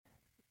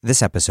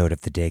This episode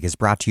of The Dig is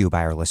brought to you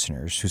by our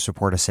listeners who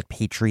support us at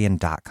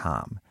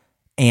patreon.com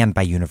and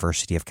by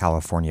University of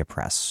California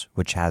Press,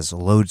 which has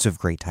loads of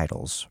great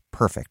titles,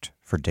 perfect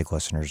for Dig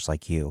listeners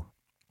like you.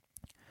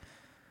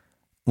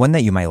 One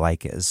that you might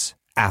like is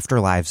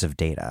Afterlives of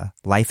Data,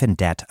 Life and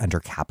Debt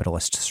Under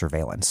Capitalist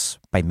Surveillance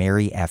by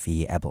Mary F.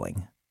 E.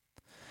 Ebeling.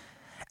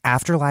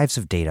 Afterlives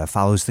of Data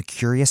follows the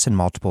curious and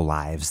multiple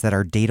lives that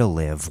our data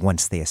live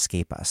once they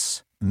escape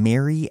us.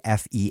 Mary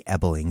F. E.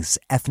 Ebeling's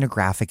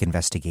ethnographic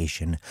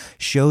investigation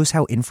shows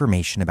how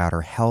information about our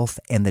health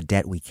and the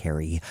debt we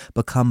carry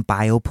become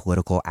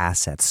biopolitical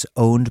assets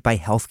owned by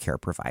healthcare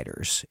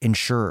providers,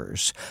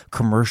 insurers,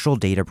 commercial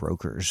data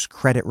brokers,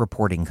 credit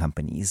reporting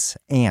companies,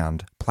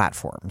 and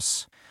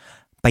platforms.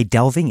 By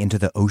delving into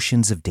the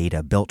oceans of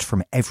data built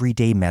from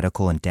everyday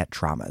medical and debt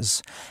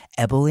traumas,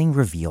 Ebeling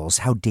reveals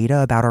how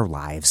data about our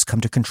lives come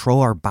to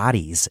control our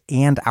bodies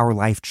and our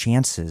life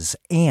chances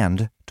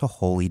and to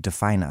wholly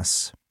define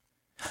us.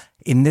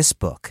 In this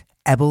book,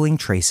 Ebeling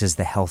traces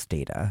the health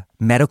data,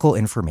 medical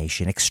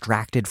information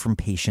extracted from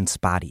patients'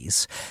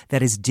 bodies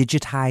that is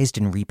digitized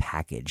and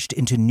repackaged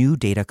into new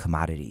data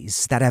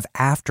commodities that have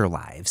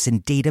afterlives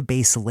in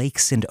database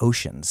lakes and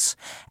oceans,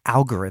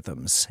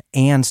 algorithms,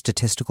 and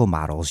statistical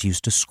models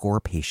used to score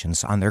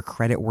patients on their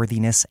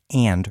creditworthiness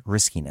and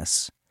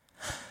riskiness.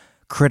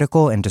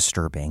 Critical and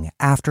disturbing,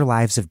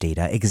 Afterlives of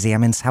Data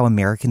examines how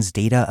Americans'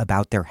 data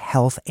about their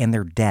health and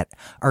their debt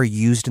are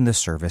used in the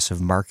service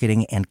of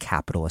marketing and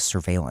capitalist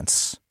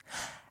surveillance.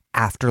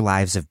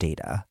 Afterlives of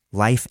Data,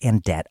 Life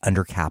and Debt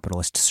Under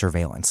Capitalist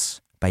Surveillance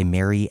by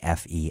Mary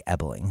F. E.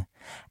 Ebeling.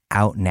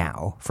 Out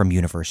now from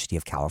University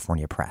of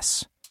California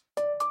Press.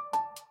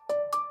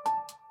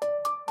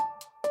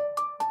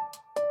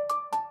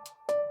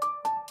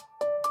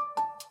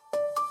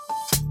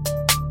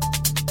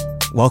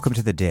 Welcome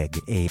to The Dig,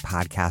 a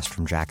podcast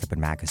from Jacobin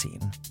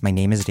Magazine. My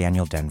name is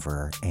Daniel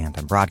Denver, and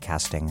I'm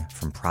broadcasting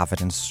from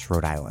Providence,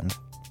 Rhode Island.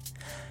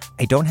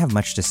 I don't have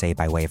much to say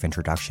by way of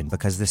introduction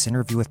because this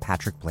interview with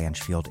Patrick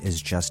Blanchfield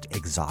is just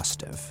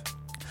exhaustive.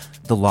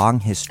 The long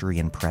history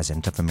and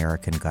present of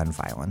American gun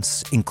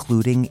violence,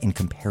 including in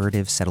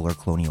comparative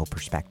settler-colonial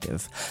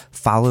perspective,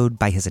 followed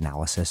by his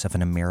analysis of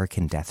an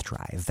American death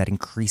drive that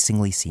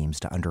increasingly seems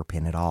to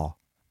underpin it all.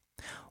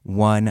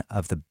 One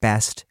of the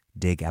best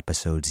Dig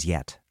episodes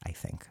yet, I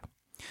think.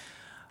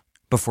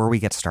 Before we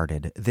get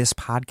started, this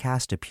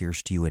podcast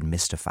appears to you in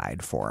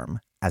mystified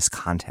form as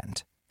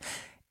content.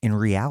 In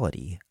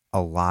reality, a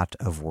lot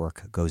of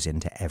work goes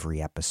into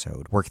every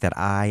episode, work that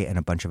I and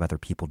a bunch of other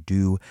people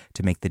do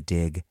to make The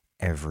Dig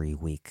every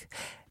week.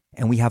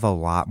 And we have a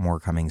lot more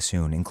coming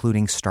soon,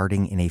 including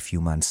starting in a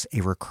few months,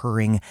 a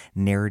recurring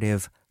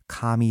narrative,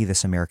 commie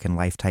This American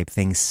Life type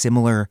thing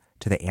similar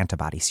to the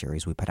Antibody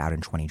series we put out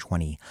in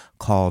 2020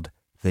 called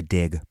The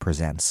Dig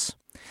Presents.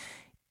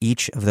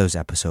 Each of those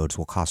episodes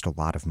will cost a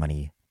lot of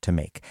money to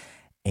make,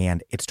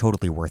 and it's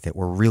totally worth it.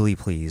 We're really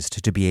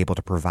pleased to be able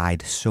to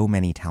provide so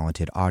many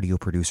talented audio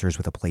producers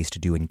with a place to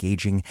do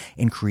engaging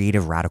and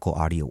creative radical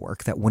audio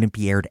work that wouldn't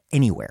be aired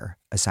anywhere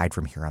aside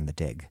from here on The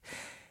Dig.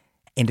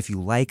 And if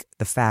you like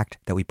the fact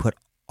that we put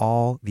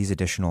all these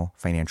additional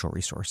financial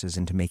resources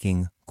into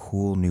making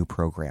cool new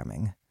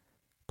programming,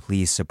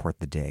 please support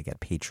The Dig at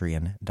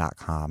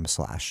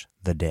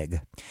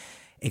patreon.com/thedig.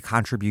 A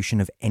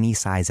contribution of any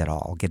size at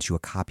all gets you a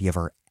copy of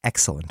our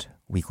excellent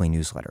weekly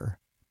newsletter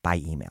by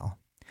email.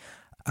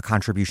 A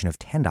contribution of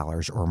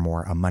 $10 or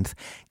more a month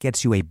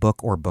gets you a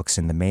book or books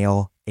in the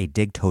mail, a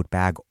Dig tote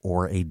bag,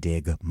 or a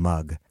Dig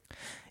mug.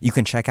 You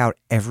can check out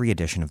every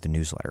edition of the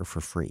newsletter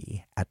for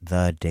free at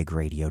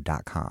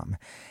thedigradio.com.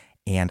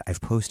 And I've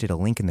posted a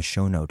link in the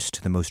show notes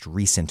to the most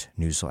recent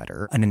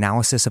newsletter, an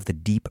analysis of the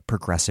deep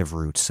progressive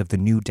roots of the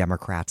New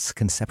Democrats'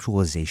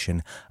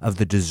 conceptualization of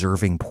the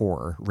deserving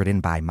poor,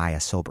 written by Maya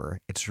Silber.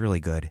 It's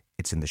really good.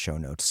 It's in the show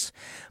notes.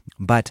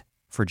 But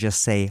for just,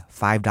 say,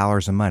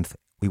 $5 a month,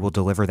 we will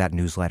deliver that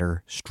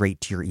newsletter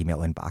straight to your email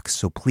inbox.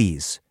 So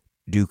please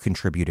do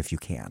contribute if you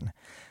can.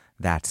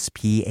 That's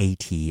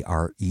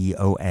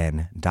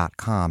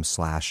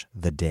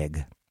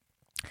patreon.com/thedig.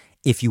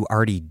 If you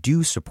already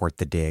do support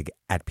The Dig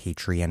at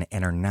Patreon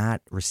and are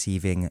not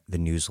receiving the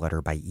newsletter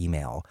by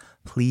email,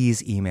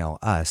 please email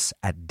us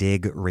at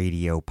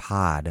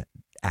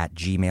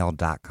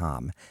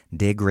digradiopod@gmail.com,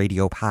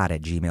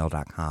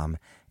 digradiopod@gmail.com,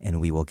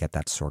 and we will get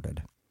that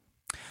sorted.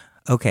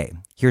 Okay,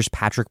 here's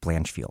Patrick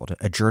Blanchfield,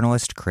 a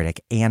journalist,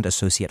 critic, and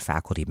associate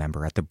faculty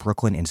member at the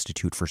Brooklyn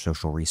Institute for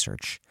Social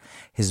Research.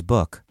 His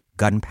book,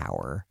 Gun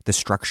Power: The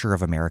Structure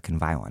of American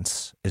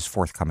Violence, is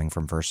forthcoming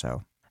from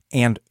Verso.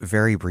 And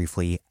very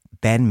briefly,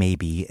 Ben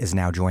Mabee is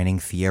now joining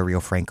Thea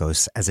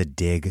Riofrancos as a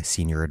Dig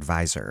senior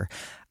advisor.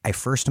 I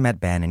first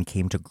met Ben and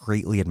came to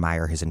greatly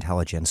admire his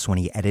intelligence when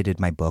he edited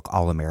my book,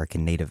 All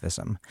American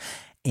Nativism.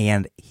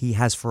 And he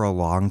has for a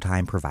long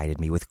time provided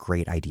me with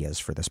great ideas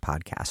for this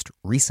podcast.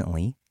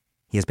 Recently,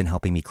 he has been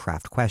helping me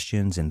craft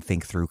questions and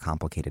think through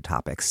complicated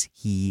topics.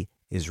 He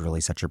is really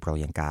such a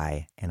brilliant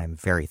guy, and I'm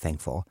very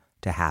thankful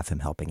to have him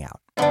helping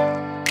out.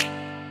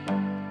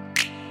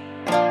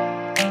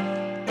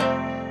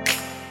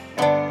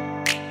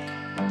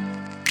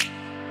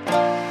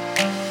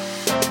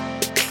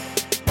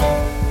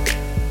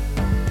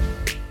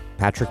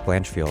 Patrick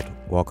Blanchfield,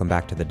 welcome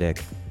back to The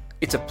Dig.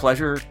 It's a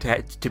pleasure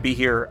to be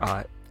here.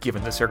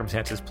 Given the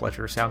circumstances,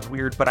 pleasure sounds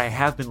weird, but I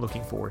have been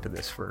looking forward to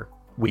this for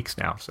weeks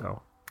now,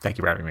 so thank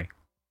you for having me.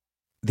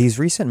 These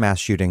recent mass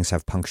shootings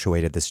have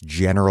punctuated this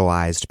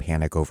generalized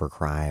panic over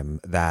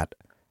crime that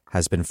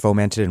has been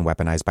fomented and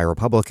weaponized by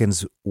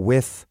Republicans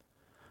with,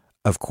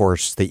 of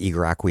course, the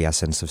eager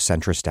acquiescence of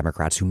centrist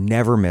Democrats who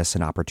never miss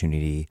an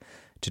opportunity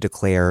to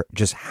declare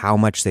just how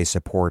much they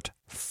support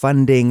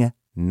funding,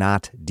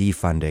 not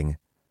defunding,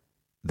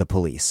 the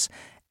police.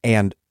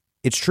 And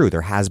it's true,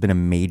 there has been a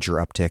major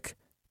uptick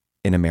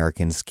in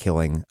Americans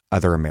killing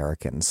other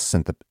Americans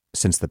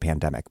since the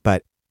pandemic,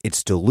 but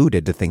it's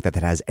diluted to think that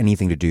that has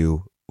anything to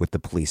do with the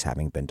police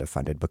having been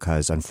defunded,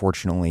 because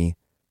unfortunately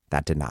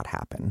that did not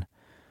happen.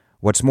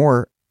 What's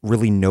more,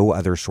 really no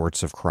other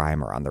sorts of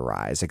crime are on the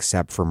rise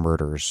except for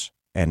murders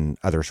and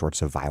other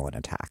sorts of violent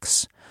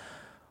attacks.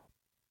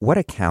 What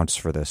accounts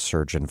for this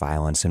surge in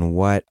violence, and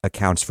what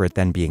accounts for it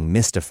then being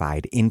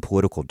mystified in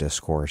political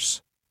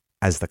discourse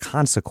as the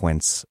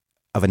consequence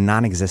of a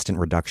non-existent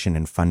reduction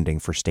in funding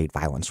for state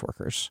violence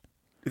workers?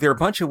 There are a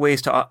bunch of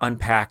ways to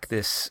unpack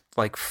this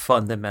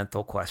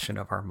fundamental question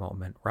of our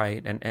moment,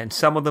 right? And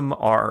some of them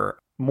are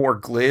more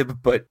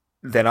glib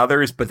than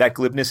others, but that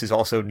glibness is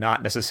also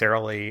not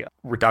necessarily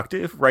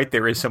reductive, right?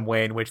 There is some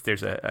way in which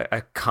there's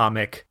a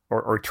comic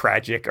or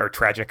tragic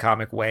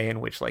comic way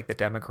in which the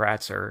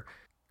Democrats are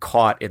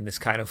caught in this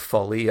kind of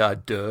folie à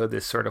deux,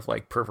 this sort of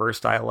perverse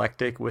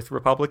dialectic with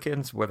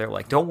Republicans, where they're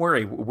don't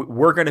worry,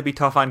 we're going to be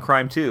tough on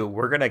crime too.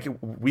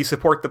 We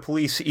support the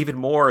police even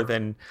more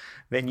than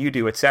you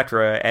do,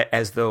 etc.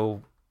 As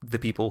though the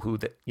people who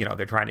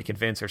they're trying to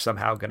convince are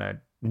somehow going to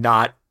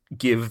not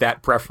give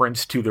that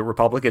preference to the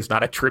Republicans,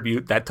 not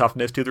attribute that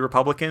toughness to the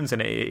Republicans.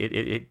 And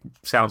it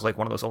sounds like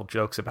one of those old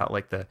jokes about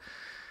the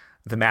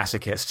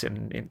masochist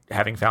and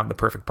having found the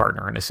perfect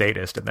partner and a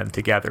sadist, and then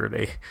together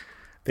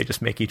they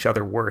just make each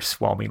other worse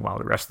meanwhile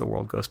the rest of the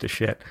world goes to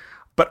shit.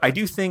 But I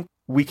do think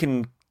we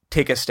can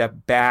take a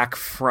step back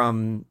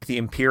from the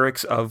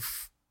empirics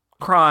of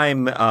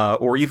crime,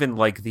 or even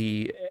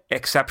the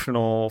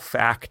exceptional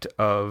fact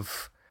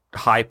of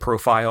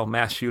high-profile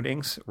mass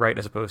shootings, right,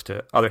 as opposed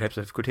to other types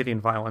of quotidian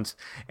violence.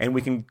 And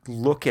we can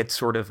look at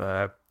sort of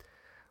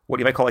what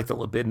you might call the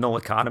libidinal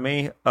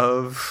economy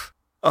of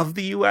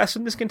the U.S.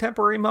 in this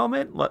contemporary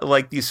moment,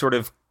 these sort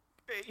of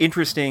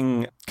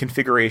interesting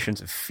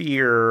configurations of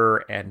fear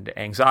and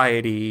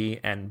anxiety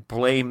and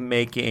blame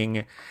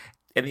making,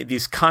 and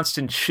these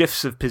constant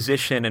shifts of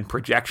position and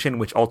projection,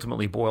 which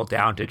ultimately boil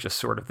down to just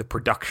sort of the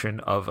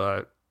production of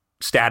a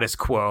status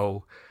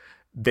quo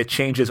that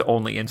changes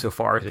only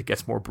insofar as it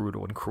gets more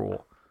brutal and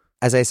cruel.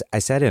 As I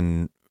said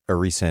in a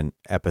recent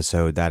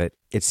episode, that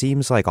it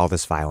seems like all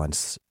this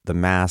violence, the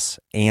mass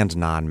and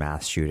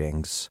non-mass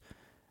shootings,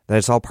 that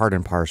it's all part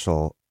and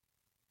parcel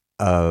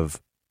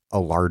of a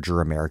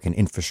larger American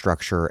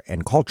infrastructure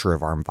and culture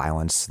of armed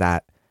violence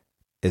that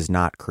is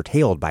not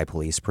curtailed by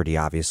police, pretty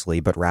obviously,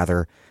 but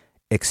rather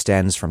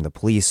extends from the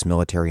police,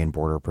 military, and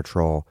border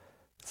patrol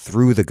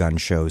through the gun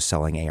shows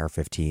selling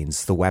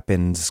AR-15s, the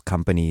weapons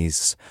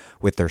companies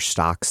with their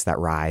stocks that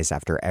rise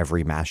after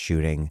every mass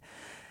shooting,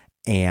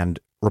 and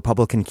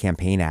Republican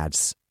campaign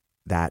ads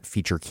that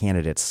feature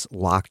candidates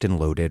locked and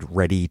loaded,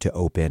 ready to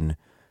open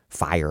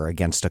fire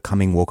against a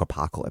coming woke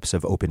apocalypse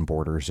of open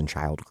borders and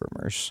child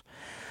groomers.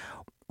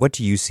 What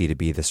do you see to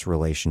be this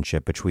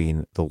relationship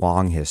between the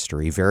long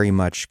history, very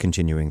much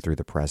continuing through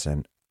the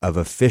present, of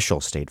official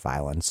state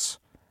violence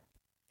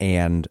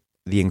and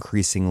the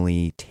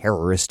increasingly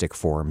terroristic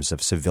forms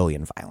of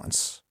civilian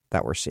violence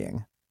that we're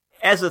seeing?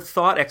 As a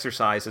thought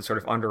exercise that sort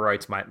of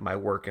underwrites my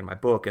work and my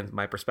book and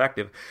my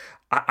perspective,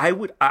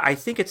 I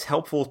think it's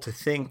helpful to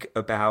think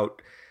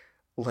about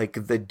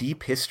the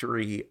deep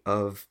history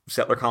of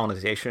settler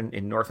colonization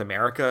in North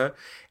America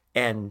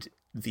and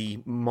the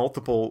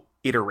multiple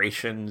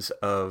iterations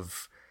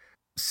of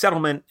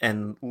settlement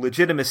and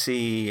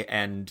legitimacy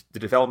and the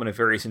development of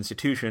various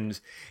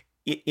institutions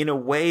in a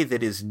way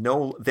that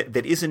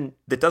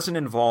doesn't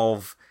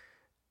involve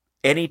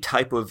any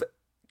type of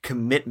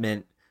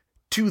commitment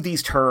to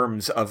these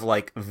terms of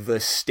the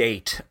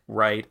state,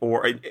 right,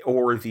 or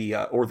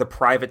the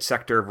private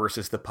sector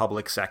versus the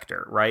public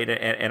sector, right?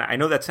 And I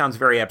know that sounds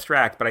very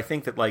abstract, but I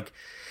think that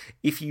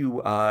if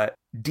you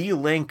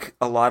de-link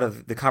a lot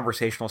of the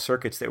conversational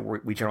circuits that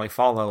we generally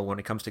follow when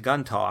it comes to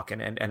gun talk,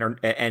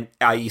 and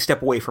you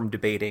step away from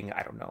debating,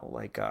 I don't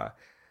know,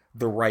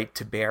 the right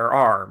to bear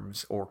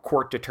arms or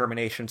court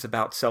determinations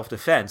about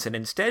self-defense, and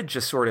instead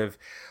just sort of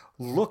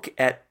look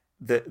at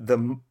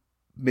the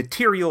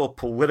material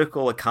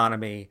political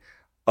economy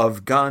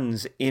of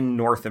guns in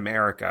North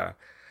America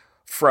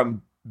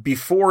from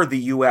before the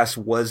U.S.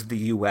 was the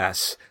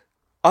U.S.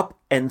 up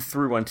and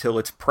through until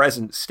its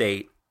present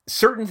state,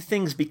 certain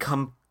things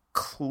become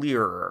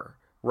clearer,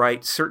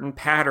 right? Certain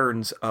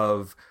patterns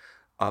of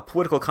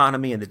political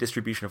economy and the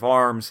distribution of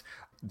arms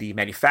the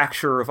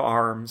manufacture of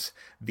arms,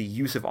 the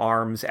use of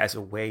arms as a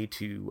way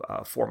to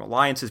form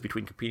alliances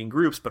between competing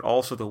groups, but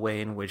also the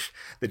way in which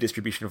the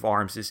distribution of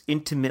arms is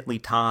intimately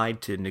tied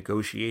to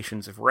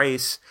negotiations of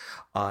race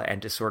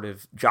and to sort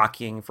of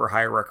jockeying for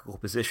hierarchical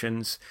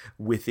positions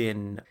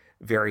within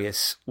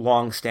various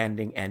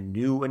long-standing and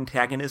new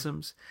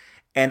antagonisms.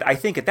 And I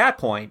think at that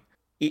point,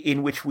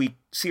 in which we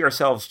see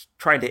ourselves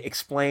trying to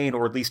explain,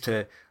 or at least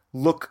to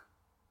look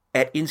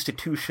at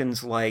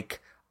institutions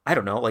like, I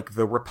don't know, like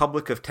the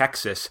Republic of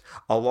Texas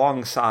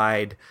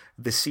alongside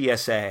the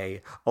CSA,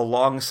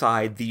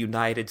 alongside the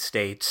United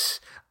States,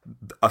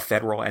 a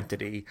federal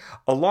entity,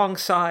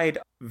 alongside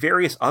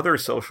various other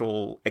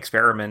social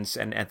experiments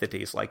and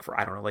entities like, for,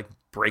 I don't know, like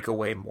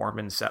breakaway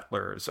Mormon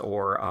settlers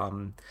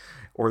or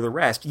the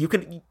rest, you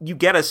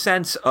get a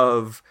sense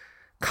of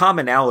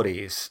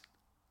commonalities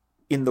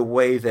in the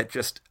way that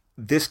just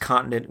this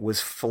continent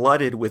was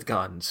flooded with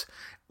guns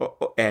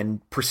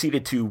and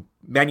proceeded to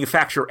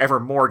manufacture ever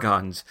more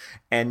guns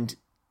and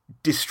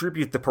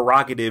distribute the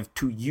prerogative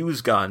to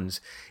use guns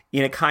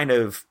in a kind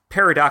of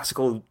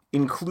paradoxical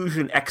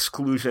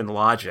inclusion-exclusion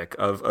logic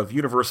of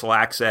universal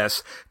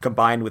access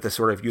combined with a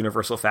sort of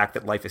universal fact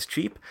that life is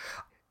cheap,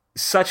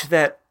 such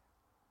that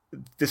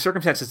the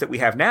circumstances that we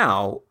have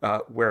now,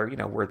 where,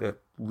 we're the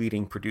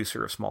leading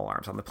producer of small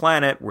arms on the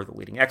planet, we're the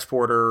leading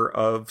exporter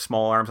of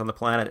small arms on the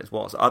planet, as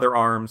well as other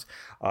arms.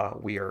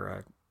 We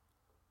are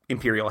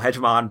imperial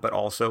hegemon, but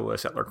also a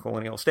settler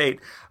colonial state,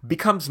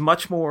 becomes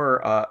much more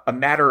a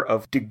matter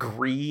of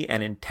degree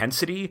and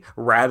intensity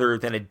rather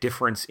than a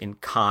difference in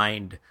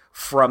kind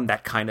from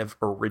that kind of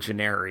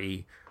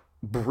originary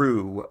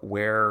brew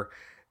where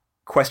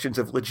questions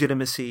of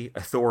legitimacy,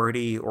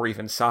 authority, or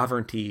even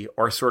sovereignty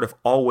are sort of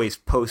always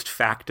post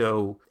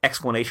facto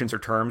explanations or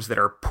terms that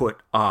are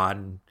put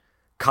on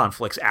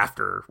conflicts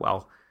after,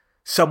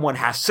 someone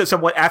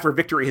after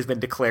victory has been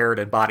declared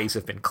and bodies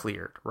have been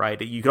cleared,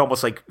 right? You can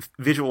almost like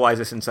visualize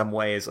this in some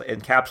ways,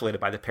 encapsulated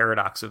by the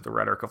paradox of the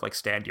rhetoric of like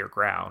stand your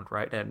ground,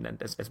 right?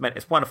 And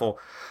as wonderful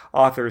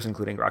authors,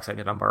 including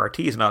Roxana Dunbar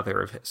Ortiz and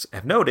others,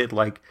 have noted,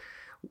 like,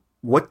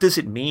 what does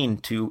it mean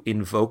to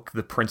invoke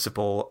the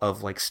principle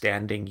of like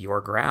standing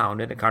your ground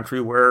in a country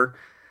where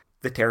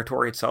the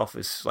territory itself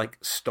is like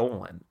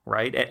stolen,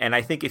 right? And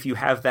I think if you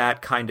have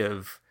that kind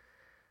of,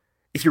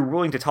 if you're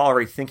willing to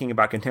tolerate thinking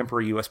about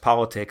contemporary U.S.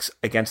 politics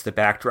against the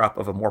backdrop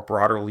of a more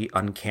broadly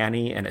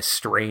uncanny and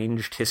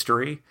estranged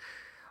history,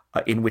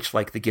 in which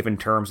like the given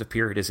terms of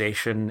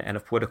periodization and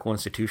of political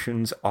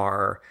institutions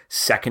are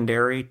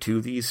secondary to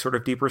these sort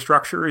of deeper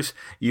structures,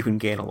 you can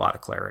gain a lot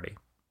of clarity.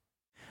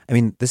 I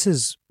mean, this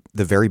is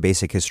the very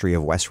basic history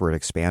of westward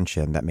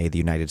expansion that made the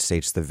United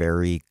States the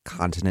very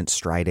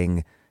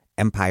continent-striding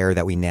empire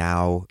that we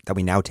now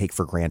take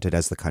for granted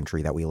as the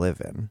country that we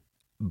live in.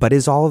 But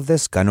is all of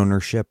this gun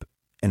ownership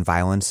and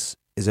violence,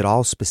 is it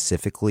all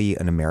specifically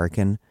an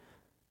American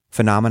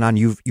phenomenon?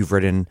 You've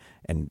written,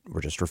 and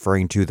we're just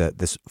referring to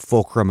this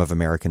fulcrum of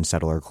American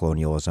settler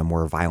colonialism,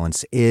 where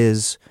violence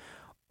is,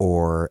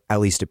 or at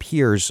least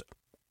appears,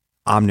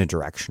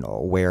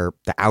 omnidirectional, where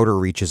the outer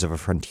reaches of a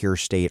frontier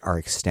state are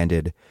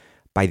extended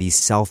by these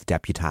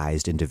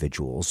self-deputized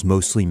individuals,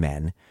 mostly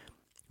men,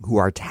 who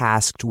are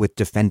tasked with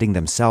defending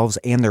themselves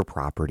and their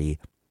property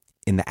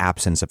in the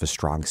absence of a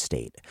strong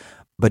state.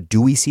 But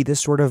do we see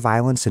this sort of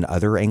violence in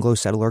other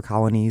Anglo-settler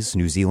colonies,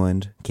 New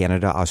Zealand,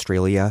 Canada,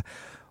 Australia,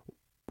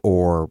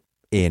 or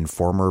in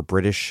former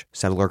British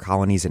settler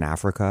colonies in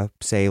Africa,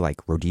 say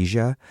like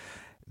Rhodesia?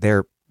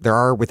 There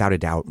are, without a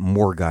doubt,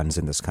 more guns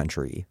in this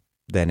country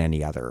than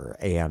any other,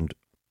 and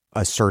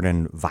a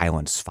certain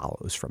violence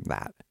follows from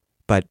that.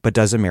 But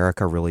does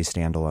America really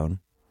stand alone?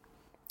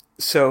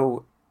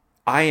 So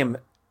I am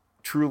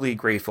truly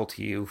grateful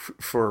to you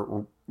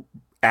for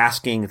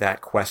asking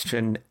that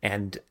question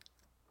and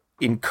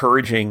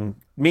encouraging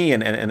me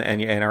and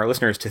our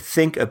listeners to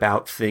think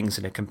about things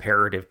in a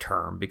comparative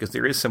term, because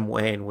there is some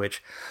way in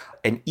which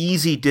an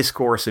easy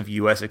discourse of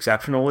U.S.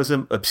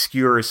 exceptionalism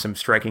obscures some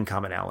striking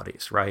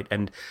commonalities, right?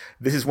 And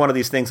this is one of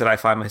these things that I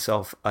find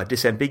myself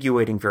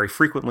disambiguating very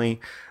frequently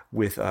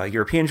with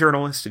European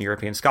journalists and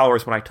European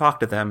scholars when I talk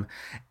to them,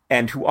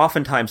 and who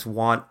oftentimes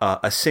want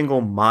a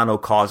single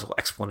monocausal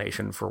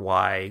explanation for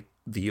why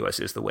the U.S.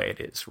 is the way it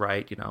is,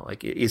 right?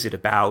 Like, is it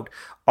about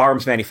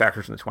arms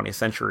manufacturers in the 20th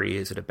century?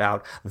 Is it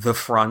about the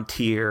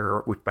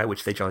frontier, by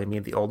which they generally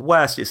mean the Old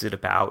West? Is it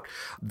about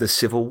the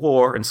Civil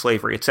War and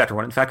slavery, et cetera?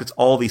 When in fact, it's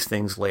all these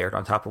things layered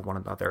on top of one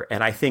another.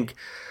 And I think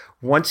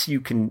once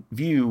you can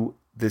view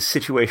the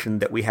situation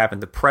that we have in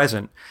the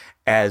present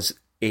as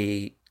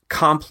a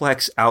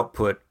complex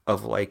output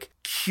of like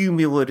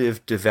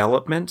cumulative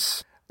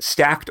developments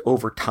stacked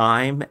over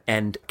time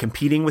and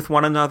competing with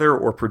one another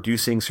or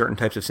producing certain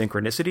types of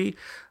synchronicity,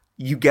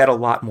 you get a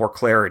lot more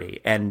clarity.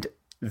 And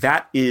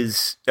that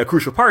is a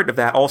crucial part of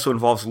that also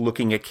involves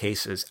looking at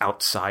cases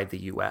outside the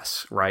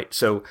US, right?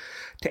 So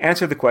to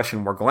answer the question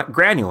more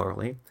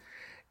granularly,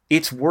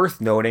 it's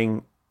worth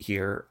noting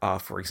here,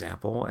 for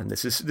example, and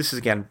this is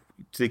again,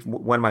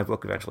 when my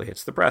book eventually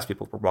hits the press,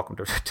 people are welcome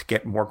to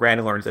get more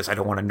granular into this. I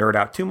don't want to nerd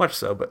out too much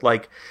but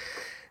like,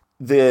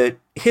 the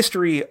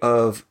history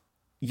of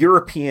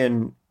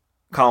European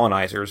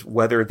colonizers,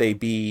 whether they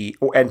be,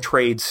 and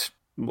trades,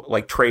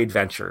 like trade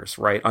ventures,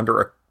 right,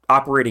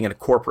 operating in a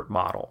corporate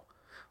model,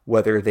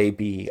 whether they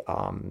be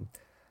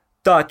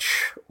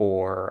Dutch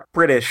or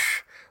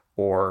British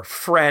or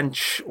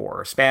French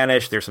or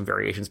Spanish. There's some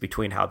variations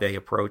between how they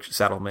approach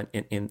settlement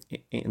in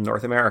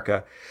North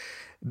America.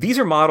 These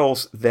are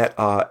models that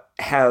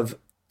have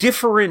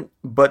different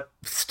but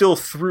still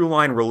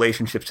through-line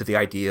relationships to the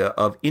idea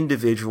of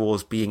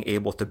individuals being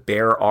able to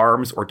bear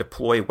arms or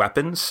deploy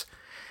weapons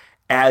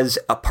as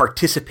a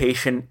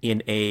participation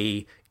in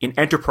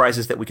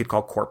enterprises that we could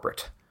call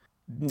corporate.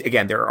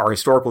 Again, there are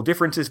historical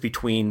differences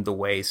between the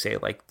way, say,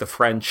 like the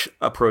French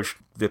approached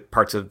the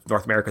parts of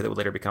North America that would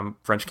later become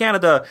French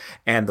Canada,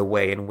 and the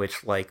way in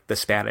which, like, the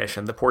Spanish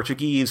and the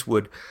Portuguese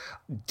would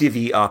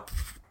divvy up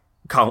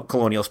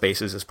colonial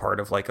spaces as part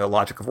of, like, a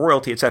logic of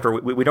royalty, etc.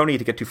 We don't need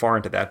to get too far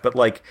into that, but,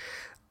 like,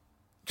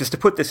 just to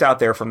put this out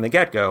there from the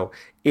get-go,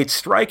 it's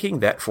striking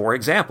that, for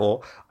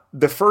example,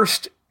 the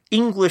first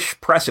English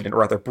precedent, or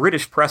rather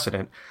British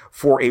precedent,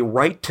 for a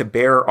right to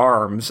bear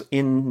arms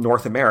in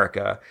North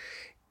America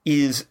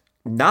is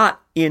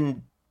not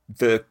in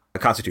the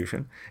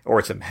Constitution or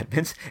its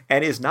amendments,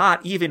 and is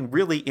not even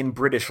really in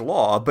British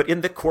law, but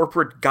in the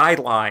corporate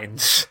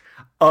guidelines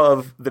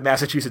of the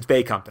Massachusetts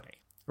Bay Company.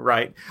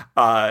 Right?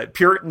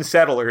 Puritan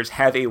settlers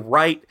have a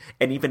right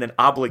and even an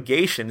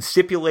obligation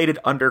stipulated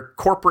under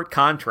corporate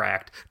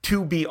contract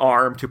to be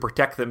armed to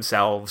protect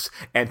themselves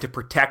and to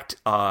protect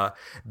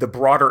the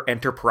broader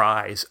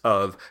enterprise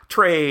of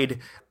trade,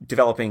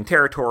 developing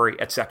territory,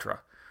 etc.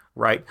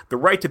 Right? The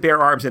right to bear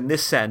arms in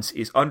this sense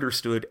is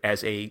understood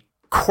as a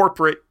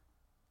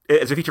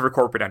feature of a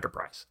corporate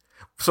enterprise.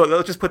 So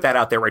let's just put that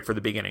out there right for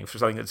the beginning, for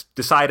something that's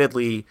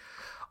decidedly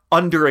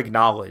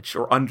under-acknowledged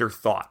or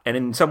under-thought. And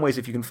in some ways,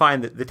 if you can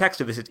find the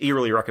text of this, it's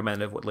eerily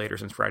recommended of what later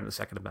is inscribed in the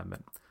Second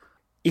Amendment.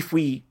 If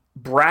we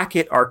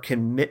bracket our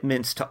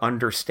commitments to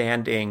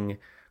understanding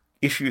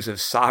issues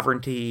of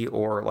sovereignty,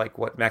 or like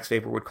what Max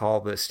Weber would call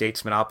the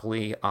state's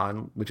monopoly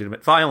on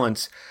legitimate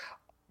violence,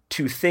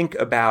 to think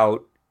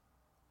about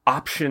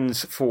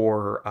options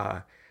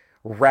for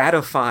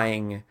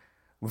ratifying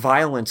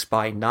violence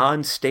by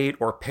non-state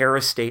or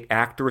parastate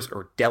actors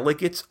or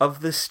delegates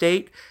of the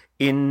state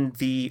in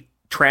the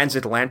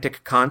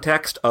transatlantic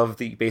context of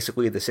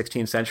basically the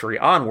 16th century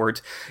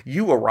onwards,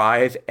 you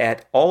arrive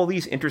at all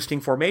these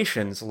interesting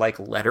formations like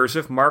letters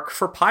of marque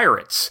for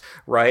pirates,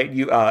 right?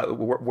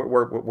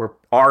 We're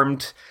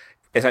armed,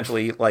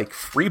 essentially like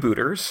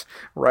freebooters,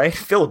 right?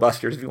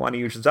 Filibusters, if you want to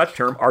use the Dutch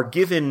term, are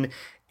given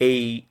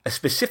a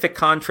specific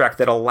contract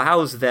that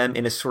allows them,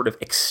 in a sort of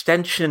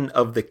extension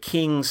of the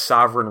king's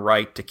sovereign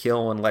right to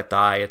kill and let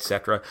die,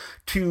 etc.,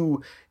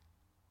 to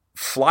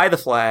fly the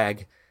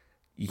flag,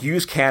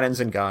 use cannons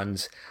and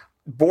guns,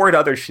 board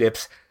other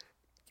ships,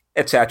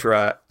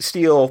 etc.,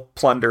 steal,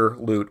 plunder,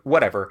 loot,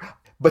 whatever,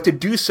 but to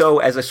do so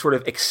as a sort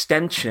of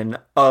extension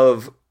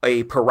of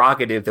a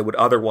prerogative that would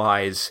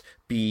otherwise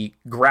be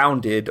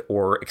grounded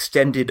or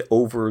extended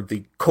over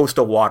the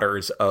coastal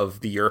waters of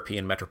the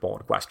European metropole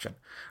in question,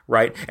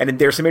 right? And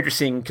there's some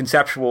interesting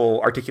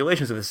conceptual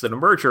articulations of this that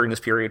emerge during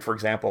this period. For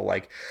example,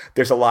 like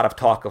there's a lot of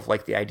talk of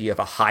like the idea of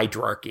a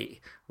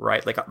hydrarchy,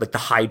 right? Like the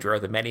Hydra,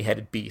 the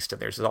many-headed beast. And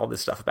there's all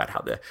this stuff about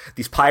how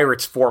these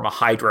pirates form a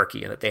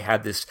hydrarchy and that they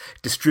have this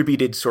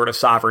distributed sort of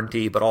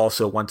sovereignty, but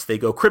also once they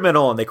go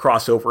criminal and they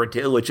cross over into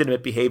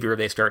illegitimate behavior,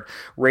 they start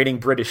raiding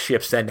British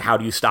ships, then how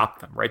do you stop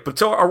them, right? But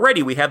so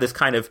already we have this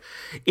kind of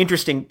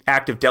interesting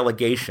act of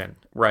delegation,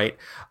 right?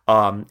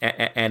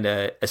 And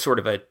a sort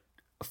of a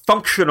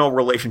functional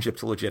relationship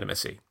to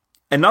legitimacy.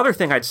 Another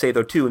thing I'd say,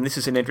 though, too, and this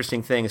is an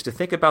interesting thing, is to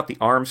think about the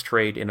arms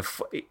trade in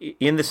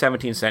the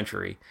 17th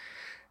century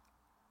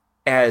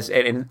as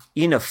in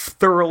a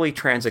thoroughly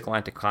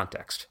transatlantic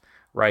context,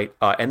 right?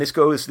 And this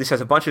has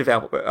a bunch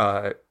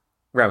of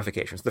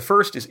ramifications. The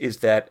first is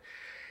that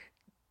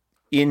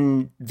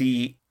in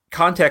the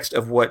context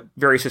of what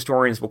various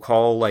historians will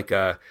call like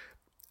a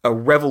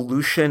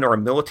revolution or a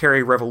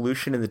military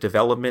revolution in the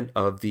development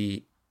of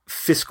the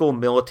fiscal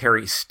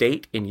military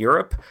state in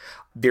Europe,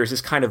 there's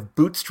this kind of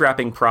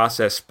bootstrapping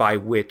process by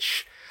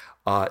which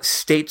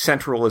state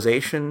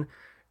centralization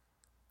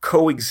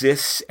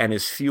coexists and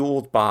is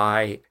fueled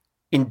by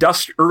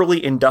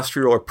early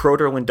industrial or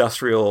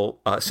proto-industrial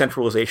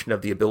centralization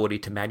of the ability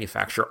to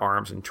manufacture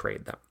arms and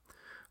trade them,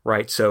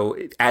 right? So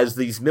as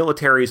these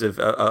militaries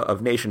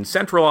of nations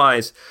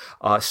centralize,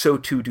 so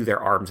too do their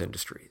arms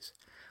industries.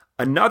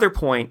 Another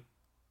point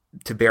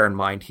to bear in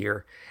mind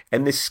here,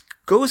 and this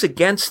goes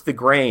against the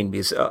grain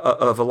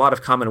of a lot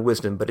of common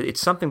wisdom, but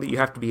it's something that you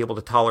have to be able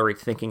to tolerate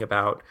thinking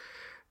about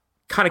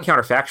kind of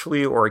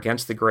counterfactually or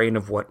against the grain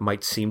of what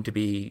might seem to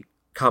be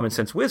common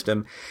sense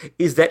wisdom,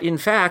 is that in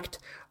fact,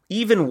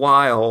 even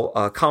while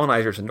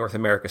colonizers in North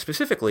America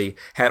specifically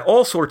had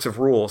all sorts of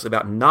rules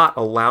about not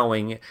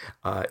allowing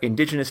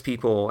indigenous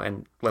people,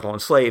 and let alone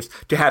slaves,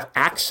 to have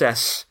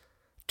access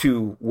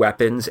to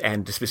weapons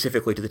and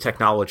specifically to the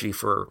technology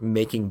for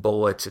making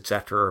bullets,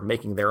 etc., or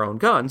making their own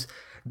guns,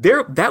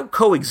 that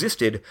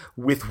coexisted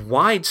with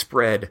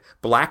widespread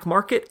black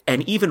market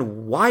and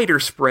even wider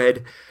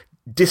spread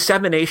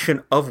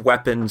dissemination of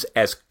weapons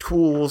as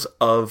tools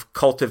of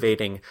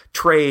cultivating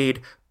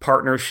trade,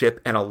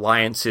 partnership, and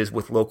alliances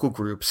with local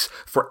groups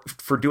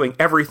for doing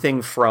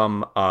everything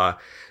from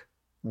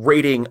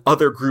raiding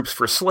other groups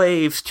for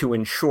slaves to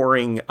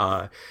ensuring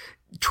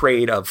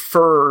trade of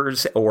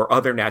furs or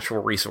other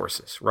natural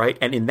resources, right?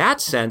 And in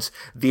that sense,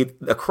 the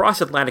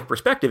cross-Atlantic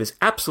perspective is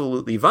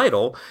absolutely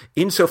vital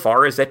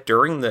insofar as that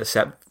from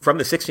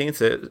the 16th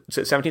to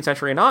 17th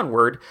century and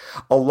onward,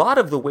 a lot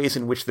of the ways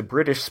in which the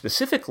British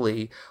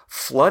specifically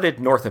flooded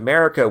North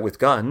America with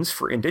guns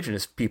for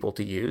indigenous people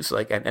to use,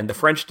 and the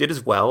French did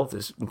as well,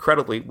 there's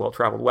incredibly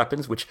well-traveled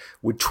weapons which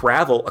would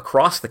travel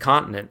across the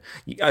continent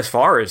as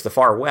far as the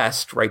far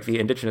west, right, via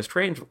indigenous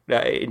trade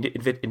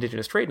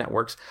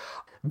networks.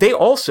 They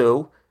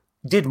also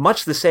did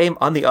much the same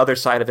on the other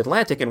side of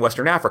Atlantic in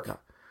Western Africa,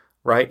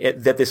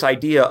 right? That this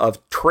idea of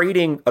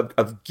trading,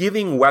 of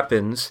giving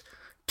weapons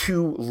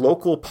to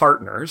local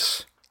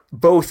partners,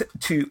 both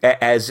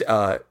as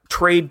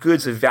trade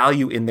goods of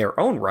value in their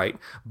own right,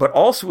 but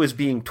also as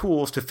being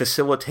tools to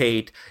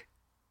facilitate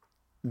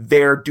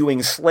their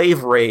doing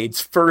slave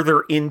raids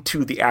further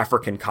into the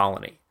African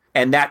colony.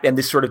 And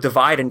this sort of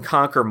divide and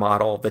conquer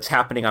model that's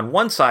happening on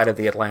one side of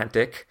the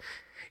Atlantic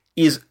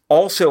is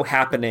also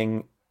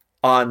happening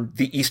on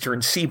the eastern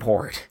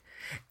seaboard.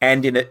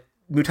 And in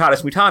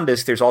mutatis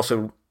mutandis, there's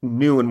also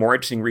new and more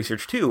interesting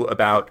research too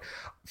about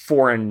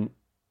foreign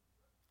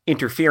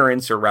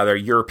interference, or rather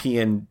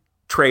European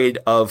trade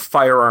of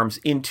firearms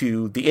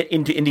into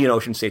Indian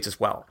Ocean states as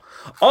well.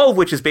 All of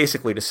which is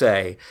basically to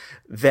say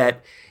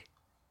that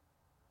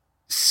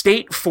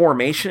state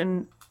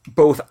formation,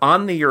 both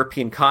on the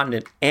European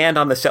continent and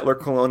on the settler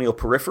colonial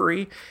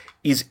periphery,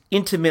 is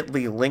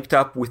intimately linked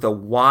up with a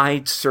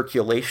wide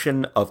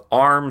circulation of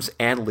arms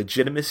and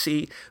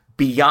legitimacy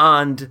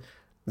beyond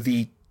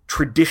the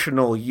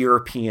traditional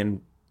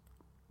European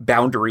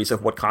boundaries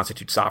of what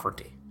constitutes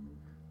sovereignty.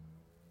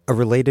 A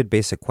related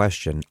basic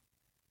question.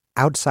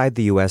 Outside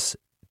the U.S.,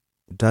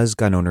 does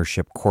gun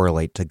ownership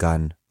correlate to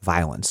gun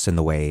violence in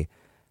the way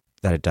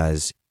that it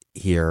does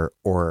here?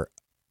 Or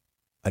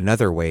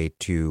another way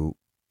to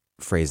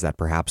phrase that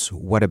perhaps,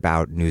 what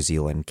about New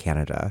Zealand,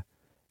 Canada,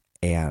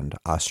 and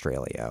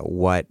Australia?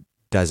 What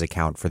does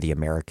account for the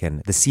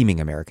seeming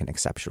American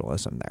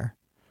exceptionalism there?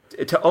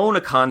 To own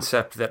a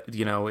concept that,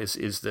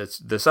 is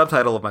the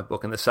subtitle of my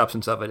book, and the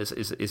substance of it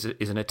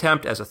is an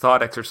attempt as a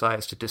thought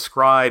exercise to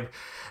describe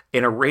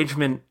an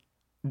arrangement,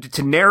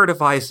 to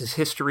narrativize this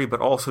history, but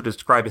also to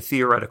describe a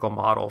theoretical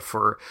model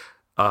for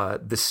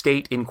the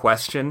state in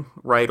question,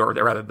 right, or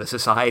rather the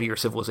society or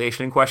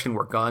civilization in question,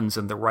 where guns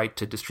and the right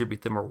to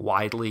distribute them are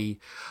widely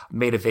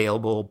made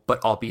available,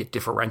 but albeit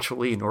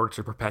differentially, in order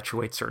to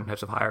perpetuate certain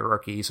types of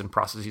hierarchies and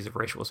processes of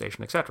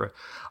racialization, etc.,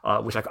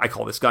 which I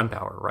call this gun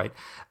power, right?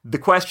 The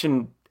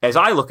question, as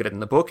I look at it in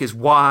the book, is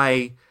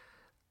why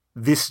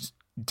this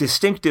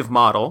distinctive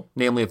model,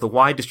 namely of the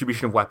wide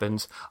distribution of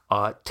weapons,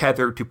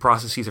 tethered to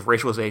processes of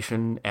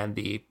racialization and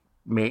the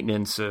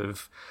maintenance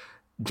of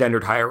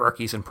gendered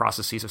hierarchies and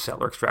processes of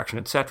settler extraction,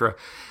 etc.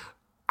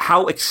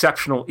 How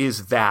exceptional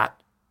is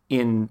that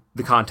in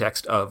the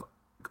context of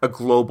a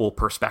global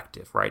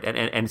perspective, right? And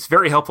it's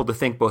very helpful to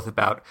think both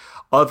about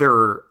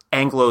other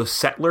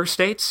Anglo-settler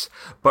states,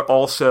 but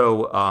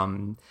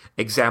also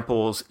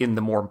examples in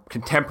the more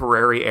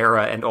contemporary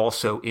era and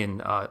also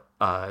in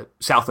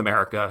South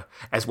America,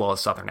 as well as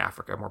Southern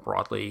Africa more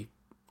broadly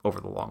over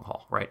the long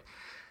haul, right?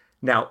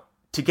 Now,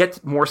 to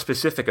get more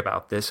specific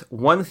about this,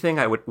 one thing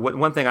I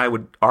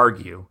would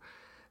argue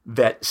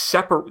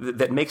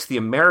that makes the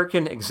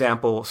American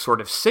example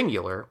sort of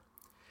singular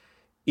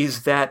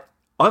is that,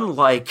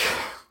 unlike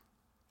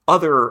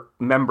other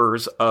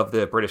members of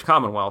the British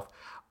Commonwealth,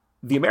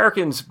 the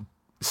Americans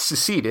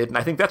seceded, and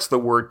I think that's the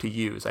word to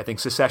use. I think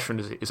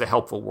secession is a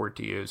helpful word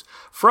to use,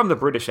 from the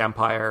British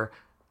Empire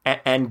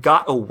and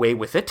got away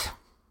with it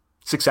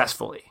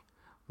successfully,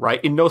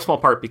 right? In no small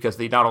part because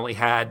they not only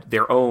had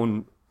their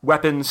own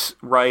weapons,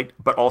 right,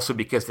 but also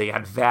because they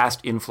had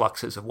vast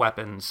influxes of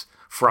weapons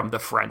from the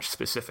French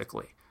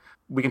specifically.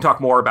 We can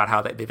talk more about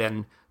how they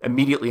then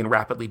immediately and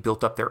rapidly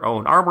built up their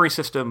own armory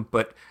system,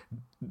 but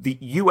the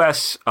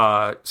U.S.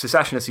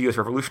 secessionists, the U.S.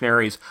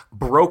 revolutionaries,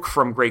 broke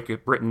from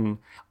Great Britain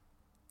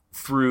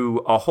through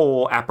a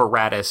whole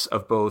apparatus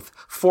of both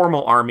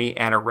formal army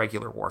and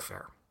irregular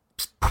warfare.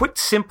 Put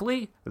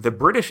simply, the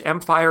British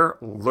Empire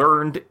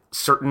learned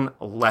certain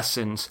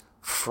lessons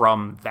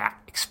from that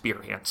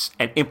experience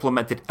and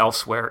implemented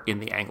elsewhere in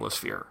the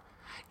Anglosphere.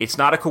 It's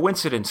not a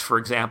coincidence, for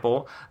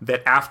example,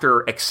 that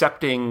after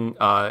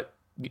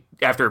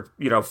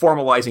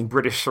formalizing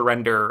British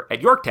surrender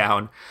at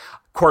Yorktown,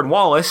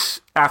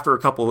 Cornwallis, after a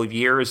couple of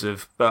years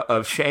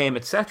of shame,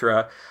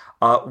 etc.,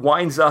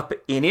 winds up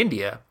in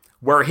India,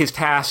 where his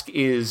task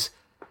is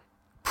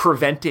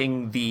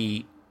preventing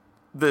the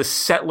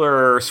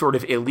settler sort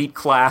of elite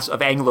class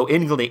of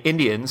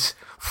Anglo-Indians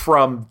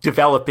from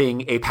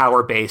developing a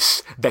power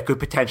base that could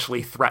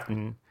potentially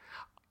threaten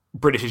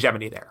British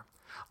hegemony there.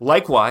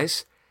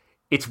 Likewise,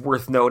 it's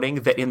worth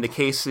noting that in the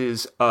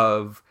cases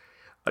of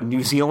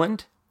New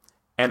Zealand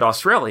and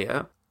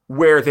Australia,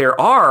 where there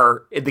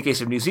are, in the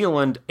case of New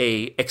Zealand,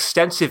 a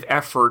extensive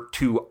effort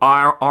to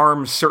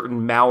arm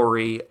certain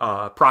Maori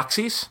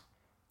proxies,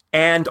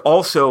 and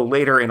also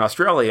later in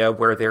Australia,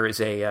 where there is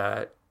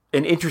an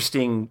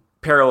interesting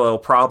parallel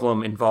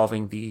problem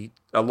involving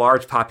a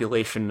large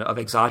population of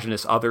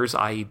exogenous others,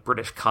 i.e.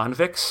 British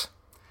convicts,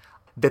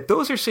 that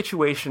those are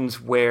situations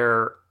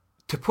where,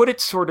 to put it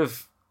sort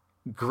of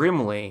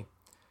grimly,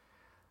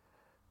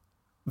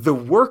 the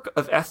work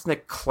of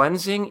ethnic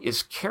cleansing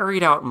is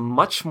carried out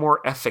much more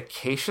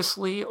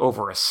efficaciously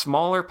over a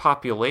smaller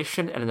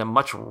population and in a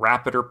much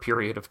rapider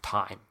period of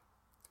time.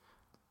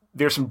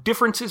 There's some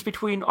differences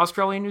between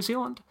Australia and New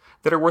Zealand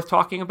that are worth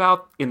talking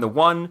about. In the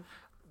one,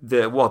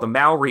 the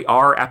Maori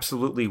are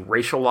absolutely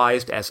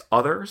racialized as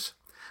others.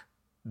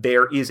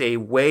 There is a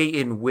way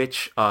in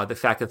which the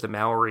fact that the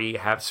Maori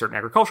have certain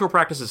agricultural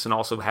practices and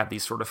also have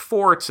these sort of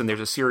forts, and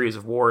there's a series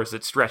of wars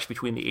that stretch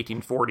between the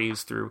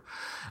 1840s through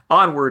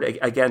onward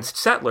against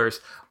settlers,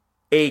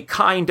 a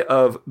kind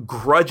of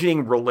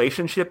grudging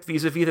relationship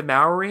vis-a-vis the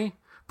Maori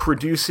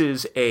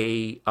produces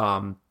a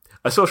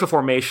social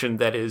formation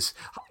that is,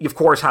 of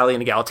course, highly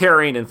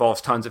egalitarian, involves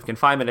tons of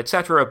confinement,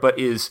 etc., but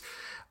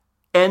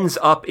ends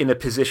up in a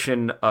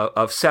position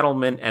of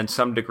settlement and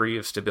some degree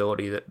of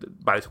stability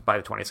by the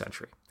 20th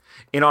century.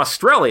 In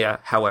Australia,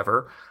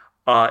 however,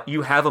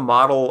 you have a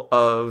model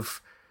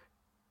of,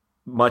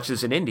 much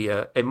as in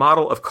India, a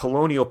model of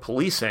colonial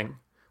policing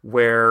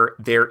where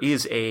there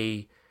is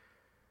a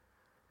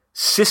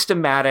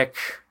systematic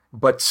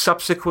but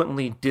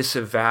subsequently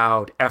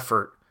disavowed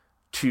effort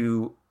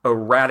to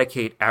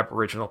eradicate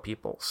Aboriginal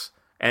peoples.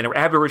 And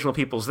Aboriginal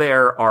peoples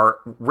there are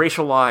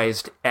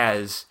racialized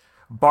as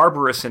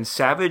barbarous and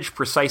savage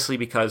precisely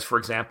because, for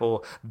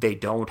example, they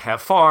don't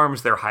have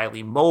farms, they're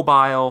highly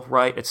mobile,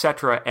 right,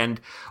 etc. And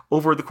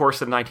over the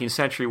course of the 19th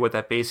century, what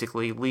that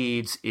basically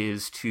leads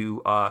is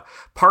to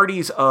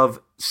parties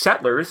of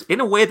settlers, in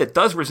a way that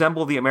does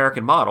resemble the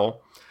American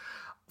model,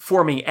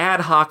 forming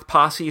ad hoc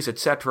posses,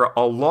 etc.,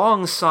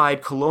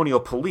 alongside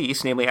colonial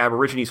police, namely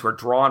Aborigines who are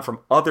drawn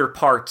from other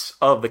parts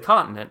of the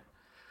continent,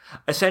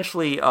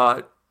 essentially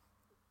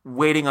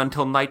waiting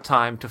until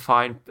nighttime to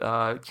find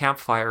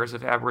campfires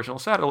of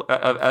Aborigines,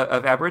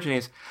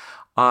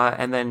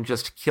 and then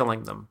just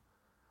killing them.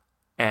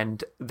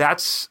 And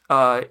that's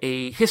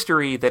a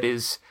history that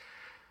is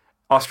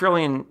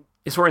Australian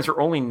historians are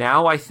only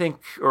now, I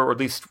think, or at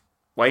least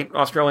white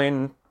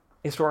Australian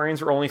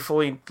historians are only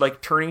fully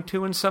turning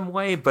to in some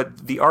way,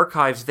 but the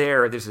archives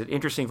there's an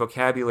interesting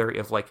vocabulary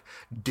of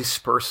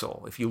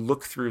dispersal. If you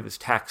look through this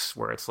text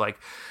where it's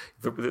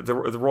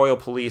the royal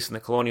police and the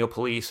colonial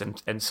police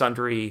and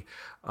sundry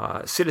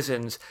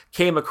citizens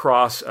came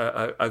across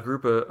a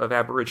group of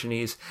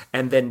Aborigines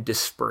and then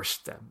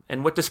dispersed them.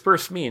 And what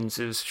dispersed means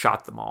is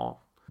shot them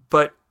all.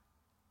 But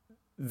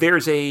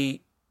there's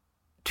a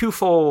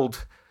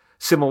twofold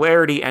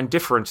similarity and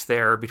difference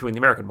there between the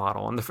American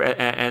model.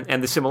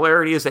 And the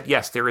similarity is that,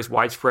 yes, there is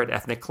widespread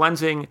ethnic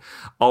cleansing,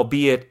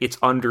 albeit it's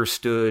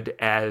understood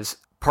as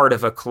part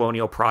of a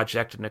colonial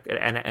project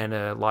and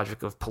a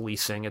logic of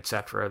policing,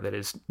 etc., that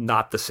is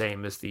not the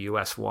same as the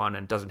U.S. one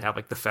and doesn't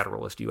have the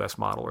federalist U.S.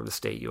 model or the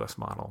state U.S.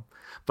 model.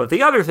 But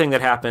the other thing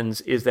that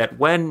happens is that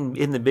when,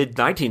 in the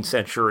mid-19th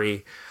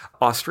century,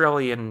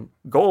 Australian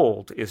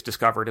gold is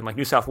discovered in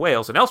New South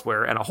Wales and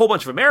elsewhere, and a whole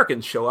bunch of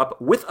Americans show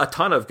up with a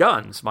ton of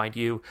guns, mind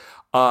you,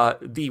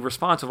 the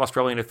response of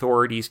Australian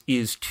authorities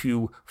is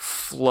to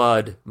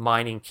flood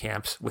mining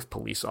camps with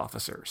police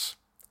officers.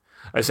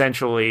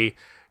 Essentially,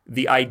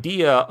 the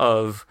idea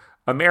of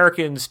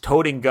Americans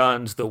toting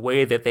guns the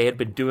way that they had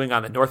been doing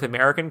on the North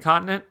American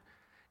continent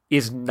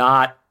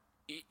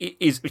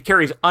it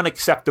carries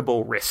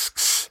unacceptable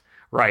risks,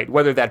 right?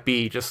 Whether that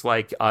be just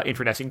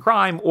internecine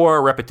crime or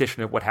a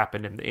repetition of what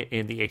happened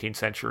in the 18th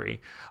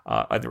century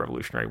in the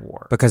Revolutionary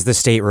War. Because the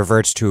state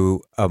reverts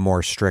to a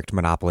more strict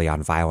monopoly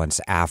on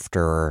violence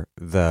after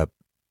the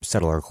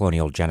settler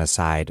colonial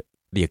genocide,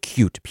 the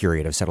acute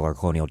period of settler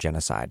colonial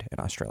genocide in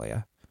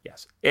Australia.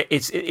 Yes,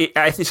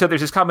 I think so.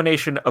 There's this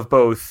combination of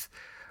both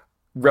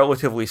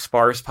relatively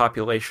sparse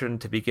population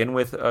to begin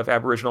with of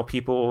Aboriginal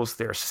peoples,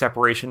 their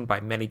separation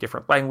by many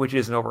different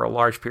languages and over a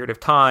large period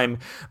of time,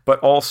 but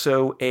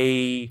also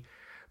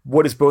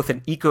what is both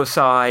an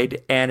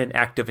ecocide and an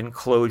act of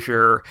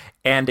enclosure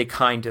and a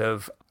kind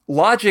of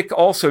logic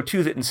also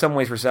too that in some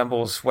ways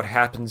resembles what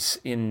happens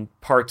in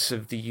parts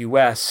of the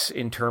U.S.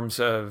 in terms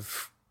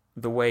of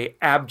the way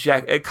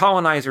abject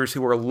colonizers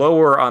who are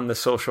lower on the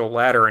social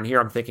ladder, and here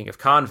I'm thinking of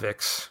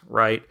convicts,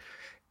 right?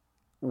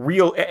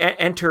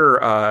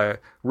 Enter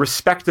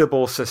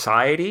respectable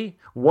society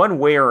one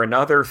way or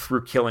another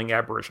through killing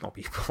Aboriginal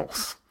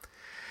peoples.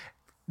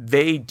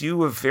 They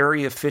do a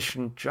very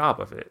efficient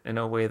job of it in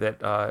a way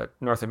that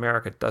North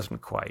America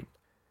doesn't quite.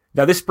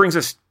 Now, this brings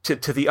us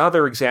to the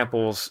other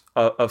examples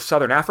of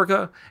Southern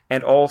Africa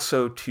and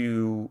also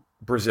to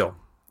Brazil,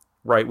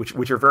 right?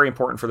 Which are very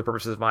important for the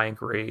purposes of my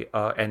inquiry,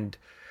 and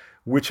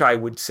which I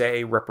would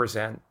say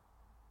represent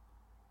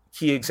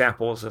key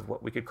examples of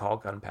what we could call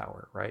gun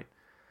power, right?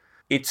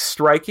 It's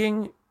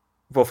striking.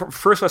 Well,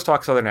 first, let's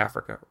talk Southern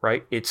Africa,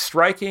 right? It's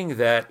striking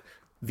that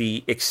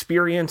the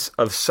experience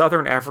of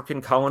Southern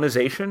African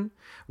colonization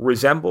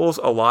resembles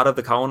a lot of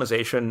the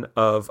colonization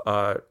of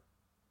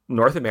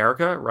North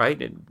America,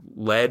 right? It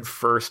led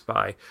first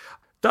by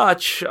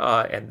Dutch,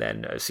 and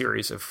then a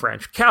series of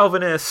French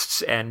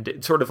Calvinists, and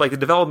sort of like the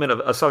development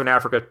of Southern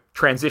Africa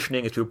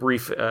transitioning into a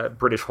brief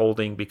British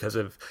holding because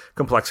of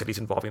complexities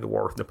involving the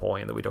war with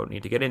Napoleon that we don't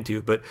need to get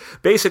into. But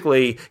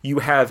basically, you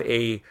have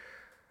a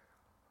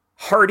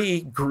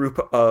hardy group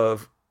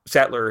of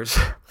settlers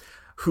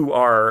who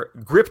are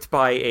gripped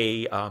by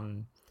a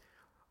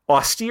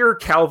austere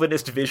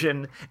Calvinist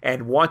vision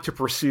and want to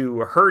pursue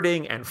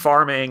herding and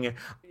farming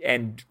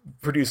and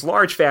produce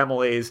large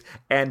families,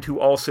 and who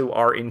also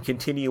are in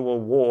continual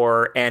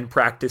war and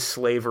practice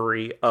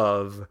slavery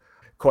of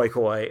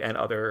Khoikhoi and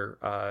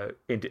other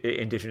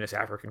indigenous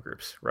African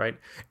groups, right?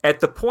 At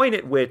the point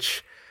at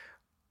which,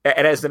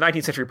 and as the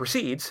 19th century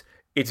proceeds,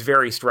 it's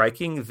very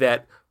striking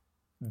that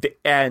the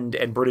and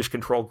British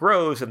control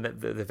grows, and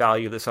the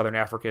value of the Southern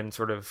African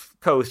sort of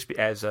coast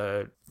as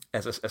a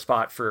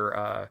spot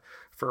for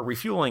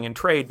refueling and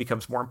trade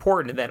becomes more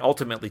important. And then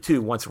ultimately,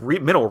 too, once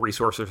mineral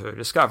resources are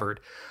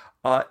discovered,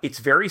 it's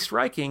very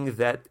striking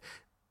that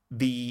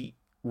the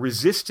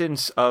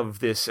resistance of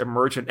this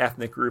emergent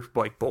ethnic group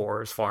like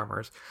Boers,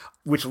 farmers,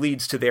 which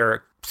leads to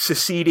their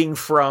seceding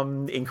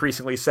from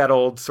increasingly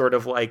settled sort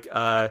of like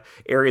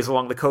areas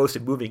along the coast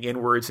and moving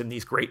inwards in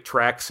these great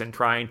treks and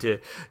trying to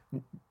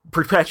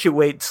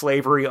perpetuate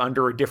slavery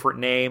under a different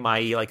name,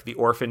 i.e. like the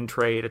orphan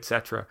trade,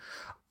 etc.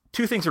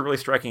 Two things are really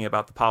striking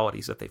about the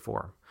polities that they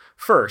form.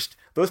 First,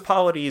 those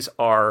polities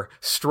are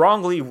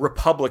strongly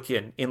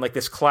Republican in like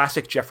this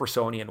classic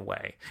Jeffersonian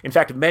way. In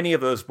fact, many of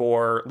those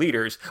Boer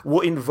leaders will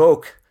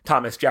invoke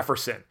Thomas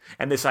Jefferson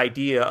and this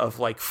idea of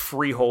like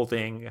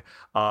freeholding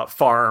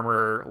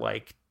farmer,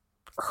 like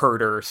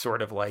herder,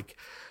 sort of like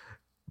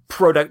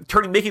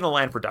making the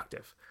land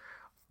productive.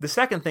 The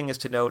second thing is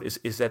to note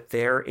is that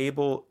they're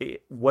able,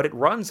 what it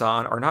runs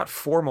on are not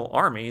formal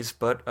armies,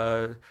 but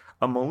a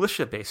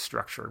militia-based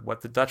structure,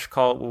 what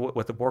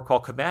the Boer call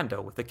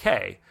commando with a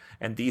K.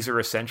 And these are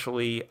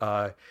essentially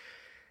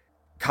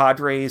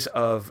cadres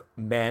of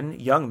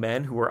young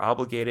men who are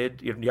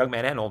obligated, young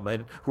men and old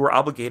men, who are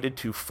obligated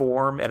to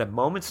form at a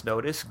moment's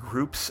notice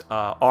groups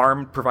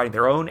armed, providing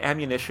their own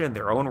ammunition,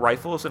 their own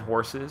rifles and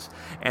horses,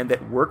 and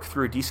that work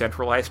through a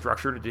decentralized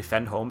structure to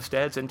defend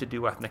homesteads and to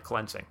do ethnic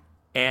cleansing.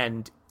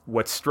 And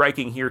what's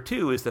striking here,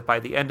 too, is that by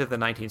the end of the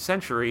 19th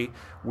century,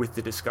 with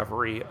the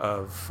discovery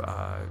of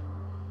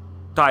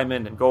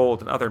diamond and gold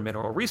and other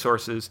mineral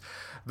resources,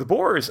 the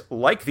Boers,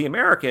 like the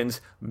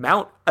Americans,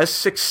 mount a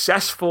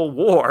successful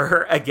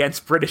war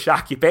against British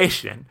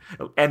occupation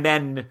and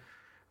then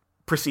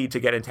proceed to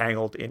get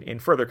entangled in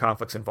further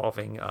conflicts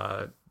involving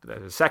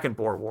the Second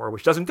Boer War,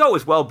 which doesn't go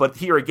as well. But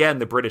here again,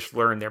 the British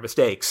learn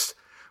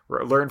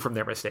from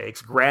their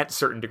mistakes, grant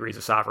certain degrees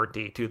of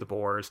sovereignty to the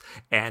Boers,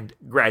 and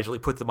gradually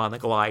put them on the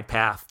glide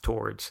path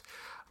towards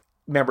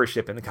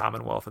membership in the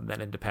Commonwealth and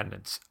then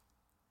independence.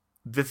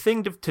 The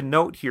thing to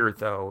note here,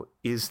 though,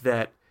 is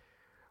that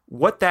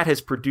what that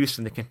has produced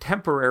in the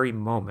contemporary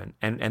moment,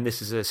 and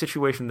this is a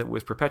situation that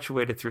was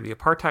perpetuated through the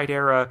apartheid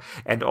era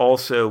and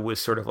also was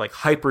sort of like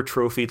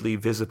hypertrophiedly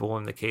visible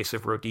in the case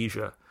of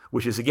Rhodesia,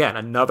 which is, again,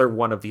 another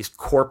one of these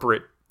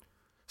corporate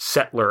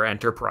settler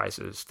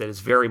enterprises that is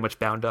very much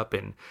bound up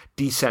in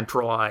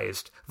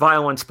decentralized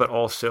violence, but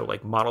also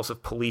like models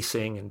of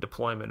policing and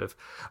deployment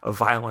of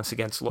violence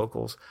against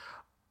locals,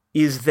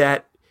 is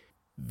that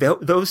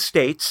those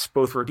states,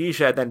 both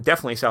Rhodesia and then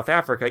definitely South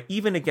Africa,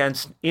 even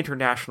against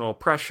international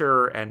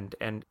pressure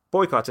and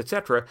boycotts,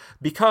 etc.,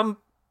 become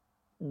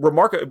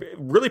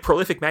really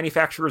prolific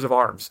manufacturers of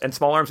arms, and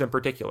small arms in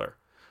particular.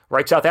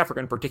 Right? South Africa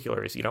in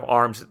particular is,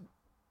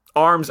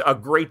 arms a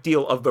great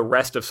deal of the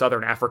rest of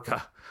Southern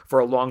Africa for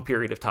a long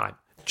period of time.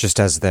 Just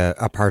as the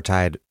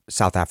apartheid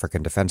South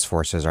African Defense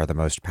Forces are the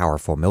most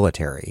powerful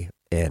military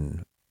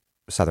in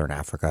Southern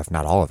Africa, if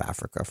not all of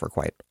Africa, for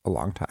quite a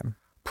long time.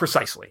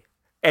 Precisely.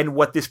 And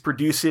what this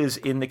produces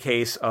in the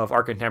case of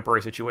our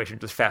contemporary situation,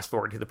 just fast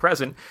forward to the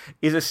present,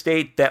 is a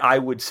state that I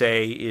would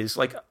say is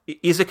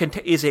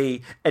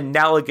a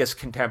analogous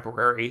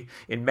contemporary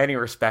in many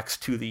respects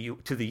to the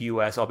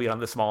U.S., albeit on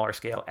the smaller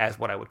scale, as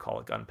what I would call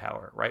a gun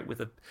power, right? With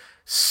the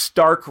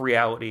stark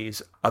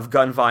realities of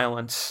gun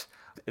violence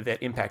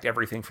that impact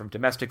everything from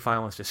domestic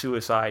violence to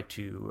suicide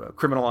to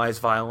criminalized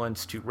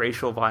violence to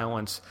racial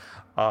violence,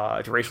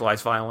 to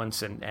racialized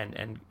violence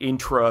and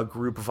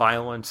intra-group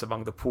violence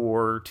among the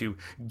poor, to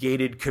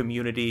gated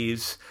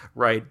communities,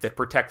 right, that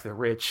protect the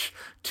rich,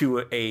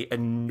 to a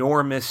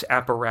enormous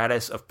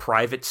apparatus of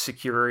private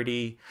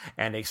security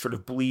and a sort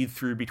of bleed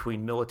through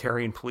between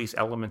military and police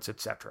elements,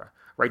 etc.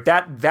 Right?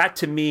 That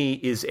to me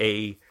is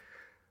the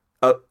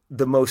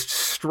most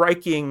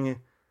striking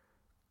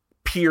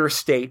peer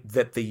state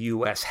that the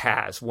U.S.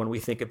 has when we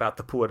think about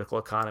the political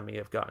economy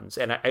of guns.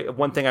 And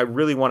one thing I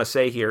really want to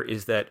say here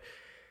is that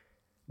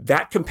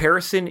That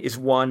comparison is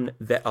one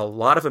that a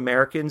lot of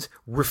Americans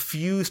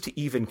refuse to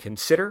even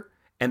consider,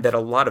 and that a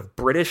lot of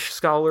British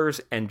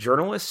scholars and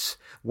journalists,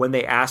 when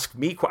they ask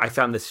me, I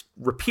found this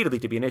repeatedly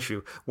to be an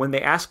issue, when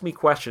they ask me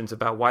questions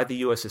about why the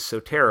U.S. is so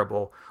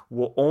terrible,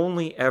 will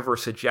only ever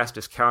suggest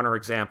as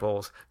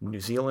counterexamples New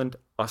Zealand,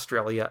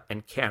 Australia,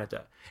 and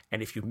Canada.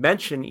 And if you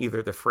mention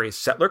either the phrase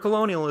settler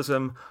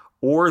colonialism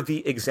or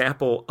the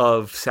example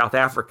of South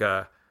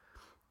Africa,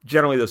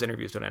 generally those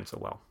interviews don't end so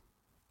well.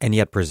 And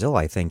yet Brazil,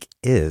 I think,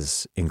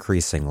 is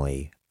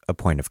increasingly a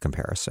point of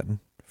comparison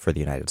for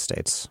the United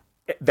States.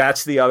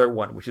 That's the other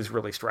one, which is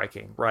really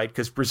striking, right?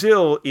 Because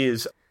Brazil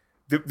is...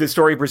 The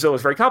story of Brazil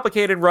is very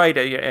complicated, right?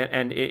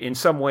 And in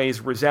some ways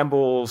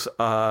resembles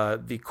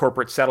the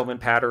corporate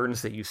settlement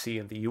patterns that you see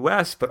in the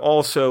U.S., but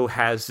also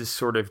has this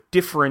sort of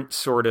different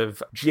sort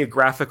of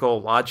geographical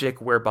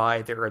logic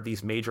whereby there are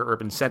these major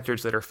urban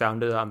centers that are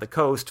founded on the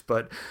coast,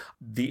 but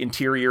the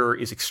interior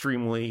is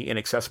extremely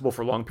inaccessible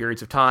for long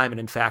periods of time. And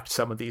in fact,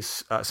 some of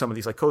these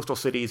like coastal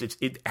cities,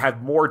 it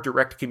have more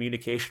direct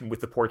communication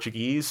with the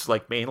Portuguese,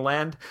 like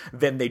mainland,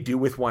 than they do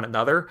with one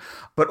another.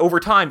 But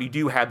over time, you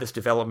do have this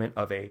development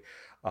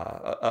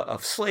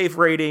of slave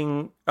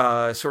raiding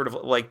sort of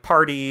like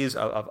parties,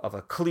 of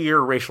a clear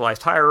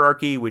racialized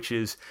hierarchy, which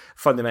is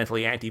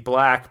fundamentally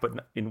anti-black,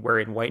 but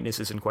wherein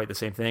whiteness isn't quite the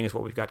same thing as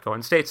what we've got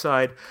going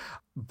stateside.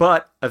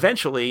 But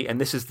eventually,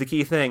 and this is the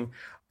key thing,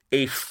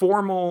 a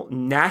formal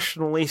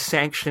nationally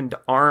sanctioned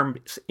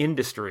arms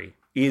industry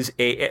is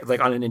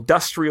like on an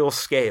industrial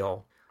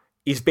scale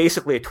is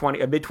basically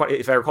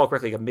if I recall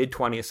correctly, a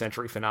mid-20th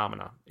century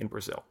phenomena in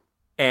Brazil.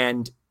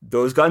 And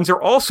those guns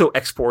are also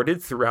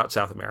exported throughout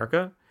South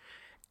America.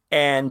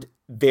 And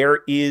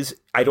there is,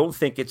 I don't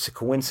think it's a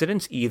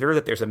coincidence either,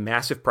 that there's a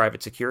massive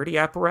private security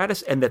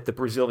apparatus and that the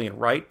Brazilian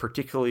right,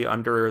 particularly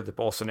under the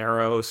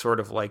Bolsonaro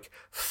sort of like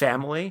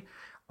family,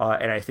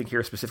 and I think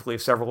here specifically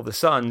of several of the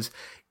sons,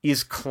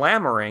 is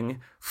clamoring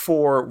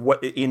for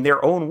what, in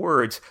their own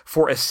words,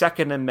 for a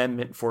Second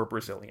Amendment for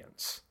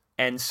Brazilians.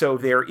 And so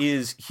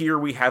here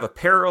we have a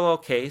parallel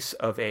case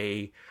of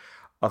a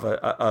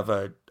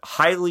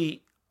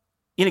highly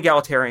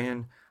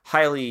inegalitarian,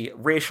 highly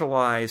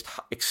racialized,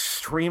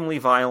 extremely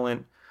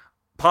violent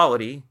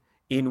polity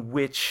in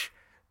which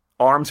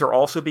arms are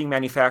also being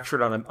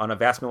manufactured on a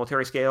vast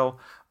military scale.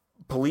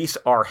 Police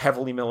are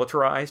heavily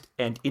militarized,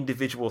 and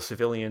individual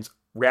civilians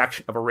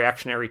of a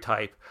reactionary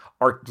type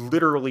are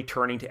literally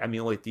turning to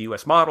emulate the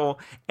U.S. model,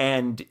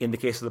 and in the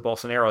case of the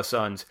Bolsonaro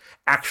sons,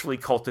 actually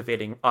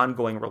cultivating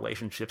ongoing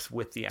relationships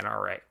with the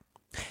NRA.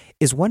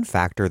 Is one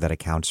factor that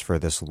accounts for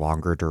this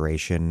longer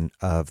duration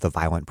of the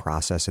violent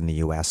process in the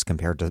U.S.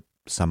 compared to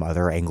some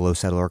other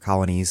Anglo-settler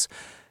colonies,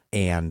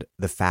 and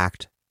the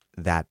fact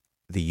that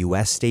the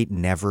U.S. state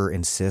never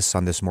insists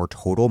on this more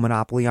total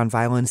monopoly on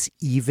violence,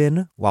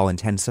 even while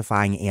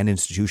intensifying and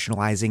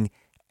institutionalizing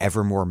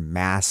ever more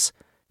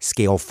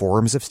mass-scale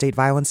forms of state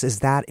violence? Is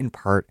that in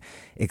part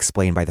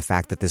explained by the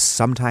fact that this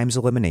sometimes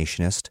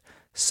eliminationist,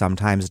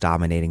 sometimes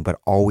dominating, but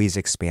always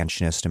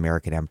expansionist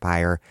American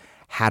empire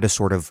had a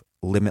sort of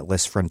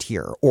limitless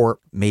frontier? Or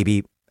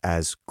maybe,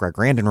 as Greg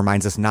Grandin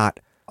reminds us, not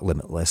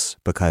limitless,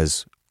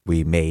 because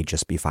we may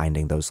just be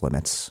finding those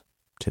limits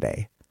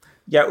today.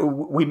 Yeah,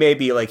 we may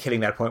be like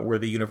hitting that point where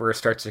the universe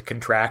starts to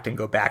contract and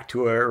go back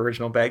to our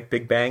original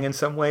Big Bang in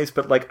some ways.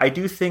 But like, I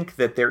do think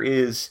that there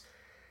is,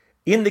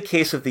 in the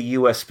case of the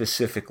U.S.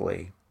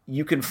 specifically,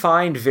 you can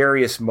find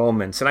various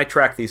moments, and I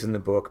track these in the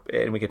book,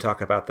 and we can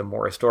talk about them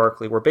more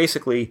historically, where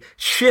basically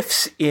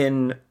shifts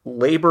in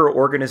labor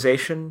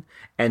organization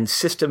and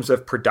systems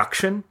of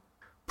production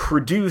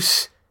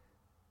produce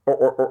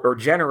or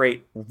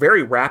generate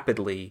very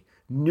rapidly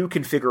new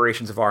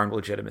configurations of armed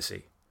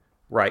legitimacy,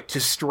 right? To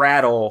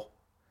straddle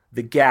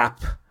the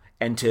gap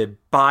and to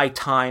buy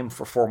time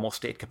for formal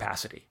state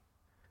capacity.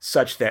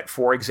 Such that,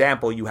 for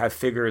example, you have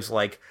figures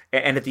like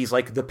entities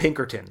like the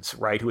Pinkertons,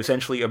 right, who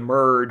essentially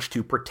emerge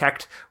to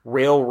protect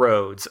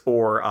railroads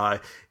or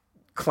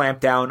clamp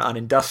down on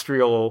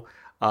industrial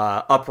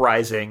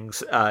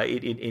uprisings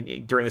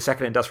during the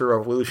Second Industrial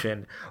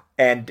Revolution,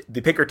 and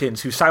the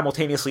Pinkertons who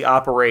simultaneously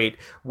operate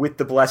with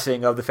the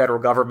blessing of the federal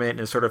government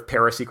in a sort of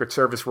para-Secret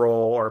Service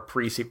role or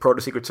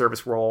proto-Secret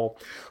Service role,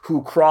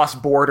 who cross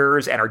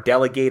borders and are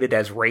delegated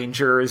as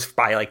rangers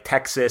by like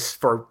Texas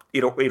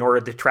in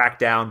order to track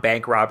down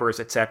bank robbers,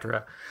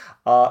 etc.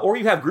 Or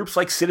you have groups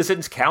like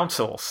citizens'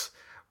 councils,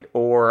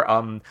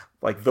 or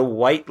like the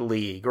White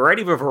League, or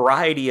any of a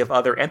variety of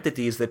other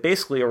entities that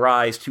basically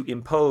arise to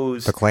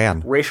impose the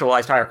Klan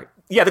racialized hierarchy.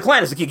 Yeah, the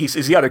Klan is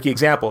the other key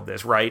example of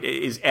this, right?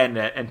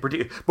 And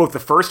both the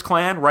first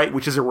Klan, right,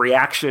 which is a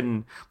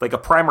reaction, like a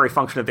primary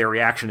function of their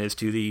reaction is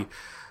to the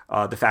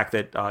fact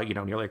that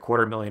nearly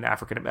 250,000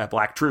 African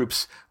black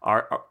troops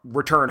are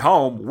returned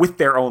home with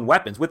their own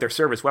weapons, with their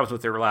service weapons,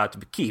 what they're allowed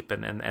to keep,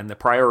 and the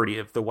priority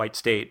of the white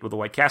state, or the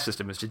white caste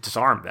system, is to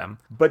disarm them.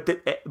 But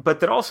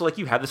that also, like,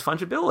 you have this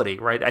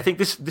fungibility, right? I think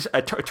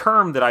a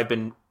term that I've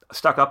been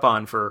stuck up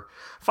on for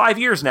 5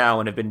 years now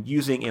and have been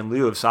using in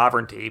lieu of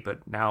sovereignty, but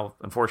now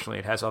unfortunately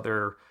it has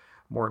other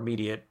more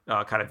immediate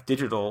kind of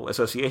digital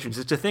associations,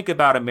 is to think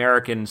about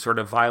American sort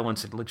of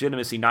violence and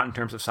legitimacy, not in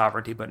terms of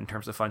sovereignty, but in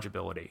terms of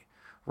fungibility,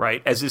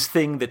 right? As this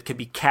thing that can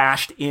be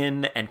cashed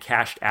in and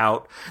cashed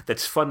out,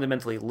 that's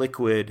fundamentally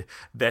liquid,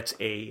 that's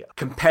a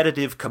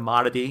competitive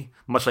commodity,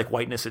 much like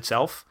whiteness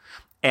itself.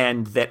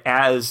 And that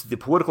as the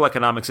political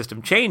economic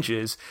system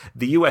changes,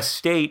 the U.S.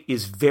 state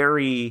is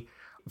very,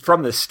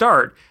 from the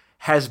start,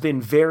 has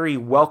been very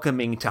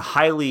welcoming to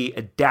highly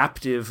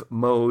adaptive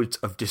modes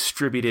of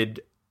distributed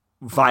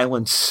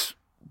violence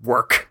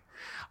work.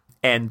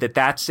 And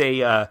that's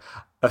a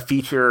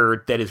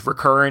feature that is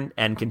recurrent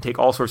and can take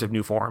all sorts of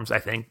new forms, I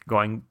think,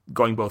 going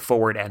both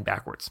forward and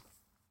backwards.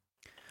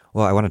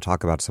 Well, I want to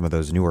talk about some of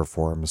those newer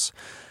forms.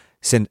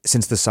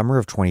 Since the summer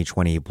of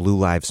 2020, Blue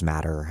Lives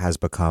Matter has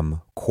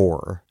become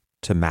core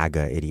to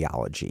MAGA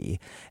ideology.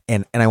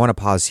 And I want to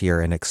pause here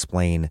and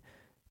explain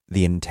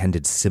the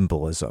intended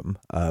symbolism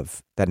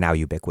of that now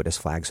ubiquitous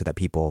flag so that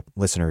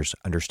listeners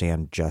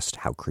understand just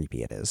how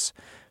creepy it is.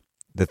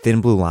 The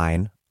thin blue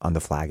line on the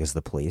flag is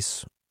the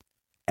police.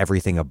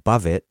 Everything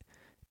above it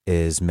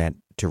is meant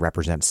to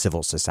represent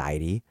civil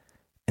society.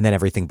 And then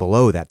everything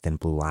below that thin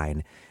blue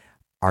line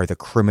are the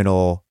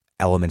criminal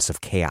elements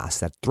of chaos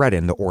that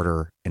threaten the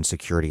order and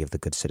security of the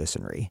good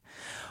citizenry.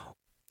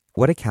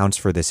 What accounts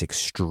for this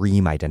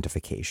extreme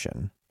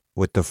identification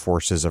with the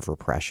forces of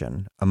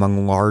repression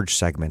among large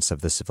segments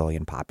of the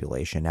civilian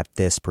population at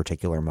this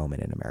particular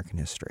moment in American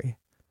history?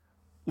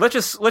 Let's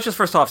just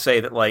first off say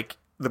that, like,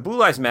 the Blue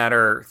Lives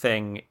Matter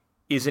thing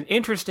is an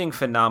interesting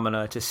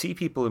phenomena to see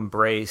people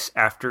embrace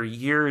after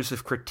years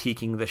of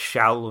critiquing the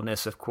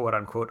shallowness of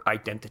quote-unquote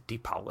identity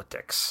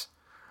politics.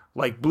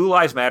 Like, Blue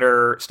Lives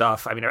Matter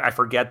stuff, I mean, I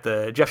forget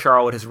Jeff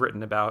Sharlet has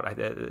written about,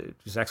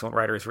 he's an excellent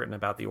writer, has written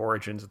about the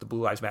origins of the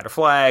Blue Lives Matter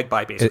flag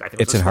by basically, I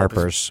think it's in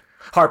Harper's.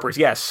 Harper's,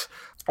 yes.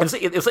 And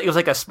it was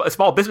like a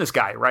small business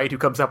guy, right, who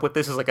comes up with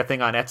this as like a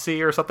thing on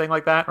Etsy or something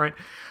like that, right?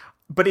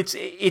 But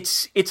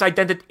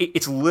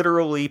it's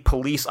literally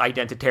police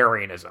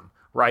identitarianism,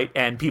 right?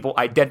 And people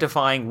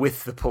identifying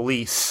with the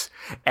police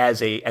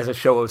as a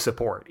show of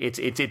support. It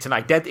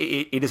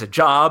is a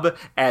job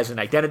as an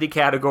identity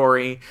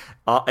category,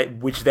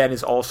 which then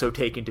is also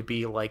taken to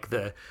be like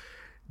a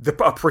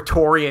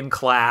Praetorian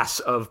class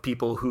of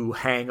people who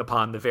hang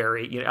upon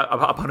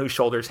upon whose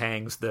shoulders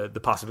hangs the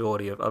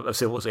possibility of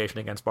civilization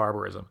against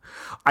barbarism.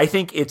 I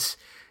think it's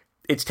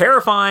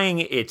terrifying.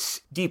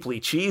 It's deeply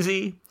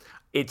cheesy.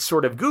 It's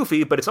sort of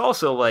goofy, but it's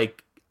also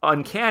like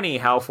uncanny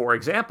how, for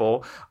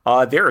example,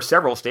 there are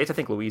several states, I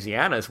think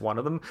Louisiana is one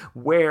of them,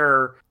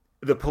 where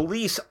the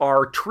police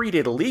are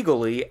treated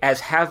legally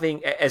as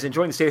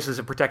enjoying the status as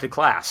a protected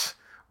class,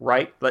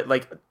 right?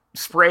 Like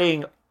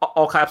spraying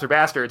all cops are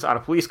bastards on a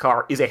police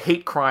car is a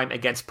hate crime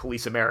against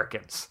police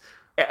Americans.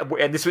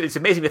 And it's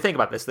amazing to think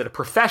about this, that a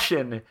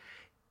profession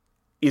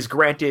is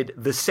granted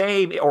the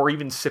same or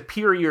even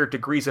superior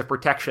degrees of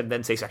protection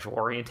than, say, sexual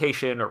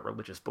orientation or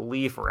religious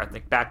belief or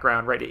ethnic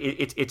background, right?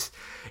 It's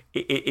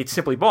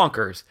simply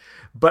bonkers.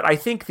 But I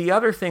think the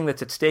other thing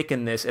that's at stake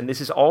in this, and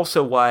this is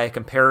also why a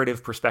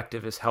comparative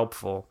perspective is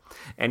helpful,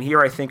 and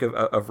here I think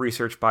of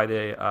research by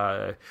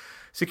the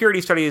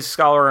security studies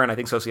scholar and I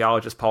think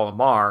sociologist Paul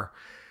Amar.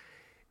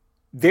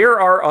 There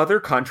are other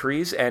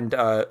countries, and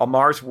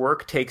Amar's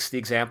work takes the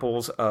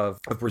examples of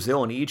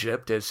Brazil and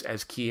Egypt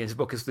as key. His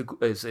book is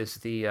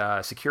the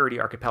Security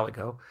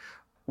Archipelago,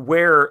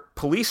 where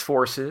police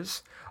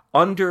forces,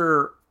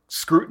 under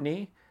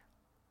scrutiny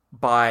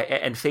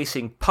and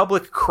facing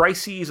public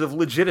crises of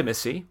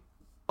legitimacy,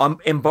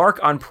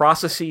 embark on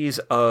processes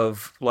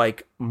of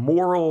like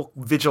moral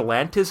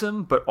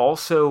vigilantism, but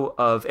also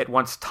of at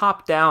once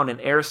top-down and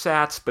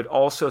ersatz, but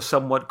also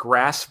somewhat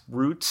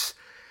grassroots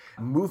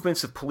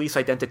movements of police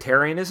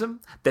identitarianism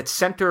that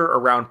center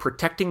around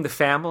protecting the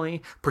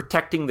family,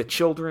 protecting the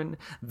children,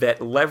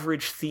 that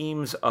leverage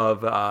themes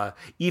of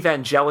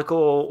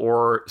evangelical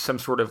or some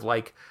sort of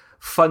like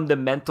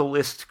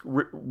fundamentalist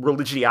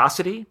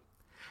religiosity,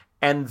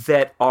 and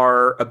that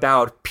are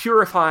about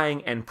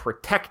purifying and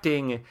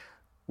protecting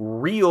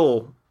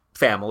real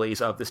families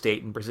of the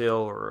state in Brazil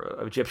or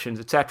of Egyptians,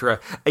 etc.,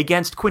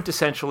 against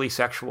quintessentially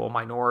sexual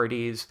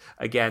minorities,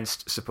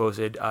 against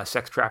supposed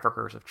sex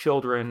traffickers of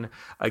children,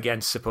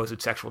 against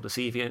supposed sexual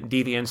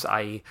deviants,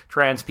 i.e.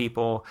 trans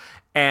people,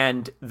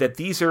 and that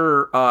these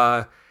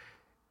are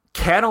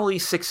cannily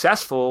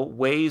successful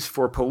ways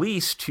for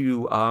police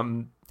to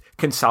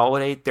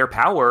consolidate their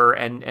power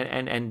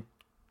and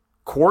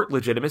court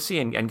legitimacy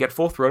and get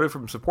full-throated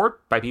from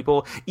support by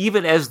people,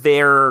 even as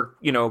their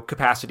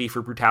capacity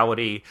for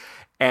brutality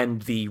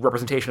and the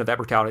representation of that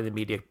brutality in the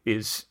media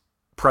is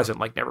present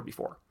like never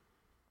before.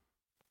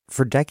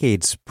 For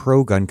decades,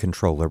 pro-gun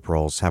control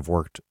liberals have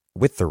worked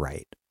with the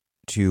right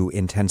to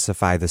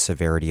intensify the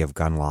severity of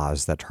gun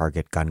laws that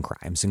target gun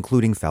crimes,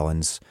 including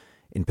felons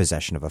in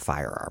possession of a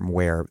firearm,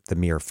 where the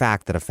mere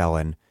fact that a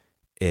felon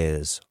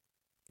is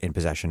in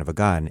possession of a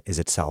gun is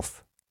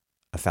itself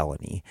a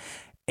felony.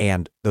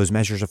 And those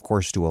measures, of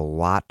course, do a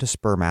lot to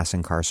spur mass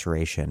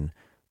incarceration,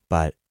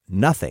 but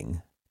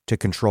nothing to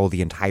control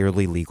the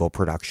entirely legal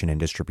production and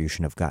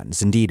distribution of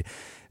guns. Indeed,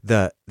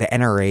 the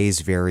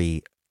NRA's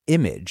very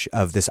image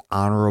of this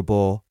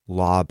honorable,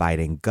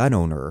 law-abiding gun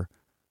owner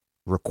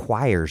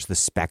requires the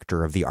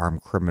specter of the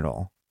armed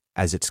criminal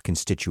as its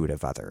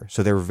constitutive other.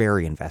 So they're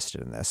very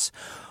invested in this.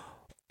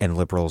 And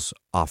liberals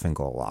often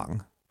go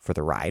along for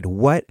the ride.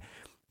 What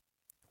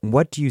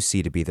do you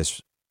see to be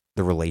the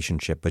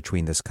relationship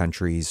between this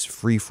country's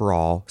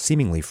free-for-all,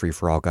 seemingly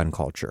free-for-all gun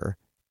culture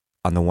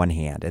on the one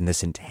hand, and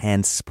this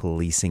intense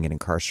policing and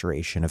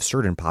incarceration of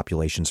certain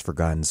populations for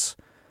guns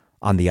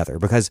on the other?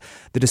 Because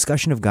the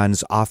discussion of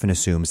guns often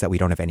assumes that we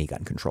don't have any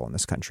gun control in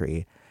this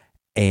country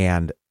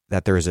and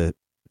that there is a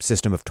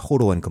system of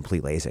total and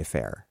complete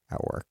laissez-faire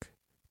at work.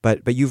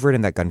 But you've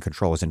written that gun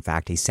control is in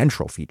fact a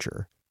central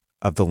feature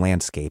of the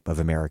landscape of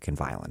American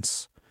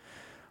violence.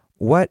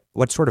 What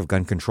sort of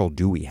gun control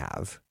do we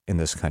have in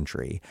this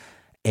country,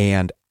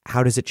 and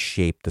how does it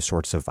shape the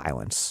sorts of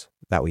violence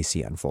that we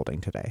see unfolding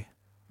today?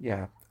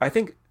 Yeah, I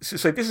think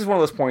so. This is one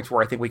of those points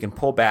where I think we can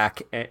pull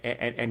back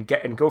and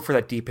go for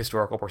that deep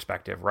historical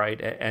perspective, right?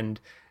 And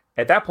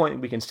at that point,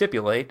 we can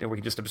stipulate, and we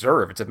can just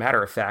observe, it's a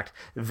matter of fact,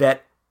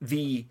 that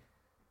the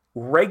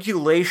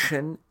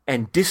regulation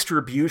and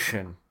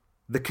distribution,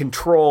 the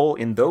control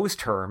in those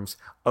terms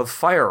of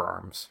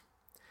firearms,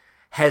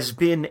 has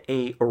been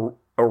a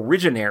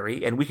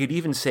originary, and we could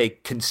even say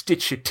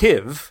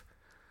constitutive,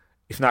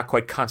 if not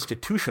quite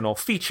constitutional,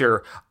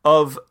 feature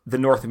of the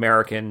North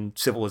American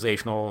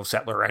civilizational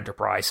settler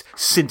enterprise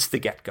since the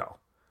get-go.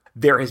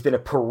 There has been a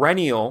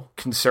perennial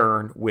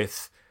concern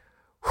with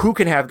who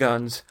can have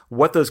guns,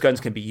 what those guns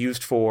can be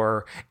used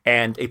for,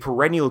 and a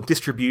perennial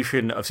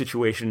distribution of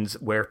situations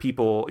where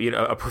people,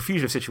 a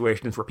profusion of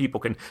situations where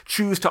people can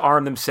choose to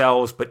arm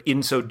themselves, but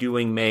in so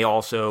doing may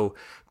also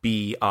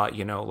be,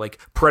 like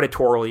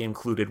predatorily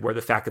included, where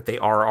the fact that they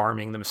are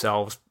arming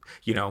themselves,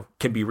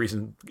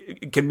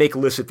 can make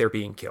illicit they're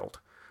being killed.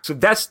 So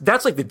that's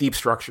like the deep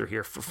structure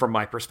here from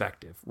my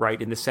perspective,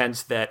 right? In the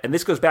sense that, and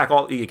this goes back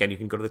again, you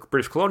can go to the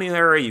British colonial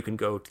era, you can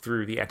go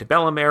through the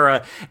antebellum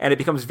era, and it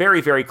becomes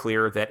very, very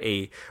clear that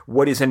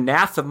what is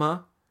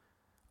anathema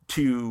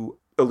to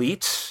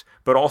elites,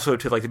 but also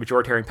to like the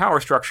majoritarian power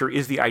structure,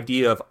 is the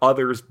idea of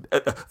others,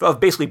 of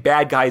basically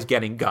bad guys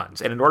getting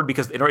guns. And in order,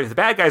 if the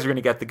bad guys are going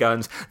to get the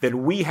guns,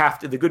 then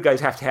the good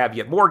guys have to have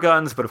yet more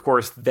guns, but of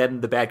course,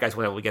 then the bad guys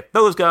will be able to get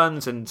those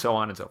guns, and so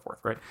on and so forth,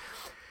 right?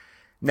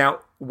 Now,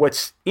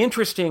 what's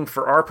interesting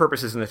for our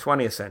purposes in the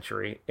 20th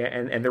century,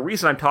 and the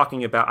reason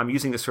I'm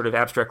using this sort of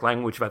abstract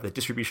language about the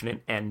distribution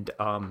and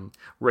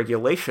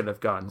regulation of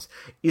guns,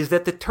 is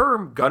that the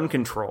term gun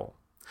control,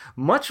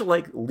 much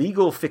like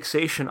legal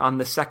fixation on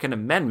the Second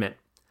Amendment,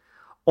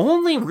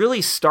 only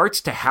really starts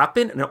to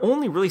happen and it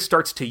only really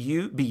starts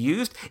to be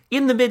used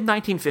in the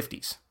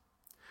mid-1950s.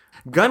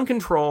 Gun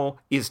control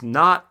is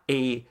not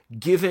a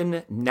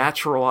given,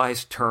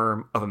 naturalized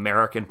term of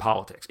American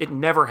politics. It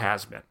never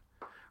has been.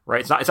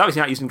 Right? It's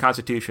obviously not used in the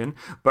Constitution,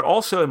 but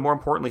also, and more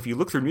importantly, if you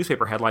look through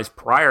newspaper headlines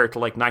prior to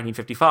like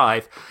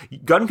 1955,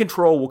 gun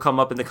control will come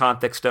up in the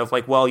context of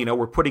like, well,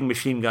 we're putting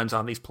machine guns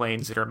on these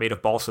planes that are made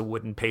of balsa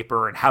wood and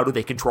paper, and how do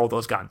they control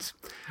those guns,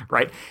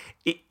 right?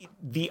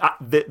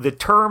 The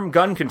term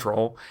gun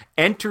control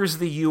enters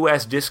the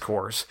U.S.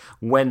 discourse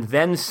when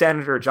then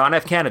Senator John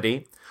F.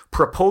 Kennedy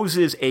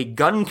proposes a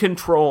Gun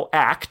Control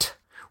Act,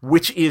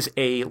 which is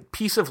a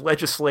piece of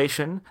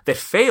legislation that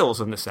fails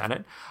in the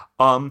Senate,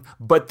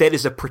 but that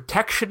is a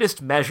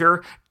protectionist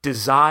measure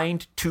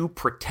designed to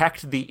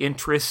protect the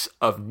interests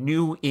of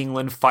New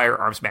England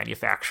firearms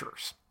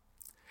manufacturers.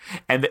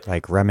 And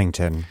like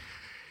Remington.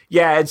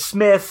 Yeah, and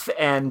Smith,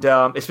 and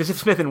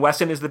Smith and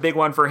Wesson is the big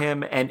one for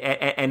him,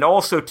 and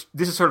also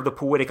this is sort of the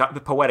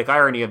poetic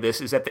irony of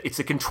this, is that it's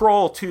a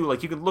control too.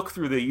 Like you can look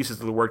through the uses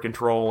of the word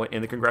control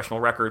in the congressional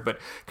record, but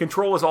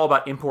control is all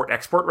about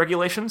import-export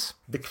regulations.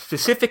 The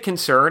specific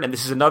concern, and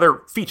this is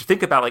another feature.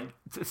 Think about like.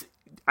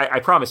 I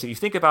promise, if you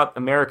think about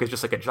America as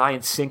just like a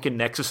giant sunken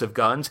nexus of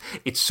guns,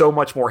 it's so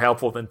much more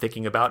helpful than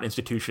thinking about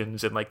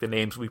institutions and like the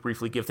names we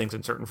briefly give things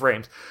in certain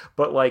frames.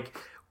 But like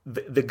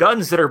the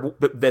guns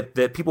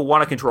that people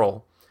want to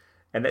control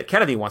and that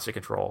Kennedy wants to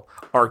control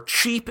are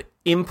cheap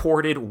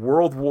imported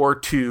World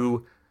War II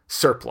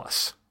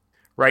surplus,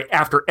 right?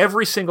 After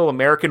every single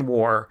American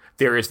war,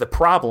 there is the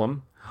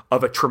problem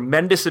of a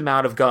tremendous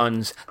amount of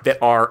guns that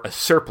are a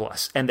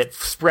surplus and that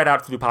spread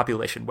out through the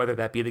population, whether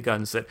that be the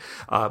guns that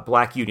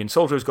black Union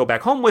soldiers go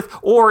back home with,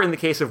 or in the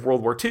case of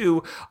World War II,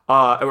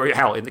 or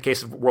hell, in the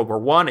case of World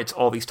War I, it's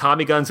all these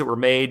Tommy guns that were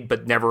made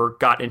but never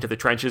got into the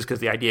trenches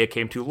because the idea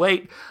came too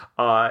late,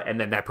 and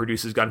then that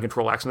produces gun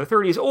control acts in the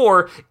 30s,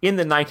 or in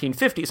the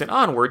 1950s and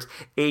onwards,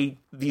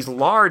 these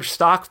large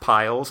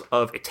stockpiles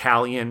of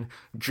Italian,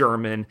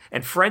 German,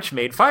 and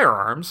French-made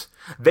firearms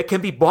that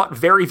can be bought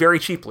very, very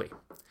cheaply.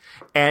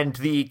 And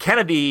the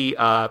Kennedy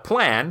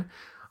plan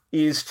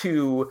is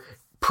to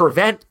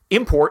prevent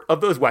import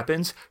of those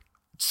weapons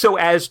so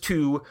as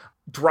to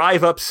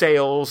drive up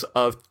sales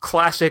of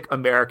classic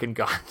American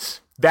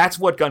guns. That's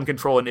what gun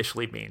control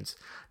initially means.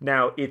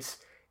 Now, it's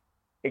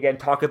again,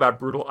 talk about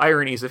brutal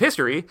ironies of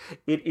history,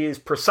 it is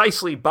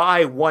precisely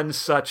by one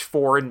such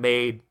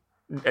foreign-made,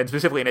 and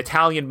specifically an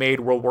Italian-made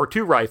World War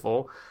II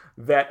rifle,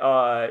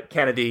 that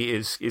Kennedy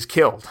is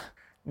killed.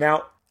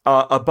 Now,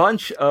 a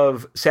bunch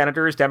of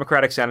senators,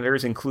 Democratic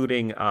senators,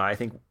 including, I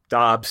think,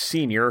 Dobbs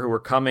Sr., who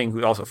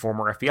who's also a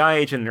former FBI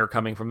agent, and are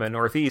coming from the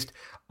Northeast,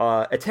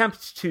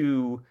 attempt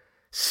to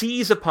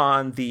seize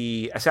upon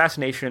the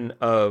assassination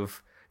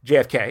of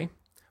JFK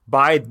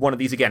by one of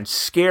these, again,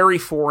 scary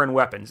foreign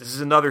weapons. This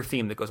is another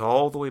theme that goes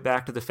all the way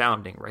back to the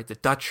founding, right? The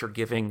Dutch are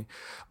giving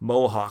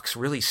Mohawks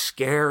really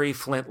scary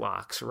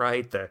flintlocks,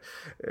 right? The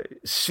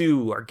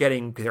Sioux are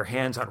getting their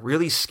hands on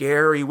really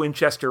scary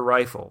Winchester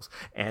rifles.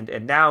 And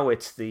now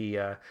it's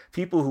the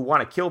people who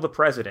want to kill the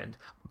president,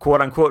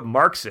 quote-unquote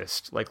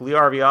Marxist, like Lee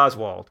Harvey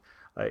Oswald,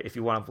 if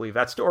you want to believe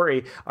that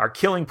story, are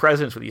killing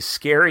presidents with these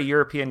scary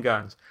European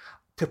guns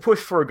to push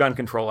for a gun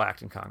control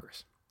act in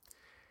Congress.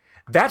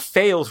 That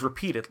fails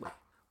repeatedly.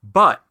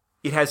 But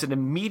it has an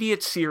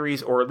immediate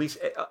series, or at least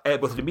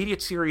both an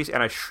immediate series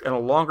and a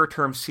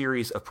longer-term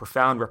series of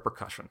profound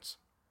repercussions.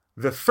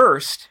 The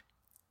first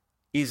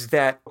is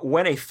that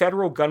when a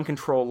federal gun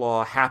control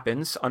law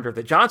happens under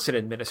the Johnson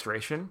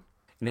administration,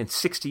 and in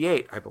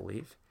 1968, I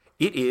believe,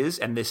 it is,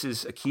 and this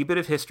is a key bit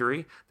of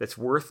history that's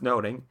worth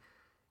noting,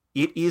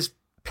 it is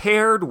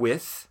paired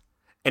with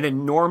an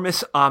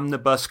enormous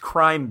omnibus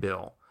crime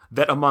bill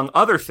that, among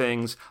other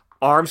things,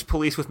 arms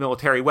police with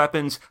military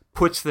weapons,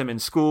 puts them in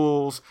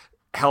schools,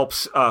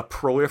 helps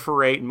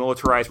proliferate and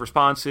militarize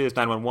responses,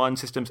 911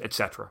 systems,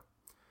 etc.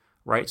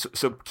 Right?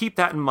 So keep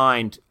that in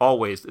mind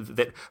always,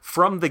 that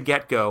from the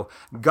get-go,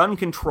 gun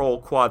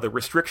control qua the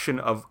restriction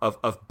of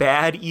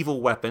bad,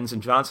 evil weapons,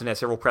 and Johnson has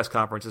several press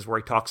conferences where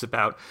he talks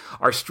about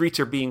our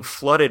streets are being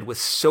flooded with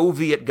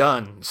Soviet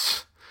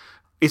guns,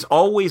 is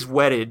always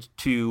wedded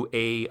to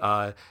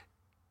a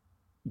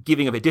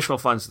giving of additional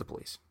funds to the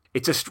police.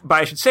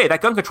 But I should say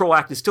that Gun Control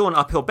Act is still an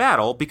uphill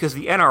battle because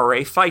the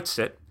NRA fights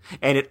it,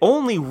 and it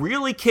only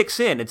really kicks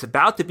in.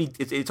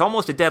 It's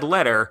almost a dead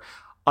letter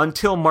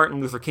until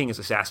Martin Luther King is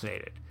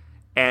assassinated,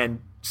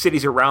 and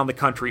cities around the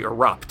country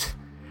erupt,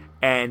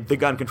 and the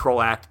Gun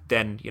Control Act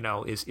then,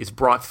 is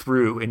brought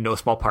through in no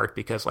small part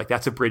because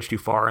that's a bridge too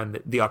far,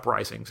 and the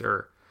uprisings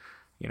are,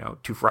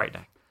 too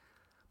frightening.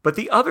 But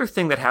the other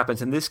thing that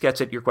happens, and this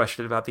gets at your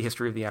question about the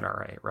history of the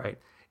NRA, right,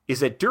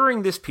 is that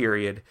during this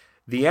period,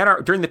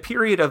 during the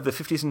period of the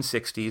 50s and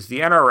 60s, the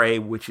NRA,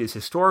 which is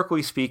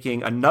historically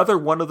speaking another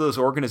one of those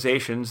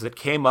organizations that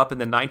came up in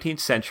the 19th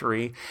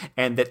century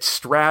and that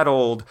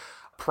straddled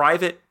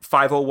private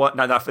 501,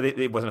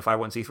 it wasn't a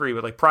 501c3,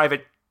 but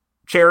private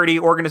charity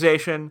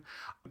organization,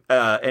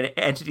 an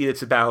entity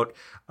that's about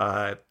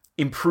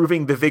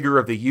improving the vigor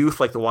of the youth,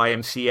 like the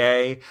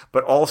YMCA,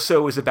 but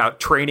also is about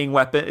training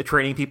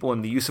people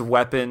in the use of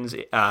weapons,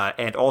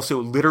 and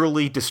also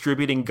literally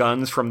distributing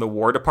guns from the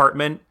War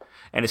Department,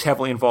 and is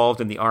heavily involved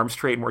in the arms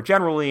trade more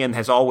generally, and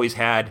has always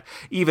had,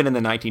 even in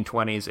the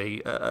 1920s,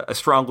 a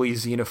strongly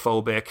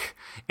xenophobic,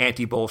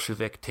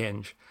 anti-Bolshevik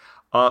tinge.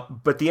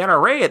 But the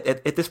NRA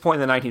at this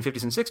point in the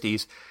 1950s and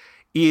 60s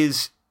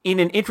is in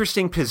an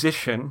interesting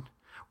position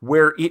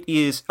where it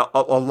is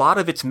a lot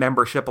of its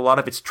membership, a lot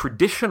of its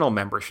traditional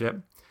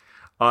membership,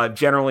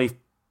 generally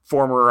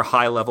former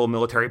high-level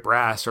military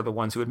brass are the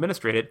ones who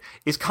administrate it,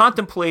 is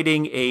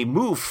contemplating a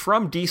move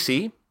from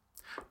D.C.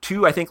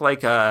 to, I think,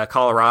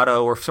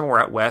 Colorado or somewhere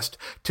out west,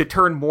 to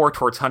turn more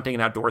towards hunting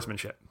and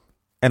outdoorsmanship.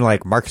 And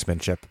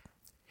marksmanship.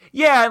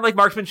 Yeah, and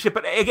marksmanship.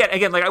 But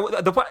again,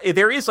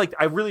 there is,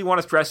 I really want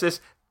to stress this,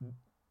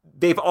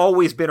 they've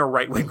always been a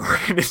right-wing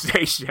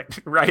organization,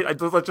 right?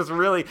 Let's just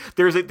really,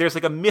 there's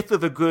a myth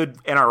of a good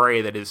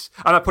NRA that is,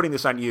 I'm not putting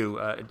this on you.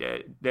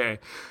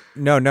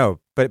 No,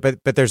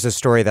 but there's a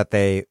story that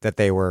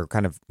they were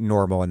kind of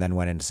normal and then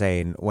went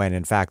insane, when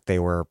in fact they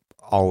were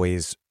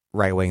always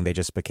right-wing. They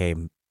just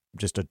became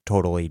just a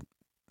totally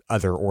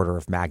other order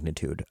of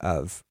magnitude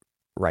of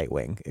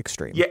right-wing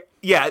extreme.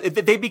 Yeah,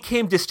 they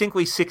became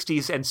distinctly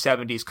 60s and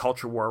 70s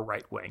culture war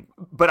right-wing.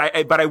 But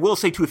I will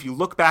say too, if you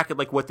look back at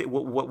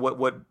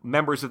what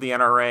members of the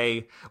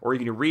NRA, or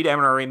even you read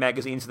NRA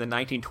magazines in the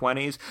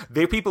 1920s,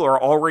 people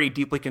are already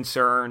deeply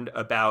concerned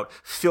about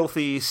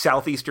filthy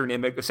Southeastern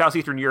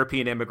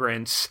European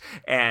immigrants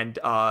and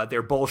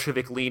their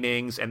Bolshevik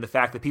leanings, and the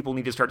fact that people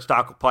need to start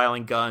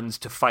stockpiling guns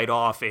to fight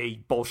off a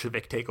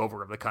Bolshevik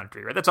takeover of the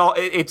country. Right? That's all.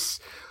 It's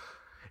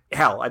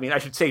hell. I mean, I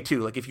should say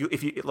too, if you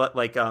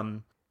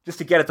just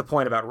to get at the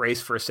point about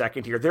race for a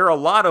second here, there are a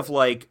lot of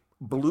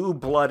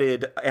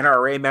blue-blooded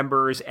NRA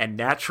members and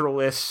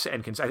naturalists,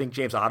 and I think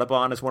James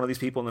Audubon is one of these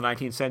people in the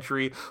 19th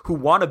century, who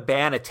want to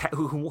ban,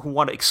 who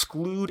want to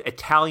exclude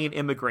Italian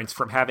immigrants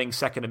from having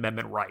Second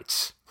Amendment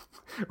rights.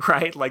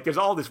 Right? There's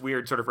all this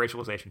weird sort of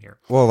racialization here.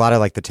 Well, a lot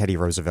of the Teddy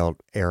Roosevelt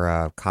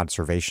era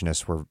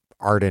conservationists were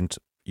ardent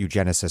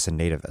eugenicists and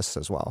nativists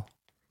as well.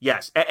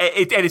 Yes, and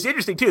it's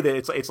interesting too that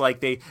it's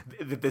like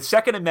the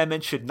Second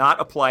Amendment should not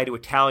apply to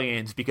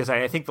Italians because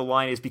I think the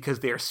line is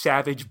because they are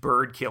savage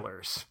bird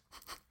killers,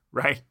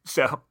 right?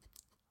 So,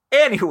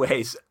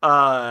 anyways,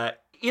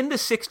 in the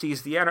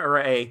 60s, the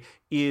NRA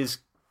is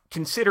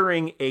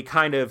considering a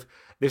kind of,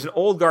 there's an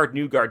old guard,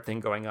 new guard thing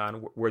going on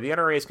where the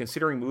NRA is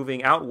considering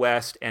moving out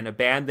west and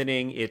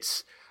abandoning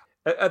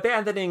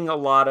a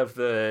lot of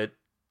the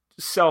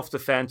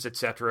self-defense,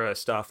 etc.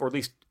 stuff, or at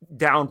least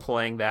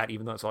downplaying that,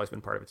 even though it's always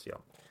been part of its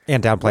deal.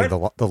 And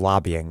downplaying the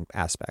lobbying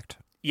aspect.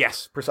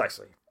 Yes,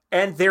 precisely.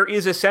 And there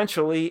is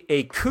essentially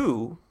a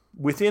coup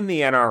within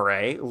the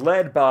NRA,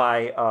 led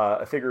by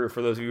a figure,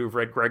 for those of you who've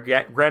read Greg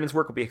Grandin's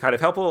work, will be kind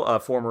of helpful, a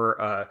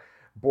former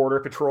Border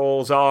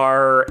Patrol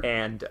czar,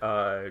 and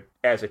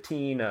as a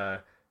teen,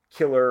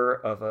 killer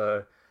of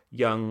a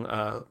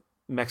young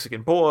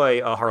Mexican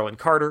boy, Harlan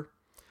Carter.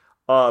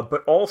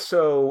 But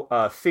also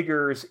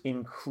figures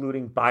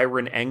including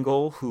Byron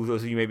Engel, who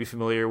those of you may be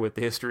familiar with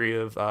the history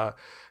of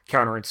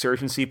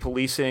counterinsurgency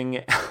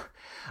policing,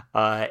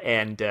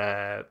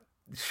 and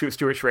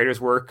Stuart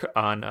Schrader's work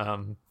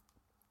on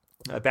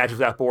Badges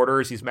Without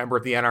Borders. He's a member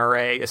of the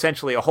NRA.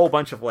 Essentially, a whole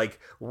bunch of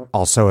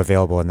also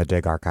available in the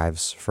Dig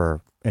archives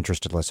for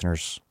interested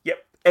listeners. Yep.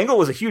 Engel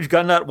was a huge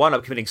gun nut, wound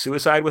up committing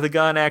suicide with a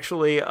gun,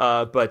 actually,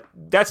 but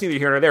that's neither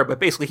here nor there. But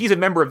basically, he's a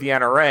member of the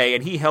NRA,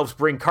 and he helps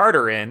bring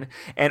Carter in,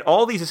 and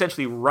all these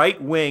essentially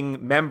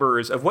right-wing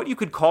members of what you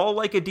could call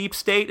like a deep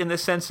state, in the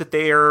sense that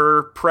they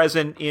are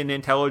present in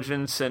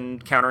intelligence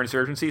and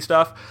counterinsurgency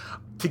stuff,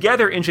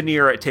 together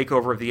engineer a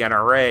takeover of the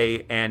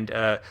NRA and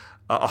a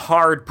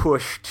hard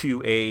push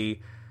to a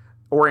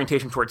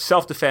orientation towards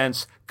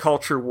self-defense,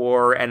 culture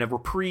war, and a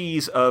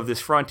reprise of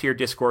this frontier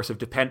discourse of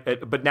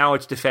but now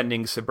it's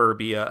defending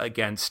suburbia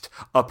against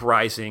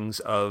uprisings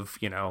of,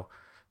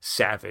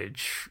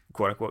 savage,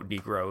 quote-unquote,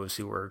 Negroes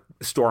who were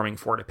storming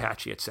Fort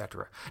Apache,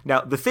 etc. Now,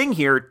 the thing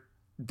here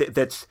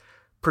that's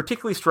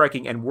particularly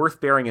striking and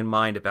worth bearing in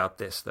mind about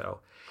this,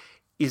 though,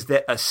 is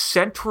that a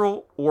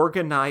central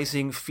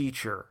organizing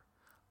feature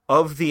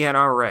of the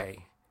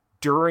NRA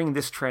during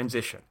this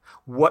transition,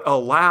 what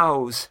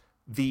allows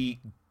the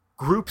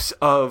groups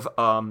of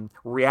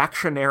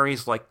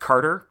reactionaries like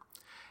Carter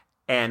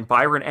and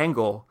Byron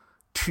Engel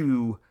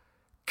to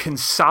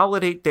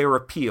consolidate their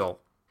appeal,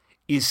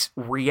 is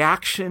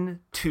reaction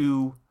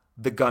to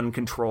the Gun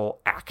Control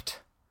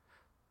Act.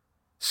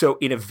 So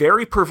in a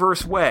very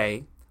perverse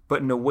way,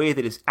 but in a way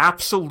that is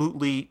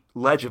absolutely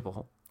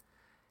legible,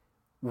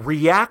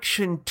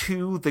 reaction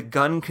to the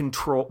gun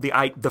control,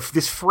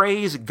 this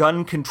phrase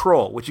gun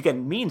control, which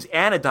again means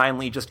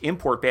anodyne just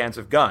import bans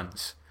of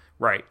guns,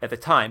 right, at the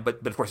time,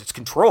 but of course it's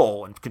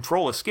control, and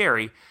control is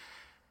scary.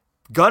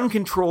 Gun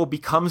control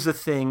becomes a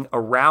thing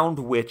around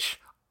which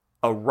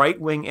a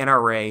right-wing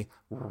NRA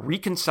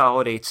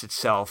reconsolidates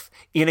itself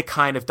in a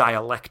kind of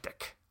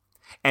dialectic.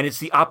 And it's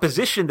the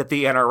opposition that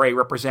the NRA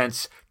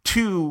represents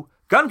to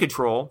gun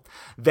control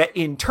that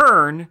in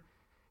turn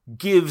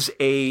gives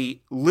a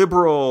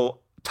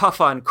liberal,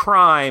 tough on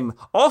crime,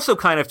 also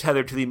kind of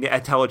tethered to the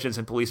intelligence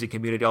and policing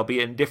community,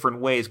 albeit in different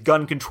ways,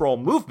 gun control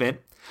movement,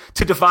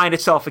 to define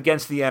itself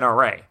against the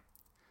NRA.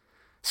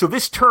 So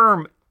this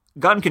term,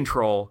 gun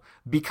control,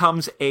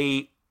 becomes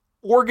a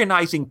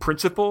organizing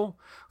principle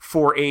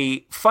for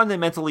a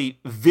fundamentally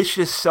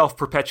vicious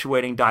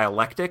self-perpetuating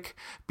dialectic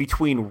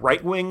between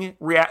right-wing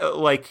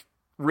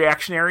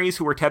reactionaries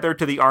who are tethered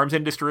to the arms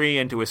industry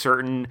and to a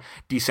certain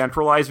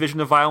decentralized vision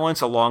of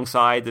violence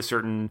alongside the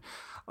certain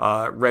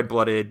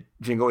red-blooded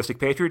jingoistic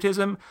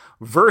patriotism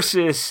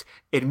versus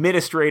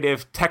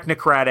administrative,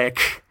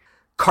 technocratic,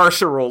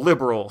 carceral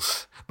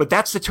liberals. But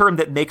that's the term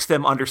that makes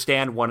them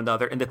understand one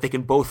another and that they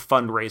can both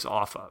fundraise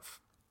off of.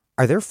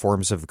 Are there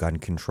forms of gun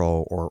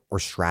control or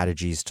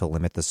strategies to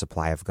limit the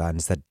supply of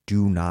guns that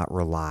do not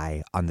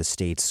rely on the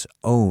state's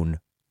own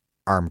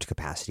armed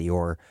capacity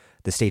or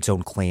the state's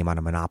own claim on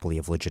a monopoly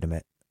of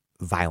legitimate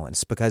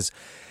violence? Because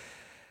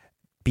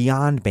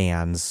beyond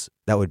bans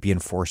that would be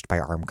enforced by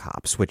armed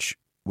cops, which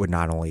would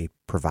not only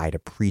provide a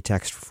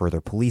pretext for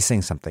further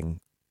policing, something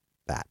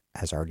that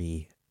has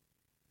already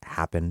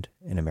happened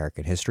in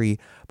American history,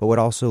 but would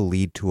also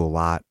lead to a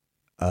lot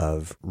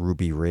of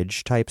Ruby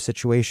Ridge type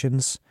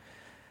situations.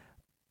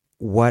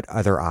 What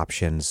other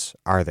options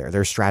are there?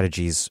 There's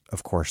strategies,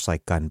 of course,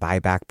 like gun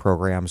buyback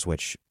programs,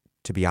 which,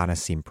 to be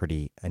honest, seem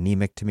pretty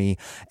anemic to me.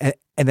 And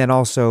then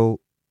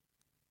also,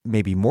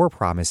 maybe more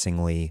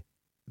promisingly,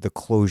 the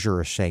closure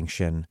or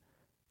sanction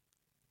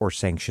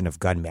of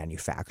gun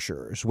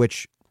manufacturers,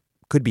 which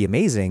could be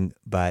amazing,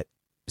 but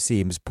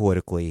seems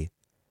politically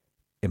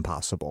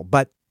impossible.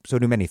 But so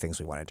do many things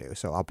we want to do.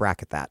 So I'll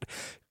bracket that.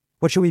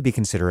 What should we be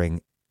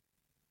considering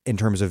in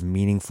terms of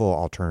meaningful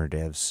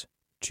alternatives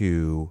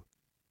to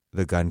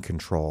the gun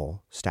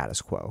control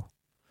status quo?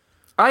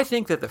 I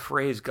think that the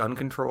phrase gun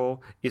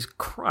control is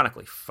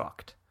chronically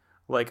fucked.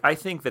 I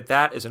think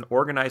that as an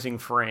organizing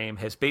frame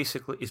is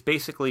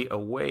basically a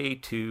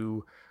way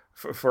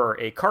for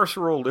a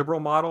carceral liberal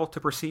model to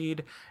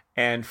proceed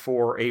and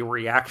for a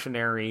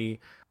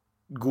reactionary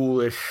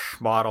ghoulish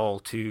model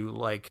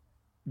to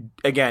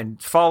again,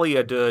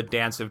 folie de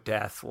dance of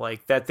death.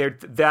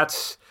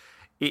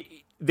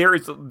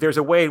 There's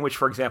a way in which,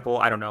 for example,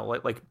 I don't know,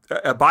 like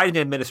a Biden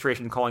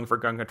administration calling for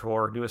gun control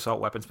or new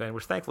assault weapons ban,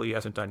 which thankfully he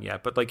hasn't done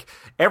yet. But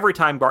every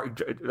time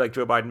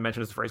Joe Biden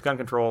mentions the phrase gun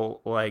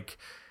control,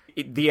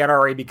 the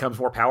NRA becomes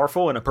more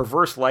powerful, and a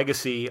perverse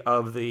legacy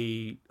of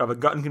a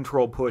gun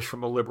control push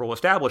from a liberal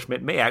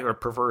establishment may act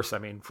perverse. I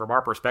mean, from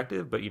our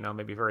perspective, but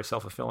maybe very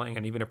self-fulfilling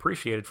and even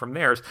appreciated from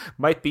theirs.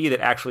 Might be that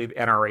actually the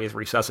NRA is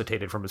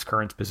resuscitated from its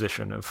current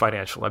position of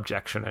financial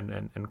abjection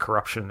and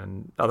corruption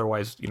and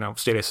otherwise,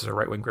 status as a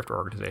right-wing grifter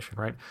organization,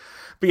 right?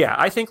 But yeah,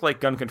 I think like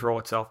gun control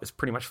itself is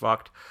pretty much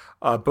fucked,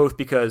 both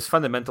because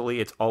fundamentally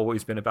it's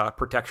always been about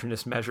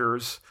protectionist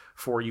measures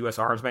for U.S.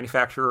 arms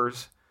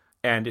manufacturers.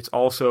 And it's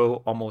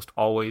also almost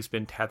always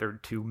been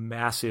tethered to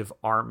massive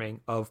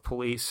arming of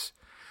police.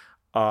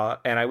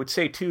 And I would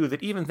say, too,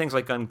 that even things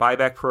like gun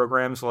buyback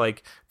programs,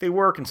 like, they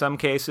work in some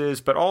cases,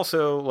 but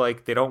also,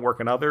 like, they don't work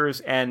in others.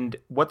 And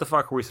what the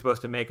fuck are we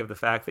supposed to make of the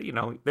fact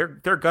that,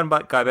 there are gun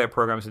buyback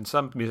programs in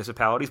some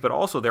municipalities, but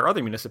also there are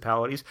other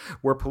municipalities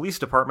where police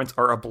departments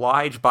are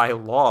obliged by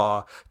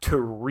law to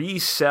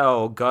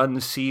resell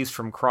guns seized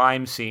from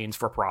crime scenes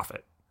for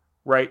profit.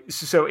 Right.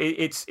 So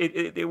it's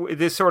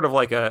sort of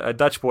like a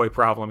Dutch boy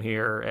problem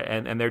here.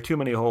 And there are too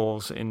many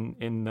holes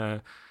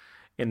in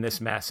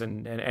this mess.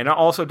 And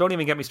also don't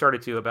even get me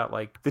started too about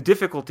like the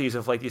difficulties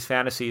of like these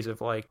fantasies of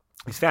kind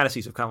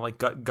of like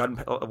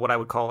gun, what I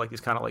would call like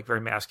these kind of like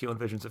very masculine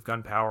visions of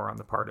gun power on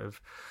the part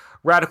of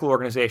radical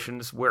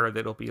organizations where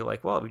it'll be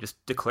like, well, we just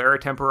declare a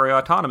temporary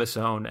autonomous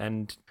zone.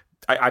 And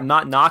I'm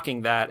not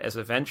knocking that as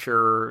a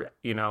venture,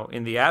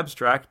 in the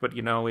abstract, but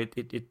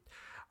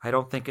I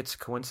don't think it's a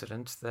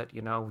coincidence that,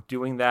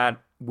 doing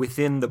that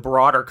within the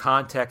broader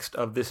context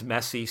of this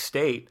messy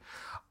state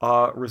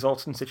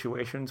results in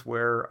situations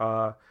where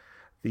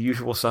the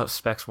usual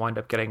suspects wind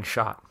up getting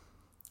shot,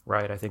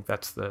 right? I think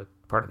that's the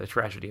part of the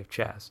tragedy of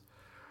Chaz.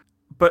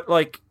 But,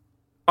 like,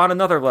 on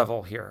another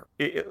level here,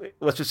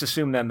 let's just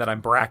assume then that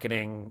I'm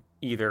bracketing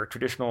either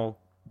traditional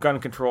gun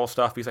control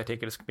stuff because I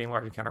take it as being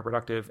largely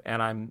counterproductive,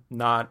 and I'm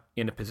not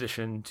in a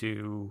position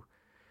to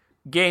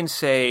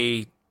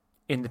gainsay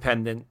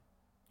independent,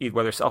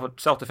 whether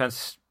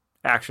self-defense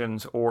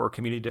actions or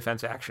community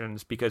defense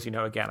actions, because,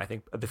 again, I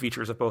think the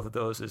features of both of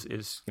those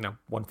is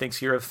one thinks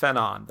here of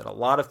Fanon, that a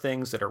lot of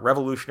things that are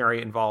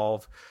revolutionary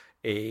involve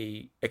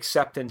a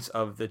acceptance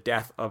of the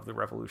death of the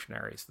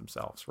revolutionaries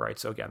themselves, right?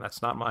 So again,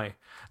 that's not my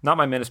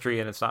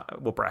ministry, and it's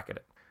not, we'll bracket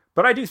it.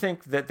 But I do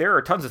think that there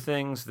are tons of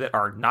things that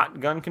are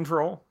not gun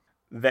control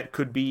that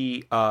could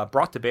be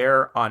brought to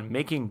bear on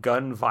making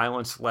gun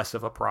violence less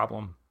of a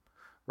problem.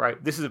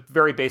 Right. This is a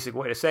very basic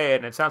way to say it,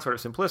 and it sounds sort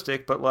of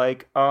simplistic, but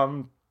like,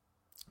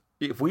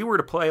 if we were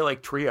to play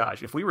like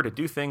triage, if we were to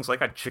do things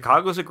like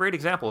Chicago's a great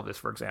example of this,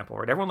 for example,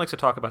 right? Everyone likes to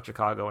talk about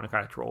Chicago in a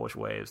kind of trollish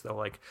ways. They're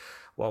like,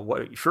 well,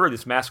 sure,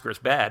 this massacre is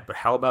bad, but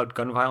how about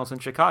gun violence in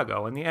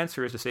Chicago? And the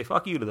answer is to say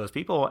fuck you to those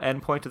people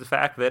and point to the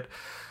fact that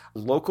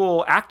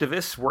local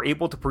activists were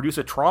able to produce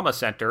a trauma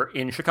center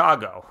in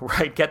Chicago,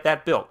 right? Get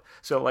that built.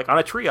 So like on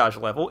a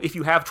triage level, if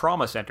you have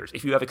trauma centers,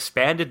 if you have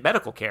expanded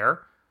medical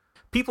care,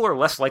 people are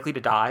less likely to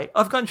die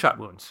of gunshot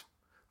wounds.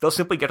 They'll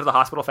simply get to the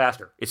hospital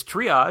faster. It's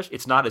triage.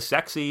 It's not as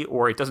sexy,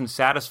 or it doesn't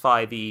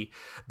satisfy the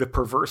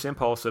perverse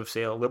impulse of,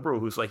 say, a liberal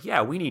who's like,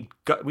 yeah, we need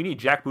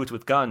jackboots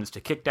with guns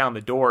to kick down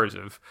the doors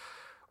of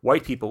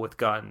white people with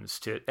guns,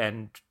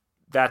 and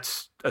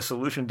that's a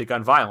solution to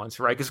gun violence,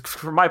 right? Because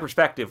from my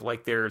perspective,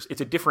 like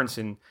it's a difference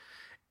in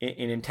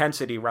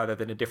intensity rather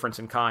than a difference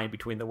in kind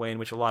between the way in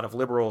which a lot of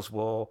liberals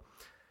will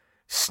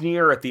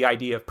sneer at the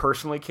idea of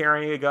personally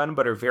carrying a gun,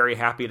 but are very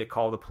happy to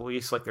call the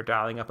police like they're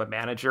dialing up a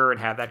manager and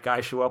have that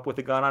guy show up with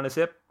a gun on his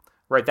hip,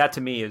 right? That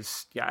to me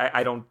is,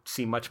 I don't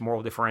see much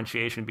moral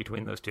differentiation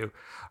between those two.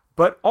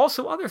 But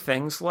also other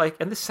things like,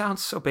 and this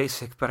sounds so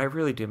basic, but I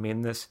really do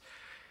mean this,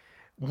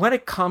 when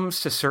it comes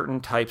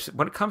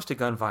to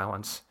gun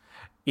violence,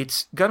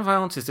 gun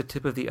violence is the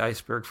tip of the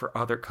iceberg for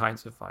other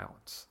kinds of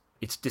violence.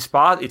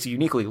 It's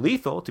uniquely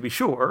lethal, to be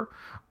sure,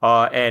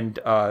 and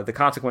the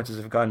consequences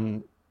of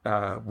gun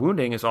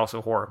wounding is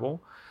also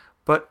horrible,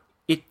 but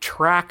it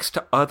tracks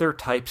to other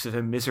types of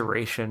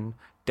immiseration,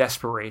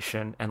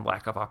 desperation, and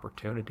lack of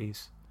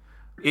opportunities.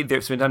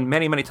 There's been done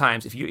many, many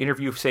times. If you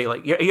interview, say,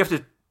 like, you have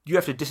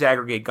to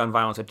disaggregate gun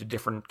violence into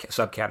different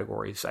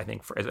subcategories, I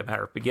think, as a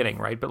matter of beginning,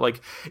 right? But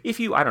like, if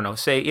you,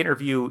 say,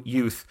 interview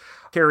youth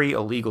carry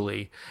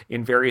illegally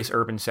in various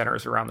urban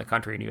centers around the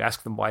country, and you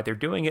ask them why they're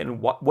doing it and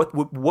what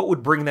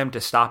would bring them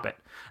to stop it,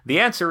 the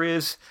answer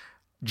is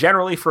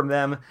generally from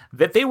them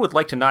that they would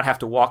like to not have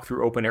to walk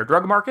through open air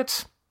drug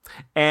markets,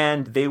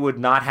 and they would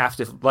not have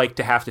to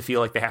feel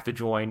like they have to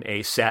join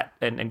a set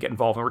and get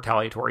involved in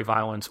retaliatory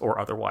violence or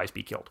otherwise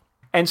be killed.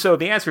 And so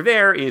the answer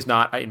there is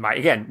not,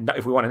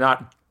 if we want to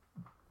not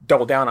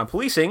double down on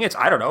policing, it's,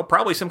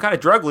 probably some kind of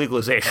drug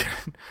legalization,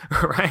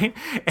 right?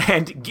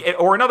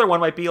 Or another one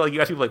might be like, you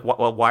ask people like,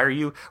 well, why are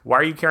you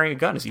carrying a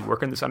gun? Does he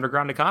work in this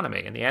underground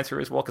economy? And the answer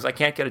is, well, because I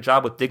can't get a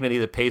job with dignity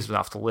that pays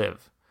enough to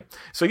live.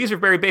 So these are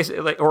very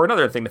basic, or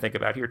another thing to think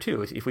about here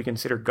too, is if we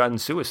consider gun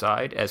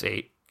suicide as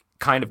a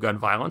kind of gun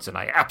violence, and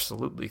I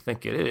absolutely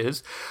think it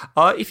is,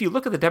 if you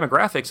look at the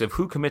demographics of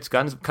who commits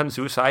gun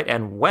suicide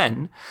and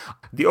when,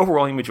 the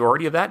overwhelming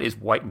majority of that is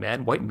white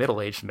men, white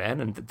middle-aged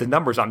men, and the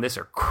numbers on this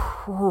are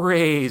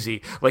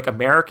crazy. Like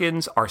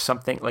Americans are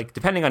something like,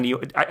 depending on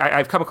you,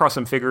 I've come across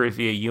some figures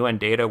via UN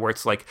data where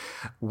it's like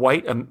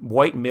white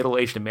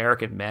middle-aged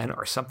American men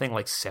are something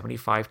like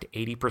 75 to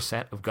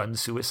 80% of gun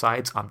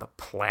suicides on the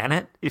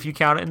planet, if you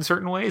count it in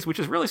certain ways, which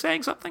is really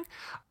saying something.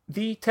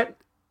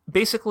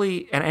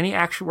 Basically, and any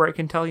actuary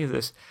can tell you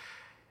this,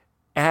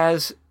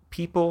 as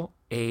people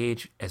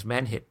age, as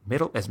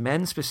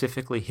men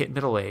specifically hit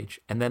middle age,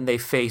 and then they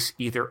face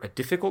either a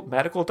difficult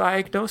medical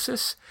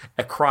diagnosis,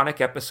 a chronic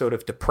episode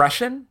of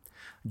depression,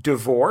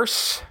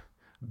 divorce,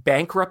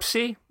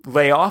 bankruptcy,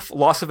 layoff,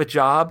 loss of a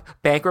job,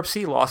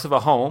 bankruptcy, loss of a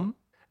home,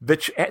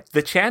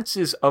 the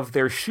chances of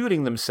their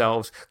shooting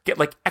themselves get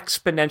like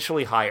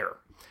exponentially higher.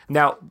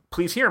 Now,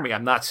 please hear me.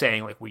 I'm not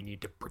saying like we need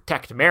to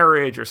protect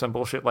marriage or some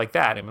bullshit like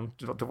that. I mean,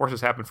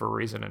 divorces happen for a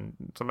reason, and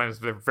sometimes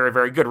they're very,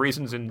 very good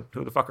reasons, and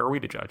who the fuck are we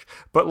to judge?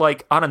 But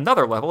like on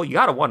another level, you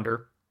got to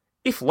wonder,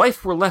 if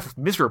life were left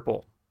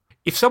miserable,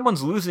 if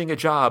someone's losing a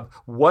job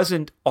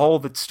wasn't all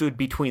that stood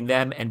between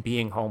them and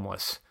being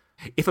homeless,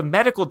 if a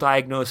medical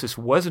diagnosis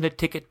wasn't a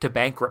ticket to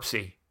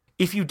bankruptcy,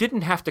 if you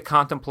didn't have to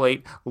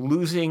contemplate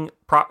losing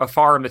a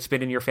farm that's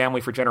been in your family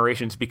for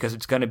generations because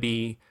it's going to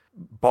be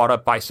bought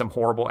up by some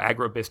horrible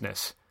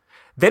agribusiness,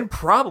 then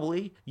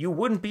probably you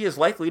wouldn't be as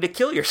likely to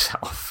kill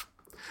yourself,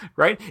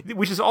 right?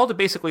 Which is all to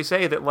basically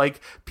say that like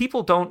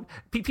people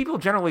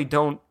generally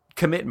don't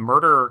commit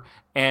murder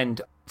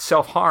and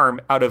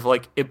self-harm out of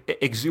like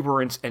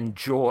exuberance and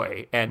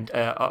joy and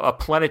a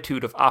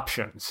plenitude of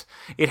options.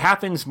 It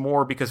happens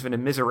more because of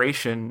an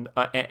immiseration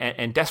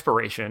and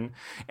desperation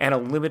and a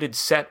limited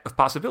set of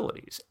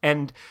possibilities.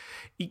 And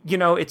you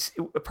know, it's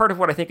part of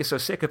what I think is so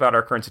sick about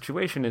our current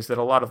situation is that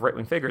a lot of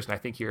right-wing figures, and I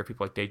think you hear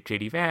people like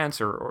J.D. Vance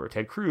or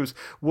Ted Cruz,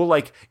 will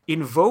like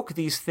invoke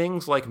these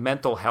things like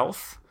mental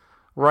health,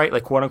 right?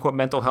 Like quote unquote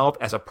mental health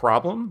as a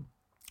problem.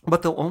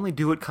 But they'll only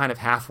do it kind of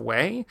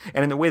halfway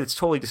and in a way that's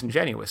totally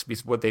disingenuous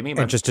because what they mean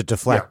by... And just to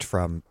deflect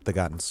from the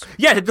guns.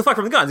 Yeah, to deflect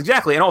from the guns,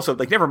 exactly. And also,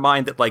 like, never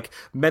mind that, like,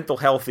 mental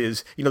health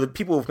is... You know, the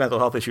people with mental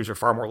health issues are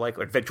far more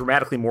likely,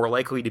 dramatically more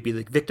likely to be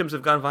the victims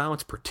of gun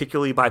violence,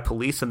 particularly by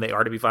police, than they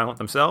are to be violent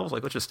themselves.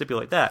 Like, let's just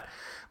stipulate that.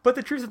 But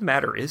the truth of the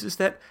matter is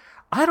that,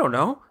 I don't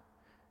know,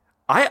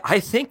 I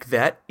think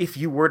that if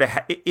you were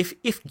to...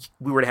 if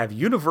we were to have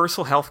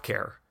universal health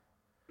care,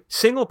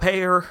 single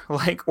payer,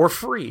 like, or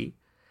free...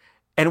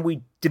 and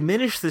we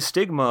diminish the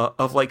stigma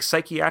of like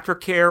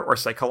psychiatric care or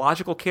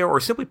psychological care or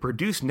simply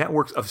produce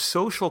networks of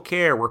social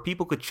care where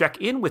people could check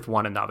in with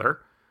one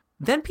another,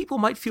 then people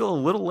might feel a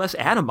little less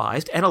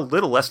atomized and a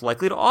little less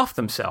likely to off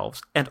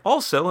themselves. And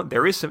also,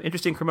 there is some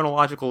interesting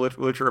criminological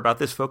literature about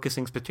this,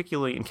 focusing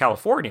particularly in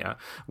California,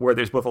 where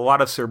there's both a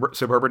lot of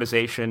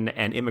suburbanization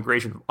and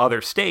immigration from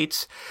other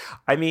states.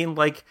 I mean,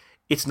 like...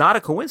 It's not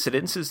a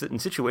coincidence is that in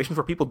situations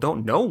where people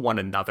don't know one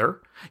another,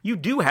 you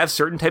do have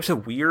certain types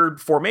of weird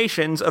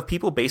formations of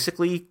people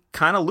basically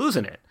kind of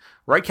losing it,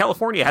 right?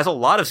 California has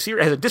has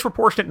a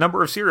disproportionate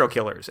number of serial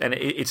killers. And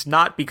it's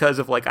not because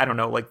of like, I don't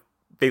know, like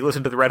they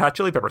listen to the Red Hot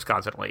Chili Peppers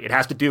constantly. It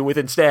has to do with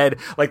instead,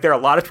 like there are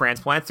a lot of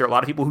transplants. There are a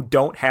lot of people who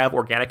don't have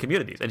organic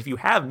communities. And if you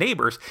have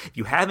neighbors, if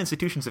you have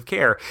institutions of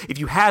care, if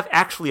you have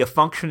actually a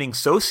functioning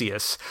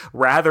socius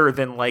rather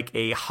than like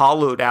a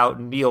hollowed out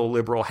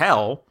neoliberal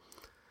hell,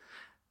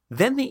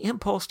 then the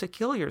impulse to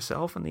kill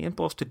yourself and the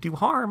impulse to do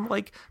harm,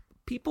 like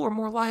people are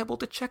more liable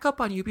to check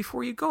up on you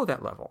before you go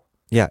that level.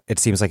 Yeah, it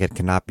seems like it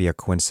cannot be a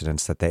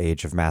coincidence that the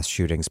age of mass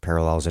shootings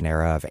parallels an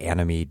era of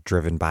anomie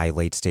driven by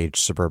late-stage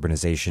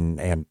suburbanization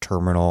and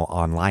terminal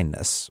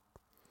onlineness.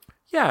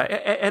 Yeah,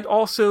 and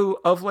also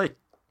of like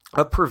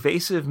a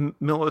pervasive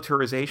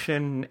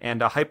militarization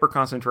and a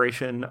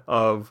hyper-concentration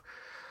of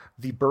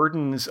the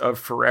burdens of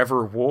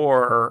forever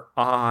war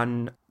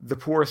on the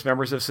poorest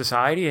members of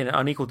society and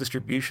unequal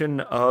distribution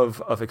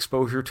of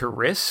exposure to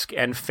risk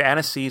and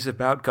fantasies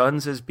about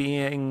guns as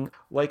being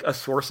like a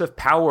source of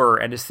power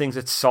and as things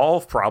that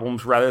solve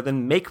problems rather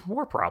than make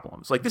more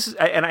problems. Like this is,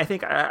 and I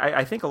think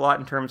a lot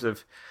in terms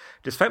of,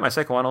 despite my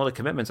psychoanalytic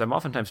commitments, I'm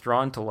oftentimes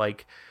drawn to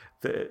like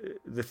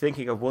the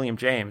thinking of William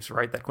James,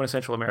 right? That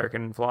quintessential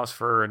American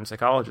philosopher and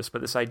psychologist,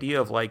 but this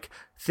idea of like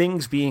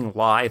things being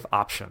live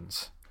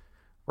options.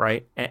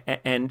 Right.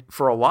 And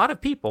for a lot of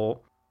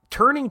people,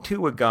 turning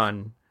to a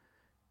gun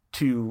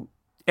to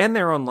end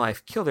their own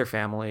life, kill their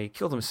family,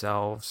 kill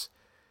themselves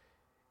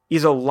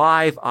is a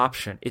live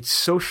option. It's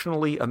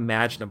socially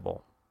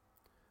imaginable.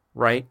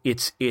 Right.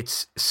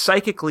 It's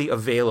psychically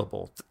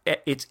available.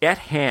 It's at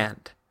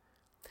hand.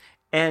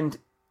 And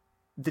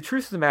the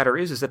truth of the matter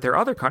is that there are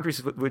other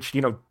countries which, you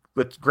know,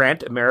 let's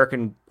grant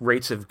American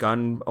rates of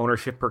gun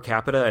ownership per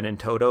capita and in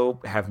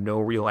toto have no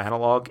real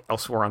analog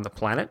elsewhere on the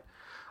planet.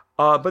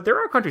 But there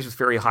are countries with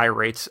very high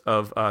rates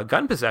of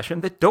gun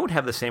possession that don't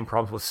have the same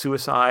problems with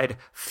suicide,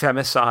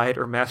 femicide,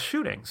 or mass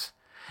shootings.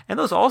 And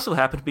those also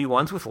happen to be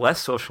ones with less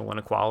social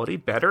inequality,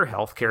 better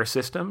healthcare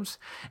systems,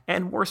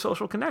 and more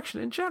social connection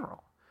in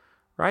general,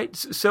 right?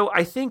 So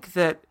I think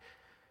that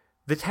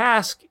the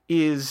task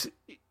is,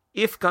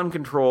 if gun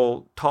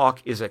control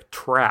talk is a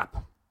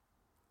trap,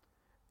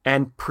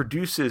 and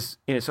produces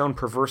in its own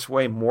perverse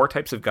way more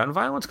types of gun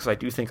violence, because I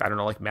do think, I don't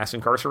know, like mass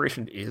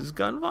incarceration is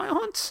gun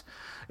violence.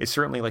 It's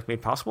certainly like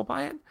made possible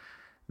by it.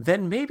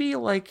 Then maybe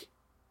like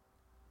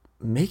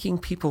making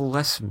people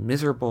less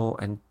miserable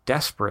and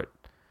desperate,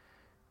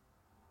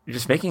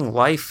 just making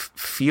life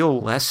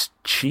feel less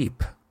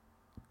cheap,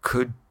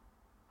 could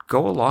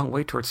go a long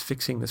way towards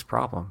fixing this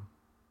problem.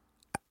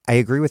 I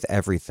agree with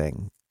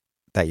everything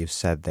that you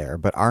said there,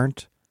 but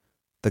aren't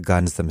the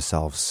guns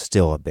themselves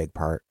still a big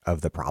part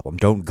of the problem?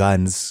 Don't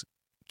guns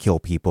kill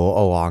people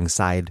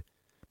alongside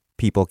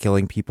people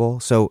killing people?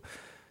 So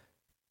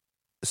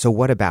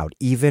what about,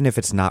 even if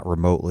it's not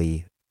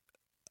remotely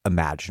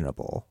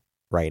imaginable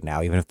right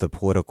now, even if the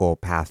political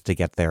path to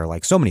get there,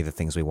 like so many of the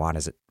things we want,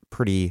 is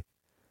pretty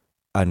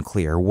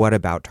unclear, what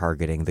about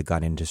targeting the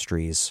gun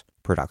industry's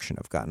production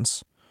of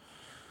guns?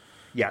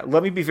 Yeah,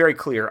 let me be very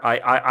clear.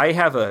 I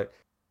have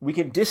we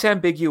can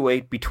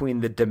disambiguate between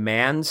the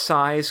demand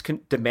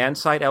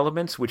side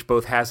elements, which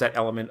both has that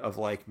element of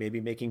like maybe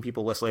making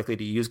people less likely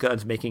to use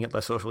guns, making it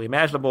less socially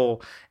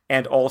imaginable,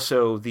 and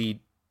also the,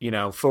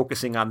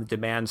 focusing on the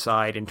demand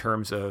side in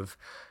terms of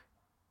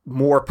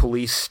more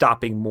police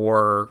stopping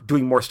more,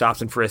 doing more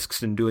stops and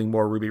frisks and doing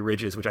more Ruby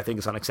Ridges, which I think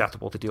is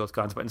unacceptable to deal with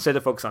guns, but instead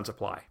to focus on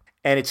supply.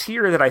 And it's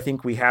here that I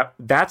think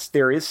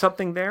there is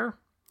something there,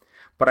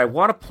 but I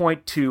want to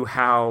point to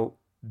how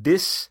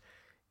this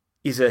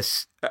is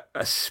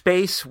a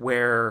space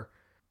where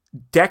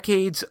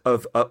decades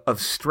of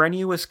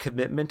strenuous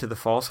commitment to the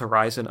false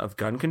horizon of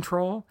gun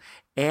control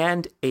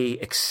and a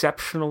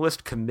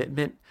exceptionalist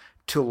commitment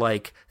to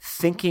like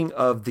thinking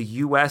of the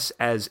U.S.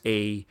 as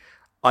a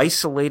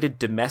isolated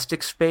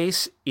domestic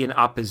space in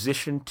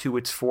opposition to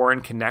its foreign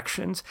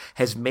connections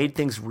has made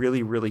things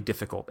really, really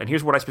difficult. And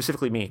here's what I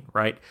specifically mean,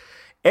 right?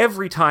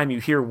 Every time you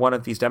hear one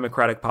of these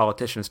Democratic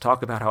politicians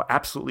talk about how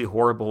absolutely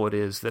horrible it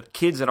is that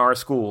kids in our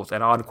schools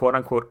and on quote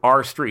unquote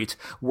our streets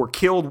were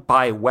killed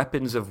by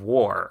weapons of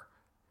war,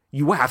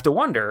 you have to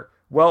wonder,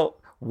 well,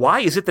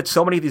 why is it that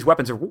so many of these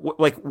weapons are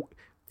like,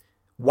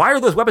 why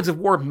are those weapons of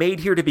war made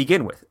here to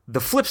begin with?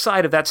 The flip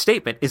side of that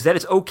statement is that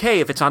it's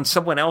okay if it's on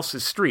someone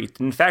else's street.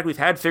 In fact, we've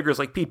had figures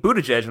like Pete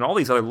Buttigieg and all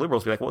these other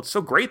liberals be like, well, it's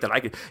so great that I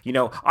could,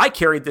 I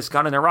carried this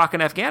gun in Iraq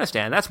and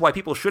Afghanistan. That's why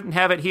people shouldn't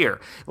have it here.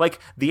 Like,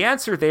 the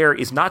answer there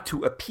is not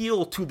to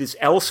appeal to this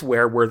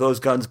elsewhere where those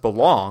guns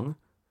belong,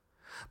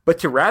 but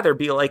to rather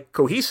be like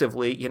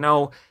cohesively,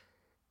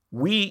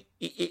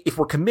 if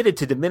we're committed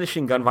to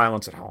diminishing gun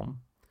violence at home,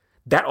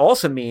 that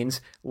also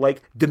means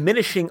like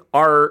diminishing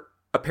our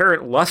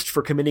apparent lust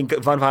for committing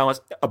gun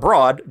violence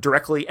abroad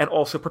directly and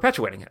also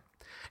perpetuating it.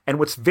 And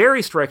what's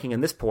very striking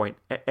in this point,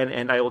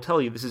 and I will tell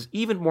you, this is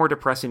even more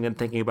depressing than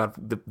thinking about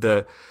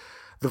the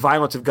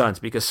violence of guns,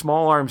 because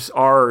small arms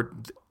are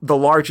the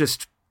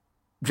largest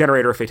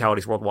generator of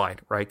fatalities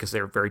worldwide, right? Because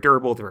they're very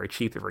durable, they're very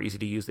cheap, they're very easy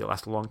to use, they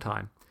last a long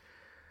time.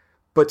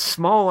 But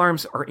small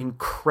arms are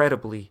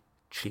incredibly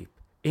cheap,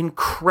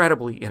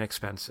 incredibly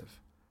inexpensive.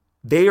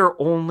 They are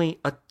only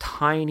a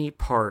tiny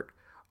part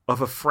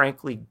of a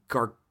frankly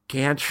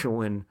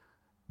gargantuan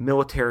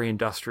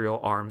military-industrial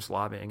arms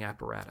lobbying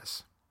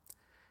apparatus.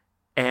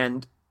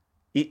 And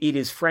it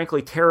is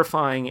frankly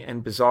terrifying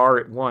and bizarre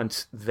at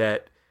once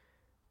that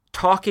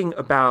talking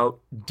about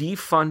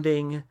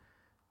defunding,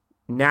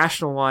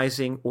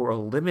 nationalizing, or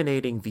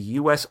eliminating the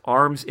U.S.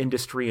 arms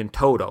industry in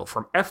toto,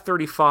 from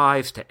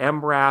F-35s to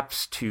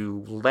MRAPs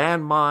to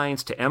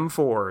landmines to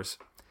M4s,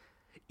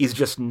 is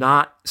just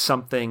not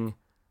something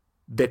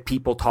that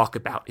people talk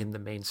about in the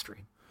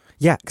mainstream.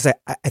 Yeah, because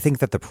I think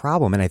that the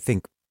problem, and I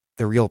think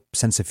the real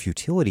sense of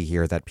futility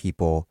here that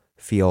people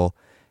feel,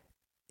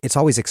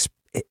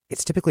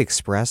 it's typically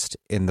expressed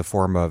in the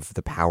form of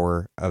the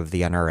power of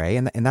the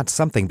NRA, and that's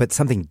something. But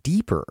something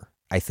deeper,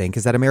 I think,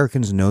 is that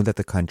Americans know that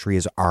the country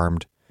is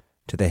armed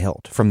to the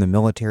hilt, from the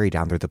military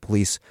down through the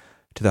police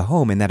to the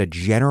home, and that a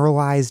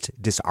generalized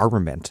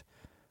disarmament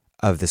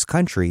of this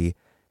country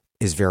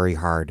is very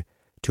hard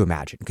to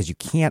imagine, because you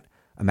can't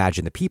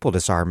imagine the people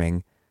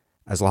disarming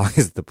as long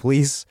as the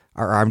police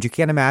are armed. You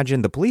can't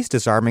imagine the police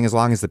disarming as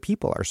long as the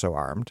people are so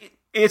armed.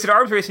 It's an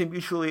arms race and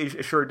mutually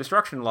assured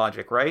destruction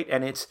logic, right?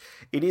 And it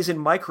is in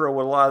micro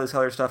what a lot of this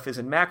other stuff is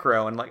in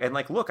macro. And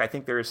look, I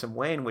think there is some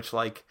way in which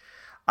and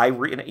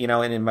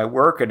in my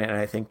work, and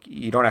I think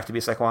you don't have to be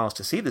a psychoanalyst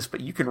to see this,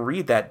 but you can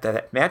read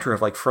that mantra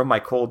of like, from my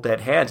cold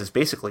dead hands, is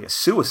basically a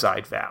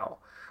suicide vow.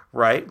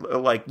 Right?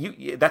 Like,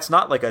 that's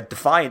not like a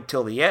defiant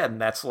till the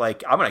end. That's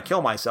like, I'm going to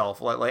kill myself.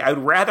 Like I'd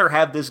rather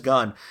have this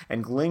gun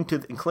and cling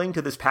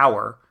to this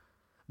power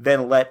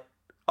than let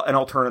an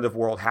alternative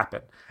world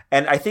happen.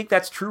 And I think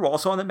that's true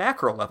also on the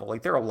macro level.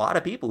 Like, there are a lot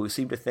of people who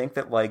seem to think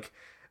that like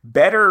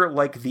better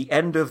like the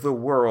end of the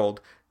world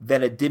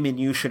than a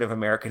diminution of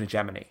American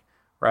hegemony.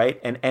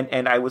 Right. And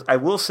I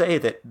will say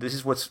that this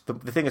is what's the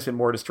thing that's been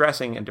more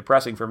distressing and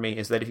depressing for me,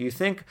 is that if you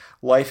think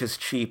life is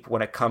cheap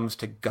when it comes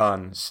to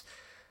guns,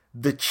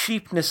 the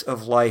cheapness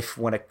of life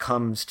when it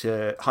comes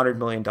to $100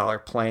 million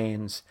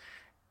planes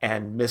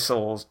and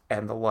missiles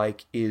and the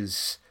like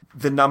is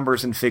the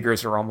numbers and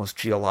figures are almost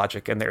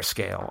geologic in their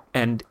scale.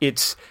 And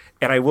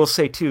I will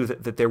say too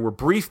that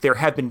there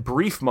have been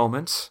brief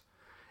moments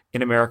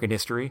in American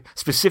history,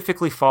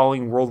 specifically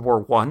following World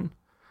War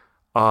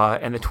I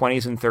and the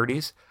 20s and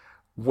 30s,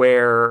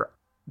 where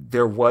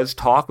there was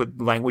talk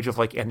with language of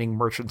like ending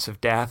merchants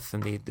of death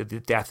and the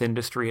death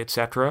industry,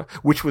 etc.,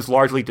 which was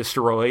largely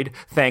destroyed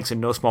thanks in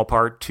no small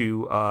part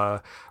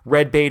to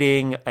red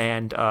baiting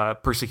and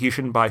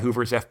persecution by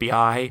Hoover's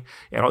FBI,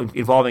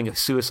 involving a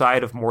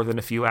suicide of more than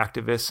a few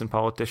activists and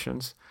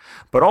politicians.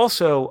 But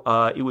also,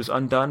 it was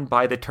undone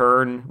by the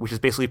turn, which has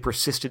basically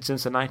persisted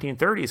since the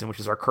 1930s, and which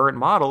is our current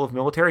model of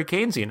military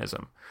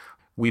Keynesianism.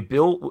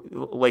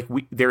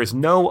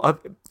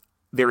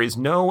 There is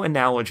no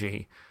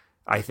analogy,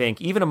 I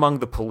think, even among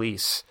the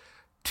police,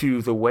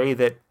 to the way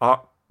that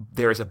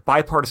there is a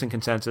bipartisan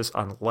consensus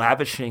on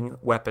lavishing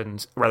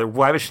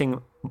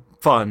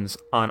funds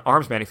on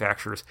arms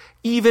manufacturers,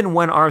 even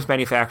when arms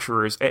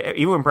manufacturers,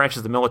 even when branches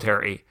of the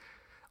military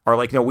are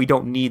like, no, we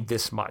don't need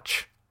this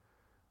much,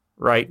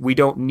 right? We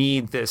don't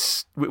need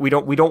this. We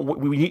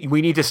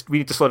need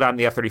to slow down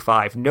the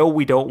F-35. No,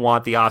 we don't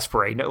want the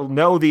Osprey.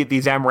 No, these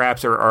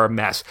MRAPs are a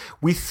mess.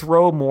 We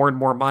throw more and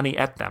more money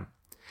at them.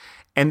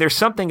 And there's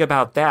something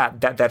about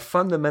that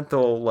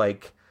fundamental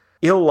like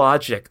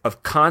illogic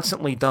of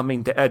constantly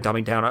doubling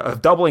down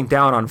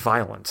on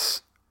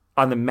violence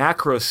on the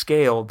macro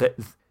scale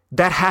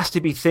that has to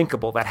be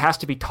thinkable, that has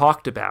to be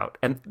talked about.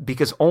 And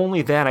because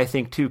only then, I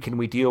think, too, can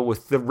we deal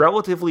with the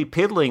relatively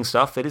piddling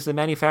stuff that is the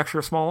manufacture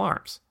of small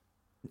arms.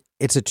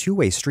 It's a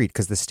two-way street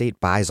because the state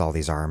buys all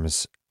these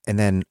arms, and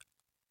then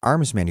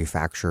arms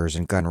manufacturers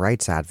and gun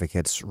rights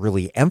advocates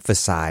really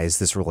emphasize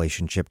this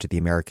relationship to the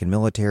American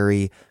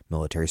military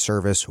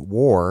service,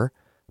 war.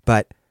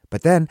 But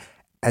then,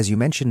 as you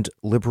mentioned,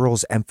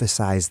 liberals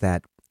emphasize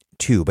that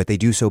too, but they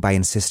do so by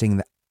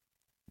insisting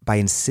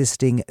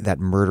that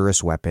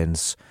murderous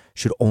weapons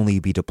should only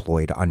be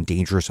deployed on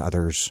dangerous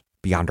others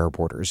beyond our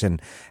borders.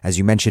 And as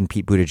you mentioned,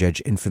 Pete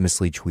Buttigieg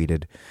infamously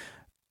tweeted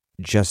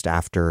just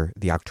after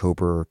the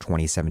October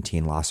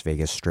 2017 Las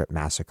Vegas Strip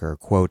massacre,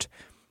 quote,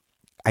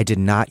 "I did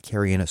not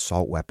carry an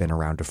assault weapon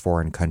around a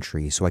foreign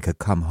country so I could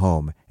come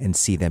home and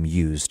see them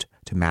used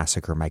to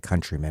massacre my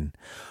countrymen."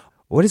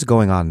 What is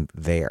going on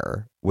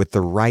there with the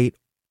right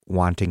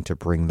wanting to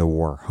bring the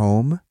war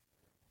home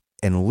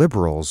and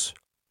liberals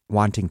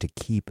wanting to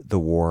keep the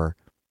war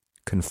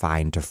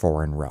confined to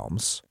foreign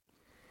realms?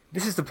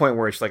 This is the point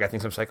where it's like, I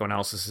think some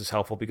psychoanalysis is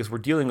helpful because we're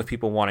dealing with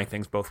people wanting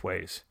things both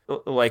ways,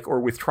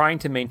 or with trying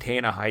to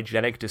maintain a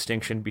hygienic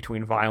distinction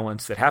between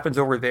violence that happens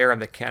over there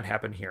and that can't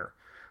happen here.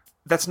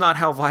 That's not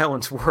how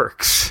violence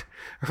works,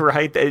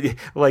 right?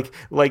 Like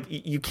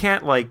you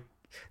can't, like,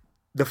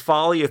 the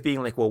folly of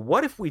being like, well,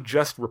 what if we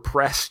just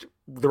repressed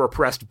the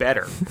repressed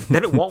better?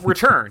 Then it won't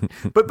return.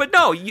 But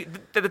no,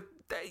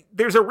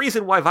 there's a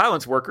reason why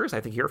violence workers,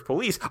 I think here of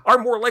police, are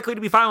more likely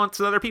to be violent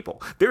than other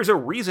people. There's a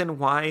reason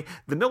why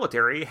the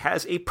military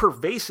has a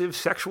pervasive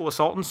sexual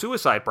assault and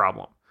suicide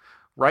problem,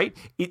 right?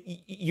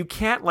 You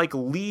can't like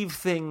leave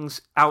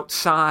things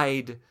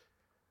outside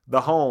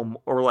the home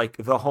or like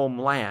the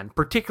homeland,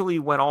 particularly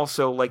when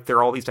also like there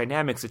are all these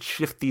dynamics that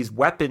shift these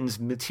weapons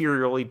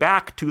materially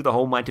back to the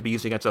homeland to be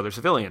used against other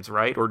civilians,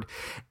 right?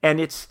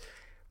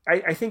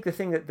 I think the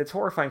thing that's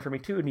horrifying for me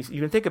too, and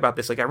you can think about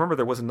this, like I remember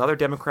there was another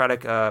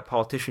Democratic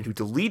politician who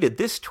deleted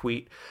this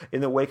tweet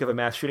in the wake of a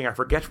mass shooting. I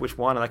forget which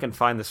one, and I can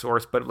find the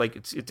source, but like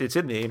it's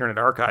in the Internet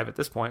Archive at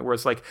this point, where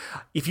it's like,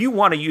 if you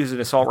want to use an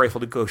assault rifle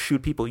to go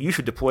shoot people, you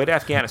should deploy to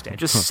Afghanistan.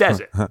 Just says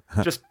it,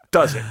 just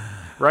does it,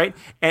 right?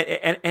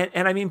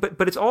 And I mean,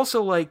 but it's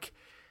also like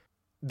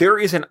there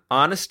is an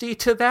honesty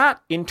to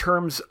that in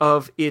terms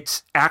of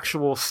its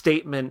actual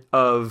statement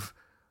of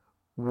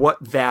what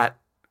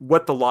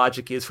the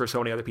logic is for so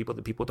many other people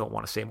that people don't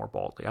want to say more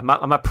boldly. I'm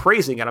not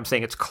praising it. I'm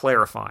saying it's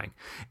clarifying.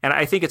 And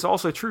I think it's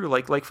also true.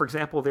 Like for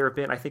example, there have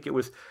been,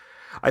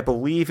 I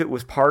believe it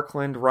was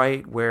Parkland,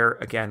 right? Where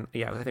again,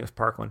 I think it was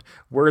Parkland,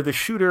 where the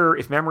shooter,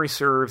 if memory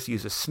serves,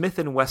 used a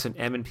Smith & Wesson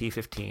M&P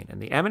 15,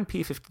 and the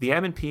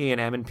M&P and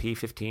M&P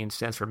 15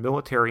 stands for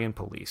military and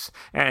police,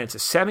 and it's a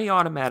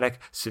semi-automatic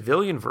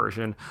civilian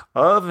version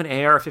of an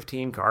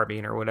AR-15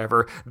 carbine or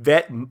whatever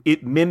that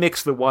it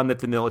mimics the one that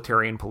the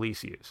military and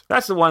police use.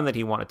 That's the one that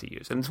he wanted to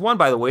use, and it's one,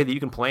 by the way, that you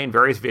can play in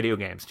various video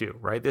games too,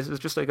 right? This is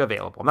just like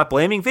available. I'm not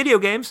blaming video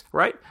games,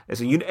 right?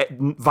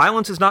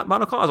 Violence is not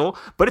monocausal,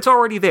 but it's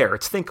already there.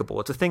 It's thinkable.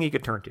 It's a thing you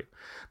could turn to.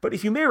 But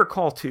if you may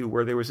recall, too,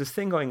 where there was this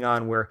thing going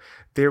on where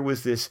there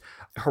was this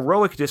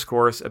heroic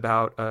discourse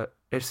about,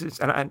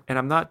 and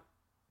I'm not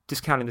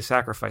discounting the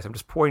sacrifice. I'm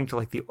just pointing to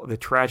like the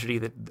tragedy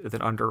that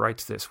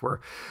underwrites this,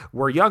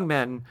 where young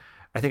men,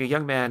 I think a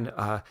young man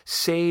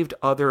saved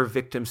other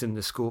victims in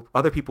the school,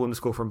 other people in the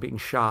school from being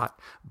shot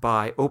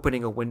by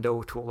opening a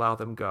window to allow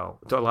them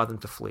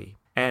to flee.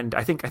 And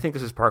I think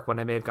this is Parkland.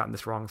 I may have gotten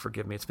this wrong.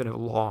 Forgive me. It's been a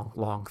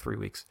long 3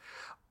 weeks.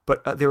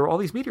 But there were all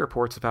these media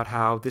reports about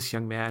how this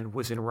young man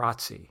was in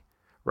ROTC,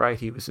 right?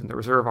 He was in the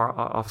Reserve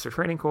Officer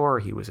Training Corps.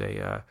 He was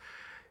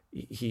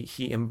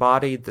he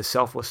embodied the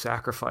selfless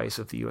sacrifice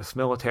of the U.S.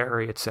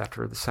 military,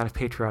 etc., the kind of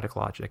patriotic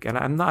logic. And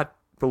I'm not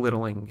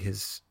belittling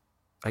his.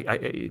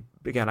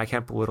 Again, I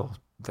can't belittle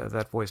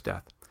that boy's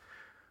death.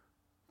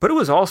 But it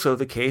was also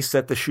the case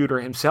that the shooter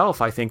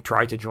himself, I think,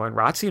 tried to join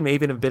ROTC and may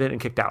even have been in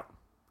and kicked out.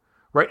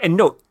 Right? And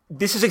note,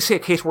 this is a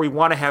case where we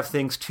want to have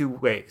things two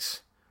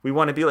ways. We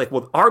want to be like,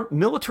 well, our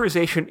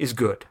militarization is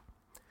good.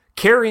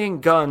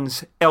 Carrying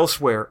guns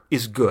elsewhere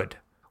is good.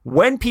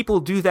 When people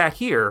do that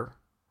here,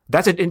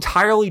 that's an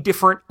entirely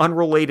different,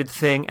 unrelated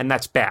thing, and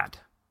that's bad.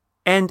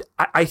 And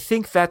I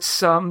think that's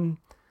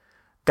splitting,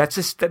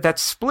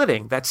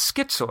 that's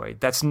schizoid.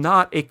 That's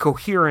not a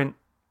coherent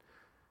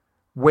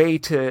way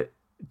to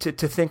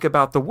think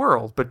about the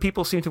world. But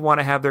people seem to want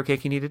to have their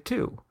cake and eat it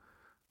too.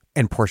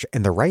 And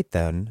the right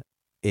then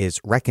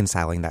is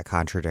reconciling that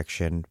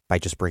contradiction by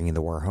just bringing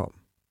the war home.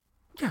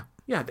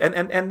 Yeah,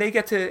 and they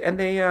get to, and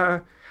they,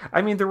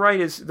 I mean, the right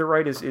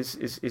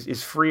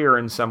is freer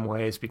in some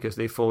ways because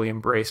they fully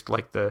embraced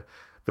like the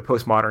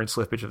postmodern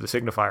slippage of the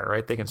signifier,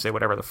 right? They can say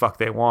whatever the fuck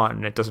they want,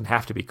 and it doesn't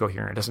have to be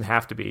coherent. It doesn't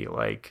have to be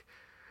like,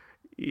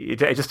 it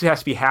just has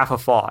to be half a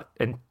thought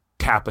and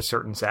tap a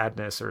certain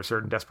sadness or a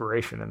certain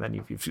desperation, and then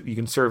you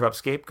can serve up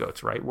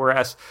scapegoats, right?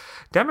 Whereas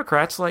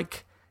Democrats,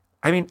 like,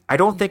 I mean, I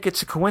don't think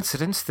it's a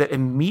coincidence that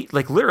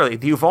like literally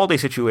the Uvalde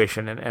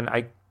situation, and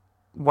I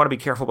want to be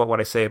careful about what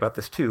I say about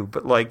this too,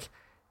 but like,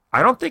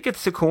 I don't think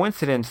it's a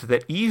coincidence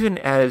that even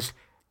as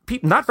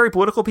not very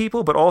political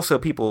people, but also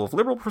people of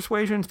liberal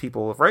persuasions,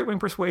 people of right-wing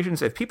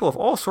persuasions, if people of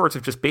all sorts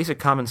of just basic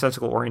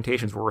commonsensical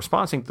orientations were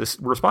responding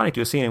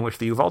to a scene in which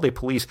the Uvalde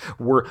police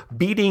were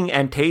beating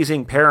and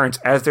tasing parents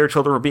as their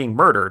children were being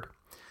murdered,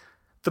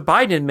 the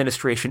Biden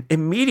administration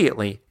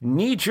immediately,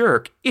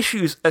 knee-jerk,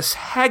 issues a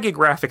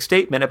hagiographic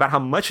statement about how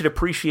much it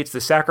appreciates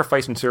the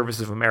sacrifice and service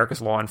of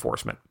America's law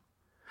enforcement.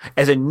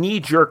 As a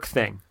knee-jerk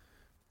thing.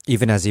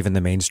 Even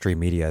the mainstream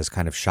media is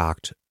kind of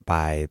shocked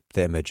by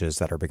the images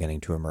that are beginning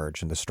to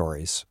emerge in the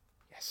stories.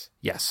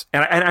 Yes.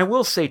 And I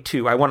will say,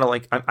 too, I want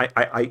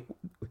to,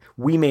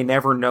 we may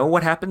never know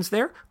what happens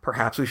there.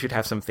 Perhaps we should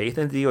have some faith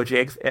in the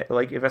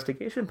DOJ,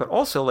 investigation. But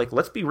also,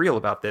 let's be real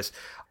about this.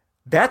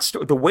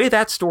 The way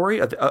that story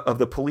of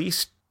the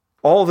police,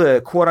 all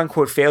the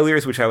quote-unquote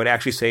failures, which I would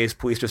actually say is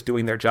police just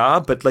doing their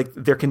job, but,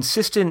 their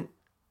consistent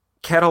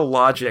kettle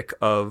logic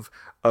of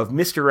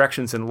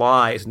misdirections and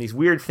lies and these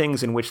weird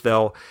things in which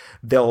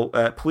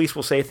police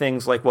will say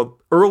things like, well,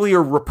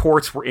 earlier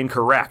reports were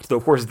incorrect, though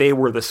of course they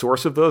were the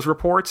source of those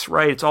reports,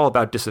 right? It's all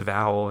about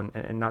disavowal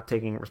and not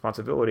taking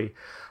responsibility.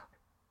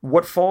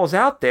 What falls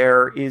out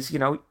there is,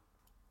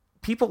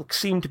 people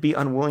seem to be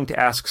unwilling to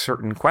ask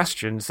certain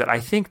questions that I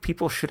think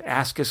people should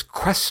ask as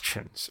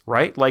questions,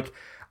 right? Like,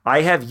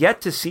 I have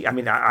yet to see,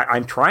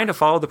 I'm trying to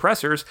follow the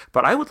pressers,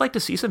 but I would like to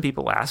see some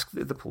people ask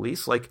the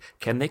police,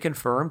 can they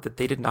confirm that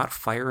they did not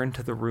fire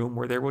into the room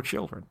where there were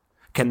children?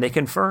 Can they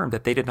confirm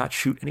that they did not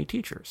shoot any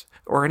teachers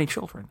or any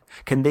children?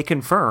 Can they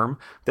confirm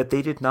that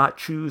they did not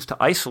choose to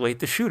isolate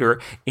the shooter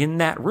in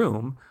that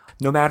room,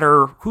 no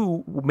matter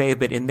who may have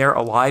been in there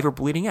alive or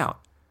bleeding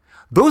out?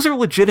 Those are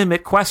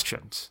legitimate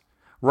questions.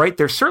 Right?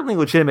 There's certainly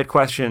legitimate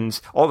questions,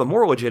 all the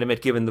more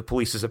legitimate given the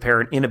police's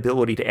apparent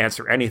inability to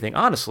answer anything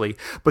honestly,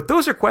 but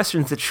those are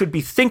questions that should be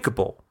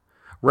thinkable,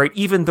 right?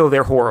 Even though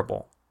they're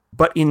horrible.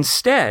 But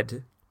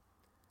instead,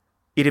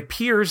 it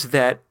appears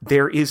that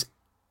there is,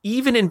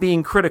 even in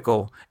being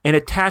critical, an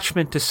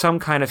attachment to some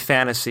kind of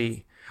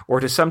fantasy or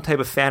to some type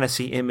of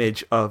fantasy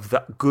image of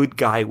the good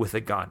guy with a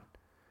gun.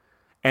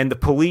 And the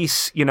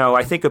police,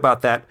 I think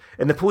about that,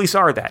 and the police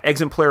are that,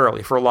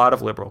 exemplarily, for a lot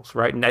of liberals,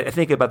 right? And I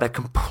think about that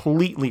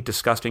completely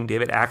disgusting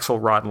David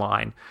Axelrod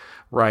line,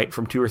 right,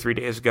 from 2 or 3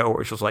 days ago,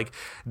 which was like,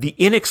 the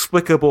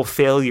inexplicable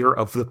failure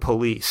of the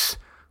police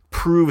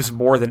proves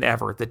more than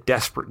ever the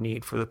desperate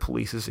need for the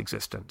police's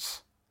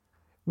existence.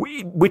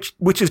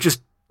 Which is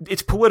just,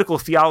 it's political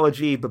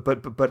theology, but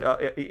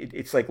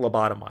it's like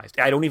lobotomized.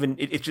 I don't even,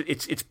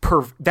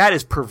 that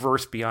is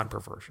perverse beyond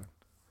perversion.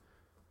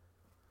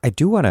 I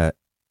do want to,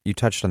 you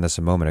touched on this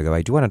a moment ago.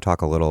 I do want to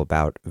talk a little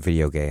about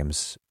video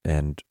games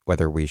and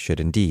whether we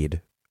should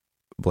indeed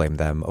blame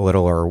them a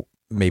little, or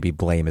maybe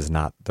blame is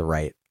not the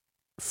right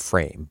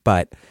frame.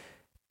 But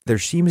there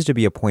seems to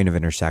be a point of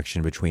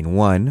intersection between,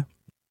 one,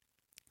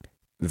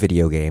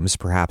 video games,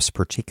 perhaps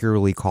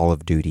particularly Call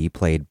of Duty,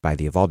 played by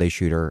the Uvalde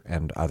shooter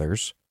and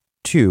others,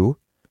 2,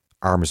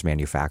 arms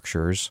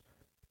manufacturers,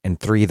 and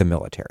 3, the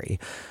military.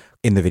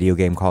 In the video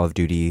game Call of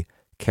Duty,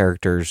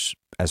 characters,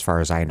 as far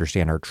as I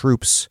understand, are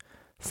troops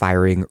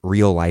firing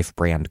real-life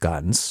brand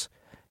guns,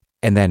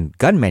 and then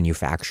gun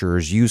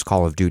manufacturers use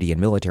Call of Duty and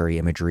military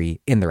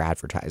imagery in their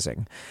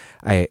advertising.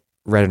 I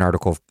read an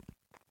article,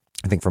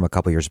 I think from a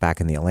couple years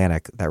back in The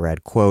Atlantic, that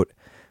read, quote,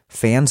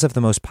 "Fans of the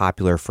most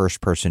popular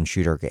first-person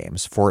shooter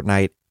games,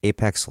 Fortnite,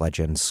 Apex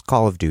Legends,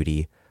 Call of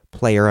Duty,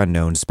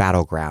 PlayerUnknown's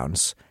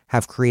Battlegrounds,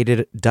 have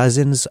created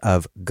dozens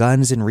of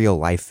guns in real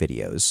life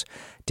videos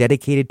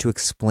dedicated to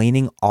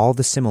explaining all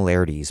the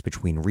similarities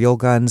between real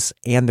guns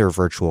and their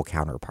virtual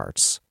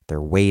counterparts,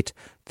 their weight,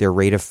 their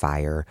rate of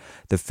fire,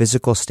 the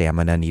physical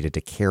stamina needed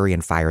to carry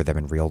and fire them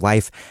in real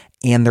life,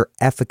 and their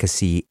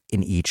efficacy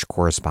in each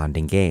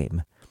corresponding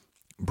game.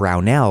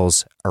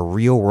 Brownells, a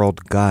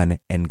real-world gun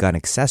and gun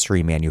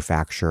accessory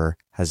manufacturer,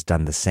 has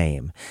done the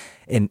same.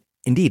 And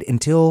indeed,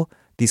 until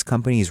these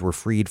companies were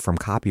freed from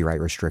copyright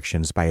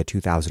restrictions by a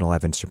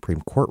 2011 Supreme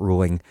Court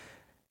ruling,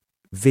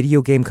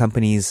 video game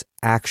companies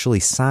actually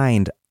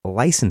signed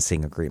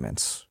licensing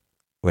agreements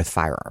with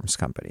firearms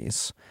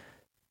companies.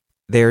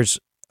 There's,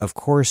 of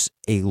course,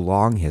 a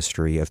long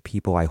history of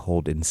people I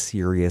hold in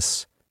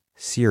serious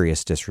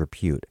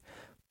disrepute,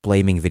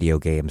 blaming video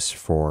games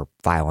for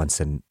violence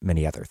and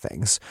many other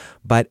things.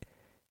 But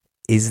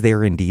is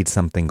there indeed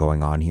something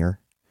going on here?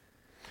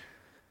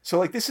 So,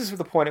 like, this is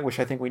the point at which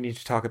I think we need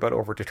to talk about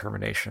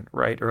overdetermination,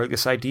 right? Or like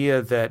this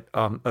idea that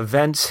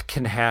events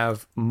can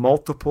have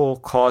multiple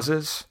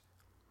causes,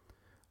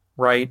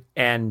 right?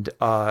 And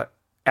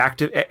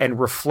active and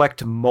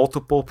reflect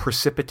multiple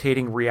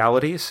precipitating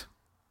realities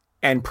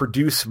and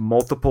produce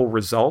multiple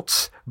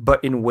results,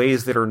 but in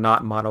ways that are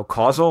not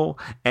monocausal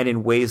and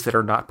in ways that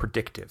are not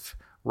predictive.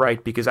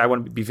 Right, because I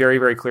want to be very,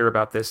 very clear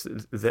about this: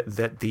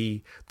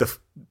 that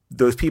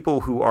those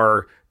people who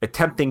are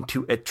attempting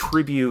to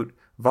attribute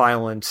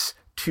violence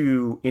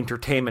to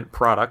entertainment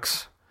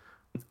products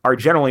are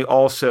generally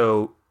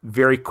also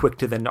very quick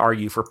to then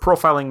argue for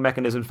profiling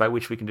mechanisms by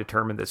which we can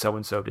determine that so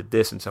and so did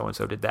this and so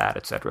did that,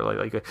 etc.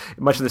 Like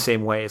much in the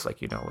same way as,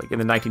 like, you know, like in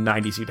the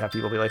 1990s, you'd have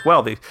people be like,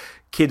 well, the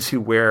kids who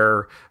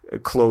wear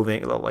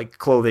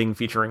clothing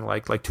featuring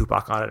like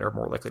Tupac on it are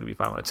more likely to be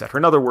violent, etc.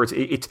 In other words,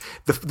 it's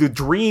the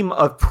dream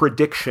of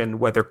prediction,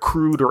 whether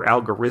crude or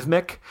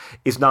algorithmic,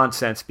 is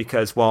nonsense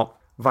because, well,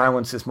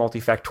 violence is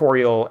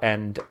multifactorial,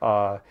 and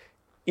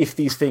if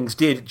these things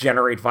did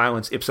generate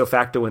violence ipso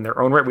facto in their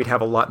own right, we'd have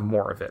a lot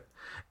more of it.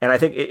 And I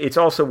think it's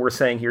also worth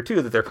saying here,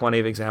 too, that there are plenty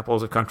of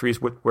examples of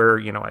countries where,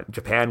 you know,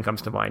 Japan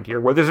comes to mind here,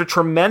 where there's a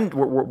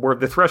where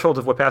the threshold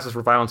of what passes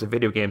for violence in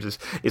video games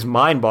is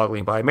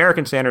mind-boggling by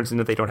American standards,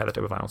 and that they don't have the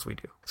type of violence we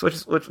do. So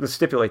let's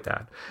stipulate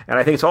that. And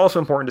I think it's also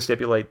important to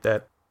stipulate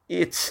that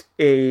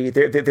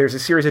there's a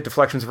series of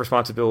deflections of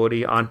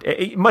responsibility on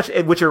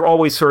which are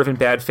always sort of in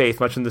bad faith,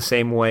 much in the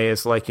same way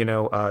as, like, you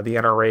know, the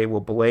NRA will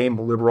blame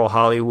liberal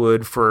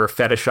Hollywood for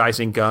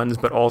fetishizing guns,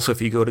 but also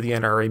if you go to the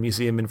NRA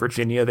museum in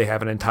Virginia, they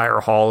have an entire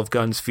hall of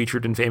guns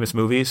featured in famous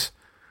movies,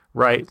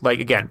 right?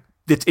 Like, again,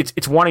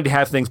 it's wanting to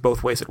have things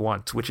both ways at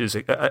once, which is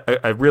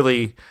a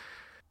really,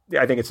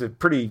 I think it's a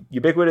pretty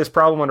ubiquitous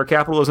problem under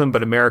capitalism,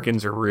 but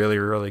Americans are really,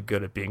 really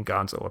good at being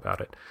gonzo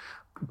about it.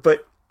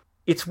 But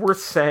it's worth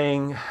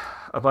saying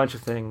a bunch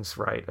of things,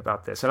 right,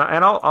 about this, and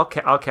I'll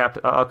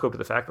go to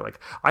the fact that, like,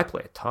 I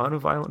play a ton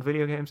of violent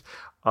video games.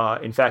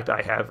 In fact,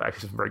 I have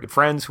actually some very good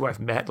friends who I've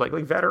met, like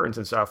veterans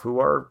and stuff,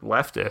 who are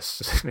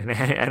leftists and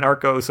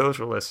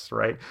anarcho-socialists,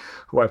 right,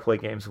 who I play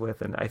games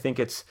with, and I think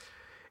it's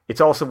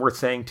also worth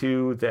saying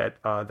too that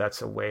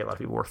that's a way a lot of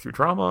people work through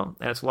trauma,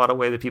 and it's a lot of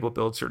way that people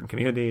build certain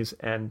communities,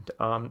 and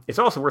it's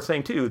also worth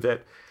saying too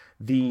that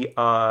the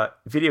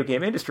video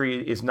game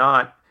industry is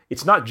not.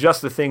 It's not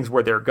just the things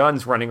where there are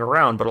guns running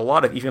around, but a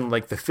lot of even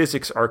like the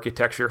physics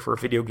architecture for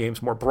video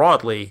games more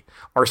broadly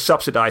are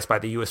subsidized by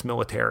the U.S.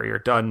 military or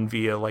done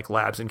via like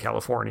labs in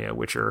California,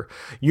 which are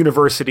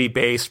university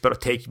based, but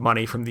take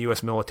money from the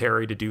U.S.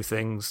 military to do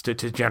things to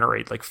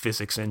generate like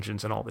physics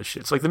engines and all this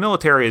shit. It's like the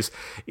military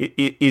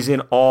is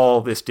in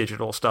all this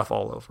digital stuff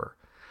all over.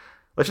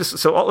 Let's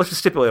just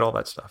stipulate all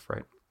that stuff,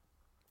 right?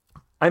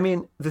 I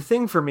mean, the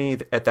thing for me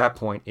at that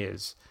point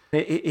is,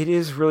 it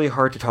is really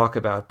hard to talk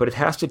about, but it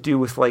has to do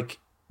with like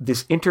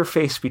this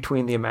interface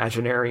between the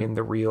imaginary and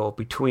the real,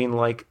 between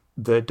like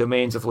the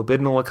domains of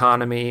libidinal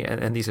economy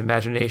and these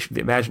the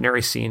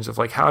imaginary scenes of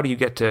like, how do you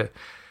get to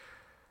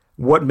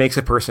what makes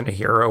a person a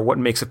hero, what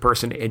makes a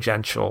person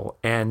agential,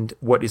 and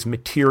what is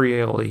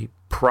materially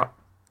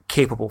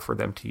capable for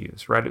them to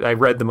use, right? I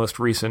read the most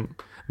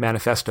recent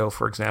manifesto,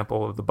 for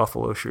example, of the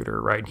Buffalo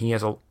shooter, right? He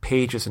has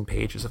pages and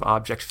pages of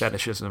object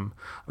fetishism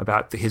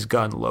about his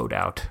gun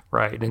loadout,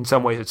 right? And in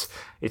some ways,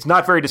 it's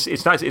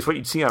what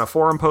you'd see on a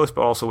forum post,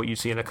 but also what you'd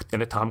see in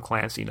a Tom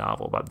Clancy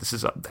novel about this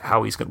is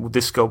how he's going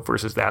this scope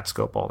versus that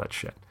scope, all that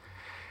shit.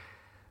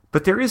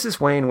 But there is this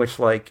way in which,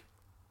 like,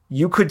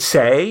 you could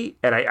say,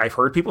 and I've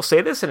heard people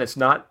say this, and it's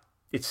not.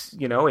 It's,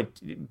 you know,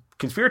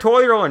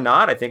 conspiratorial or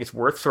not, I think it's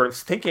worth sort of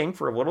thinking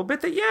for a little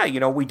bit that, yeah, you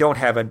know, we don't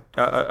have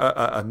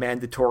a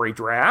mandatory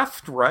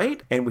draft,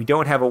 right? And we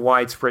don't have a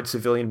widespread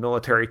civilian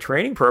military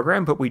training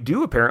program, but we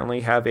do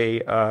apparently have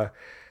a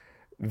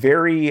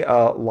very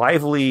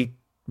lively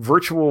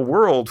virtual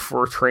world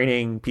for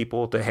training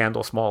people to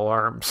handle small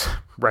arms,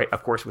 right?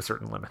 Of course, with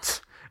certain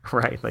limits.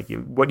 Right, like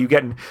what you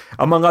get,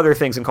 among other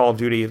things, in Call of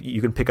Duty,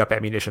 you can pick up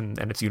ammunition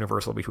and it's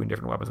universal between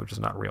different weapons, which is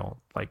not real.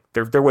 Like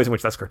there are ways in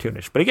which that's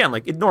cartoonish, but again,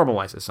 like it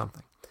normalizes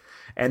something.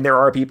 And there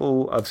are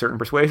people of certain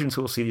persuasions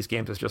who will see these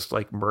games as just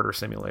like murder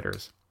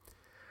simulators.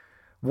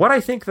 What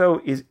I think,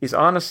 though, is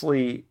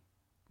honestly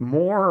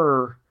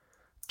more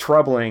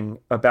troubling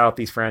about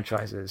these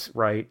franchises,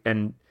 right?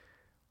 And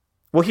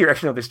well, here,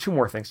 actually, no, there's two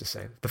more things to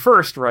say. The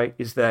first, right,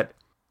 is that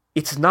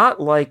it's not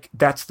like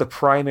that's the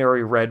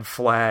primary red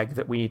flag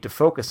that we need to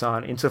focus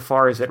on,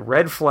 insofar as that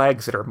red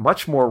flags that are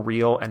much more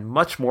real and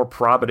much more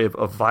probative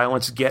of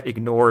violence get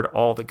ignored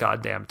all the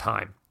goddamn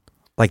time.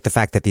 Like the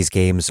fact that these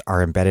games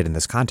are embedded in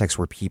this context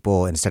where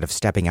people, instead of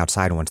stepping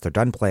outside once they're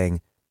done playing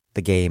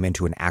the game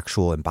into an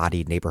actual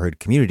embodied neighborhood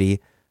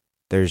community,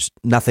 there's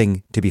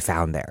nothing to be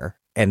found there.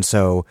 And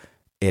so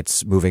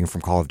it's moving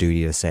from Call of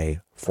Duty to, say,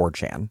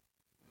 4chan.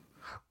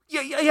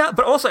 Yeah.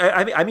 But also,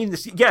 I mean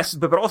this. Yes,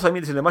 but also, I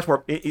mean this in a much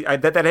more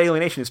that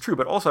alienation is true.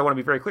 But also, I want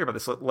to be very clear about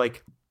this.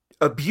 Like,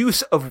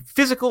 abuse of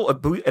physical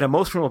and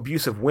emotional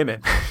abuse of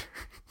women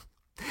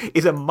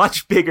is a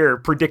much bigger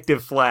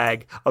predictive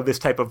flag of this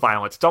type of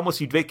violence. It's almost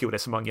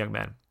ubiquitous among young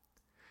men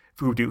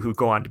who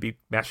go on to be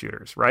mass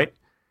shooters. Right?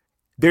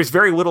 There's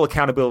very little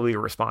accountability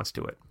or response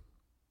to it.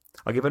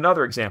 I'll give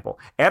another example.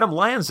 Adam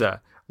Lanza.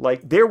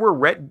 Like, there were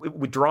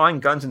withdrawing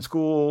guns in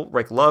school,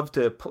 like, loved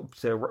to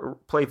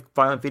play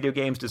violent video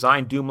games,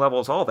 design Doom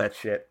levels, all that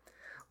shit.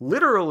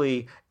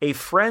 Literally, a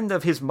friend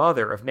of his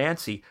mother, of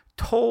Nancy,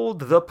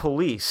 told the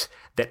police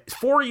that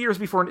 4 years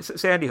before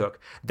Sandy Hook,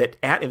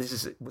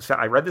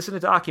 I read this in a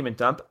document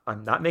dump.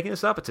 I'm not making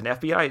this up. It's an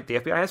FBI.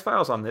 The FBI has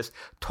files on this.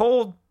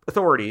 Told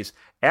authorities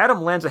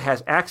Adam Lanza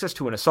has access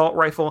to an assault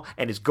rifle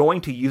and is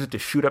going to use it to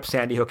shoot up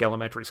Sandy Hook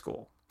Elementary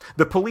School.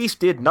 The police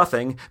did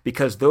nothing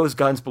because those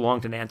guns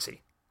belonged to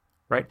Nancy.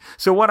 Right.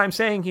 So what I'm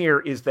saying here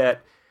is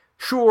that,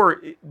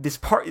 sure, this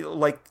part,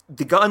 like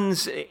the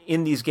guns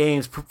in these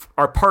games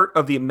are part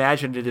of the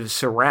imaginative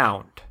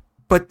surround,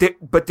 but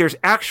there's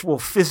actual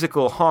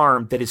physical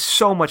harm that is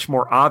so much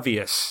more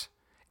obvious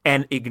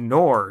and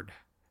ignored,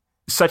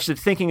 such that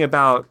thinking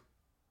about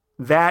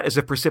that as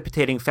a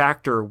precipitating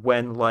factor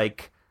when,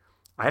 like,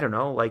 I don't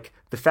know, like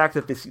the fact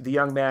that the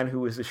young man who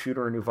was the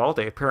shooter in Uvalde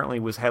apparently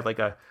had like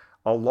a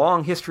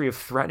long history of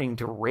threatening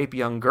to rape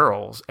young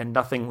girls and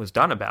nothing was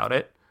done about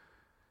it,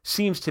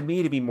 seems to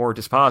me to be more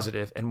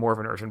dispositive and more of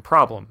an urgent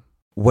problem.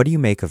 What do you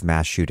make of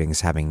mass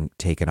shootings having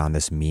taken on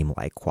this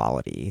meme-like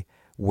quality,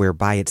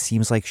 whereby it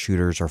seems like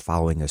shooters are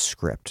following a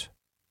script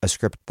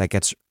that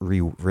gets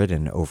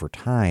rewritten over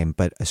time,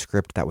 but a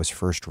script that was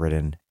first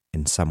written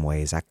in some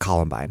ways at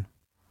Columbine?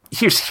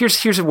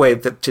 Here's a way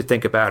to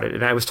think about it.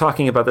 And I was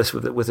talking about this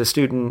with a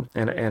student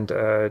and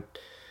a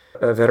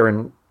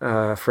veteran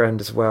friend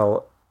as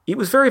well. It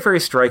was very, very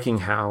striking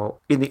how,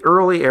 in the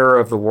early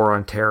era of the War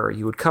on Terror,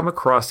 you would come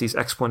across these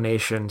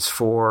explanations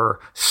for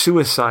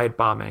suicide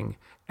bombing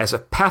as a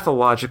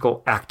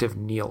pathological act of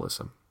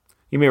nihilism.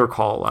 You may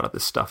recall a lot of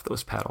this stuff that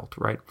was peddled,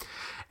 right?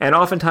 And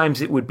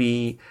oftentimes it would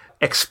be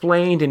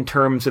explained in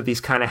terms of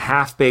these kind of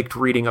half-baked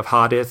reading of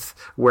hadith,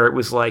 where it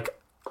was like,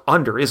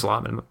 under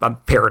Islam, and I'm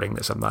parroting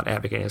this, I'm not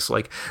advocating this,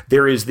 like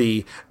there is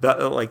the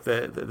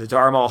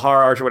Dharma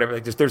al-Haraj or whatever,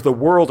 like there's the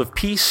world of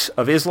peace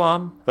of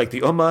Islam, like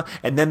the Ummah,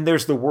 and then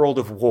there's the world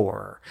of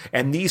war,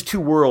 and these two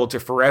worlds are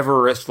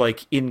forever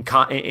like in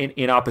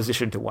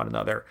opposition to one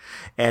another,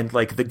 and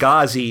like the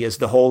Ghazi is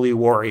the holy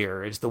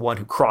warrior, is the one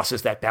who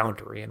crosses that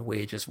boundary and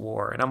wages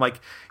war. And I'm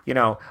like,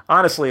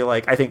 honestly,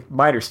 like I think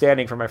my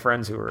understanding from my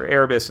friends who are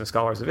Arabists and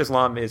scholars of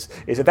Islam is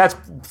that that's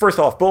first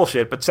off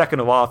bullshit, but second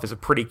of all is a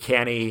pretty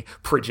canny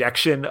projection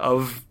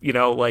of,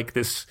 like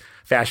this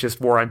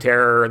fascist war on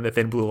terror and the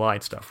thin blue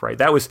line stuff, right?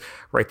 That was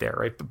right there,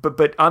 right?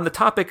 But on the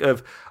topic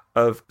of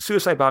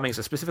suicide bombing as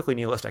a specifically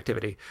nihilist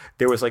activity,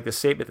 there was like this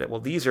statement that, well,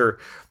 these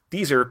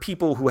are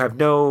people who have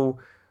no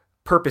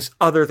purpose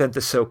other than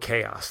to sow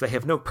chaos. They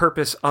have no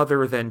purpose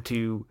other than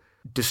to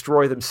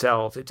destroy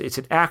themselves. It's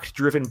an act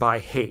driven by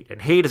hate.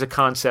 And hate is a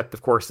concept,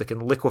 of course, that can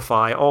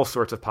liquefy all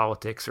sorts of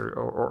politics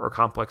or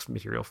complex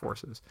material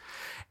forces.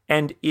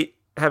 And it,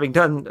 having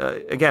done,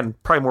 again,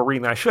 probably more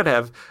reading than I should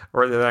have,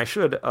 or than I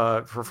should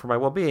for my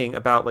well-being,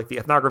 about like the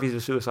ethnographies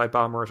of suicide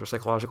bombers or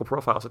psychological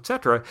profiles,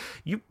 etc.,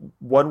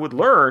 one would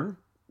learn,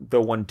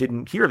 though one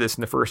didn't hear this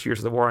in the first years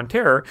of the War on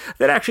Terror,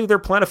 that actually there are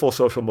plentiful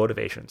social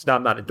motivations. Now,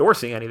 I'm not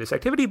endorsing any of this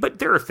activity, but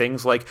there are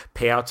things like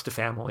payouts to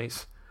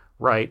families,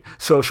 right?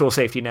 Social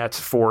safety nets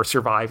for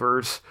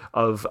survivors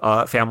of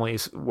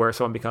families where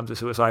someone becomes a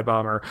suicide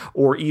bomber,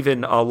 or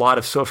even a lot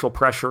of social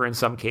pressure in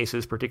some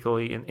cases,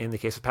 particularly in the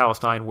case of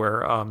Palestine,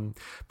 where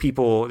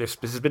this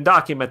has been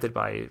documented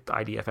by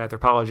IDF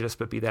anthropologists,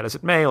 but be that as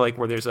it may, like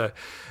where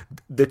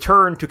the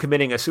turn to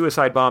committing a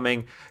suicide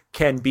bombing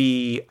can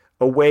be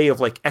a way of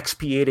like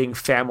expiating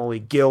family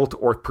guilt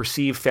or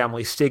perceived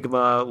family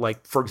stigma.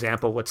 Like, for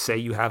example, let's say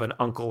you have an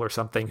uncle or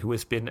something who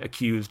has been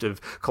accused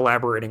of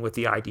collaborating with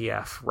the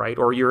IDF, right?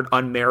 Or you're an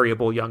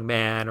unmarriable young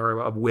man or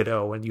a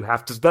widow, and you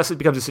have to, thus it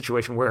becomes a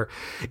situation where,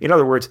 in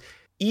other words,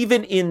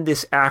 even in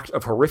this act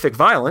of horrific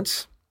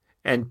violence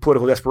and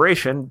political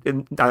desperation,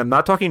 and I'm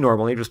not talking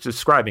normally, just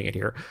describing it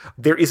here,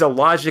 there is a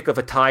logic of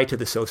a tie to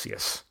the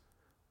socius.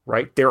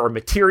 Right? There are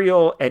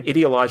material and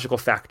ideological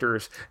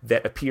factors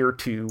that appear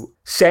to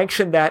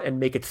sanction that and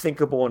make it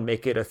thinkable and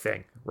make it a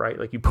thing, right?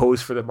 Like you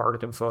pose for the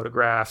martyrdom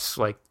photographs,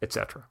 like,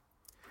 etc.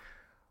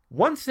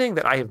 One thing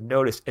that I have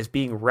noticed as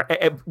being,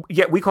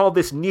 yet we call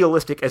this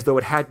nihilistic as though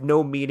it had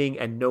no meaning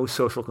and no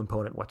social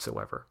component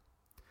whatsoever.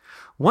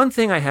 One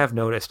thing I have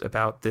noticed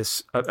about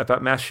this,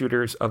 about mass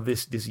shooters of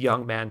this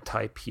young man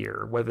type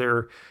here,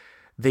 whether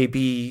they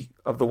be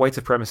of the white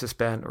supremacist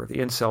bent or the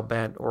incel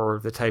bent or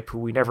the type who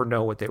we never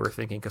know what they were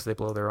thinking because they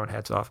blow their own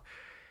heads off,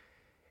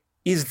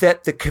 is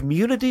that the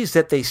communities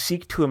that they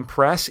seek to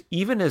impress,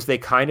 even as they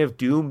kind of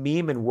do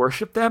meme and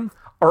worship them,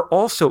 are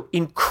also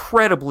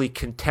incredibly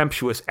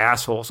contemptuous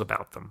assholes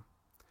about them.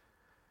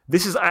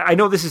 This is, I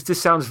know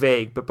this sounds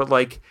vague, but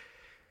like,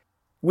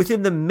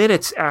 within the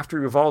minutes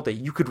after Uvalde,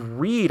 you could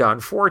read on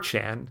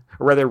 4chan,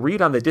 or rather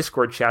read on the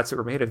Discord chats that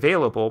were made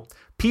available,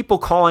 people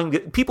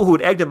who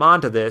had egged him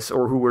onto this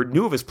or who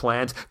knew of his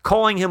plans,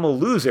 calling him a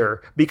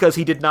loser because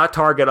he did not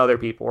target other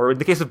people. Or in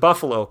the case of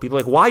Buffalo, people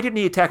like, why didn't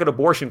he attack an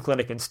abortion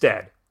clinic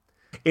instead?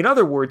 In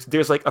other words,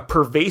 there's like a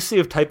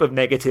pervasive type of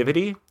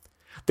negativity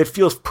that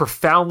feels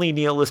profoundly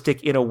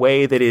nihilistic in a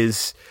way that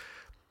is,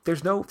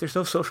 there's no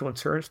social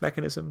insurance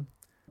mechanism.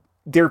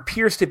 There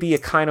appears to be a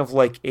kind of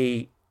like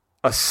a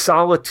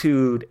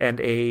solitude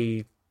and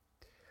a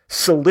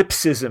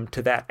solipsism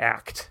to that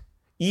act,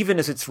 even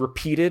as it's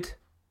repeated.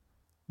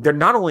 There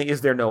not only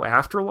is there no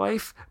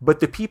afterlife,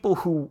 but the people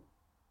who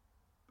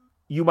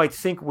you might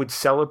think would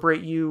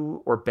celebrate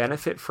you or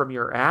benefit from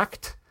your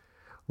act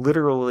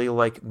literally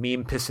like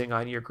meme pissing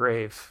on your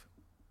grave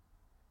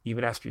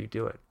even after you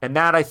do it. And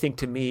that, I think,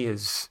 to me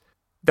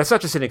that's not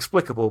just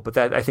inexplicable, but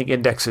that I think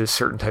indexes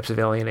certain types of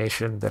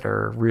alienation that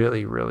are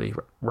really, really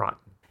rotten.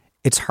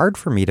 It's hard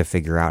for me to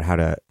figure out how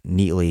to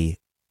neatly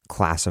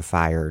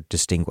classify or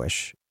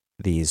distinguish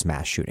these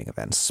mass shooting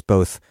events.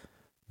 Both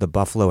the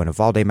Buffalo and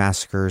Uvalde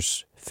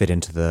massacres fit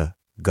into the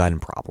gun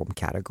problem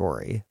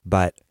category,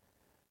 but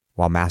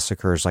while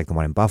massacres like the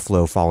one in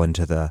Buffalo fall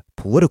into the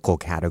political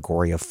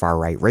category of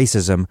far-right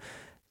racism,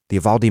 the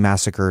Uvalde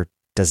massacre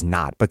does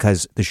not,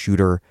 because the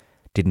shooter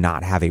did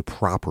not have a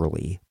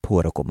properly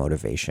political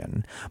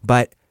motivation.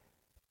 But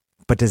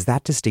does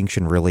that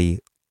distinction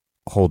really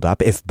hold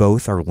up if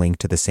both are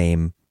linked to the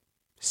same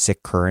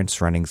sick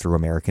currents running through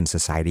American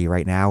society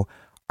right now?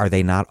 Are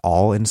they not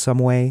all in some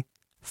way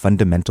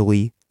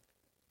fundamentally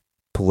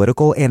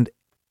political? And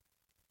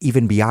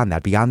even beyond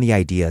that, beyond the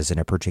ideas in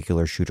a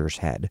particular shooter's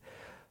head,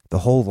 the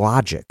whole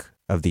logic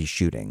of these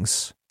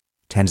shootings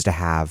tends to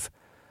have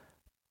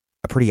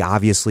a pretty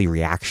obviously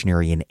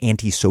reactionary and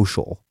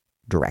antisocial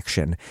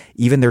direction.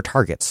 Even their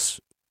targets,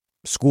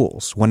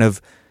 schools, one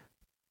of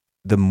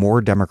the more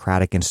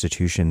democratic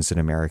institutions in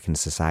American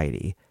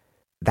society,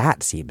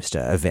 that seems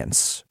to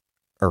evince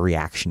a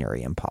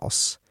reactionary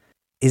impulse.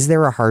 Is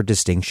there a hard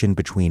distinction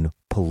between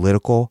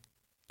political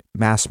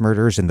mass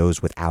murders and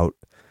those without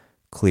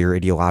clear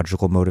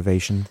ideological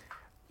motivation?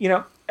 You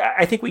know,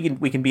 I think we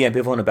can be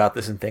ambivalent about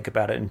this and think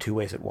about it in two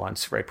ways at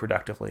once, right?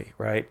 Productively,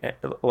 right?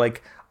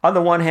 Like, on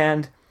the one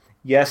hand,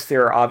 yes,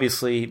 there are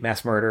obviously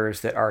mass murders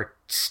that are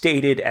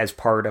stated as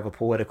part of a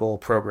political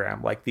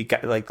program, like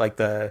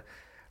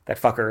that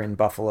fucker in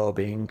Buffalo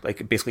being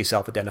like basically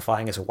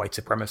self-identifying as a white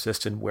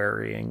supremacist and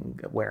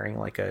wearing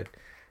like a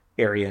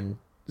Aryan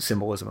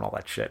symbolism and all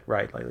that shit,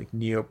 right? Like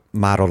neo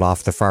modeled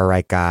off the far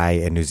right guy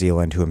in New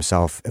Zealand who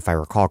himself, if I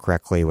recall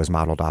correctly, was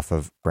modeled off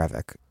of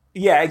Breivik.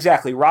 Yeah,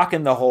 exactly.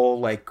 Rocking the whole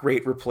like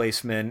great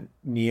replacement,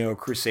 neo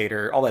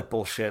crusader, all that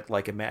bullshit,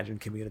 like imagined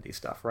community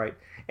stuff, right?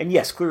 And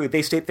yes, clearly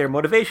they state their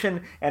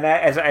motivation, and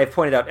as I have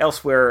pointed out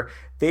elsewhere,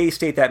 they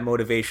state that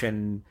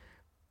motivation.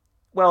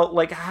 Well,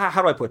 like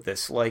how do I put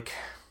this? Like,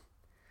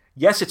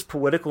 yes, it's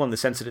political in the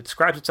sense that it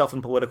describes itself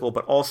in political,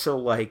 but also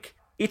like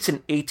it's an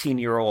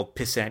 18-year-old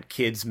pissant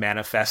kid's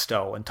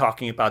manifesto and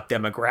talking about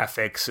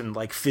demographics and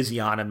like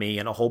physiognomy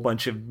and a whole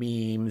bunch of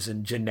memes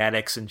and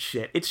genetics and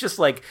shit. It's just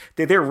like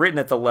they're written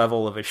at the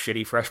level of a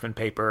shitty freshman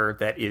paper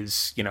that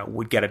is, you know,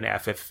 would get an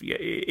F if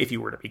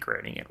you were to be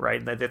grading it,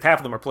 right? That half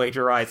of them are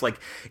plagiarized. Like,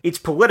 it's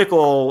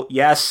political,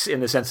 yes, in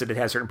the sense that it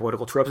has certain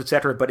political tropes,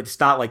 etc., but it's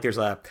not like there's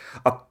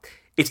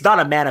it's not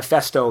a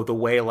manifesto the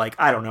way, like,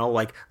 I don't know,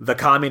 like the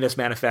Communist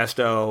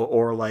Manifesto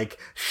or like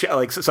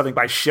something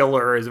by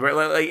Schiller is.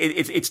 Like,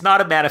 it's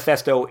not a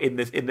manifesto in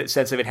the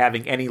sense of it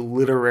having any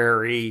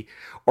literary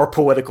or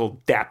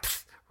political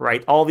depth,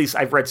 right? All these,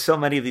 I've read so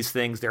many of these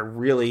things, they're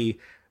really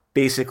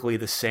basically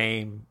the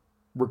same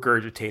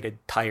regurgitated,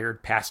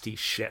 tired, pastiche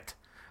shit,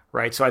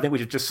 right? So I think we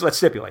should let's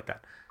stipulate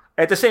that.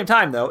 At the same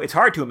time, though, it's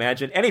hard to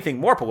imagine anything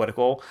more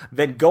political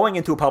than going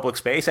into a public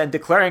space and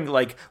declaring,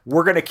 like, I'm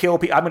going to kill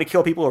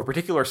people of a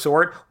particular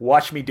sort,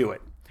 watch me do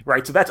it,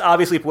 right? So that's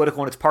obviously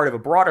political, and it's part of a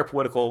broader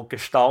political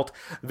gestalt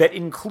that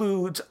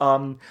includes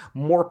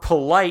more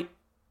polite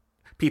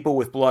people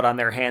with blood on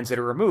their hands that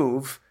are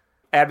removed,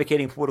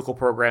 advocating political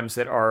programs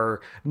that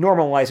are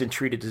normalized and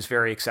treated as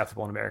very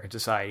acceptable in American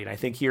society. And I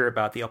think here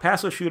about the El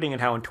Paso shooting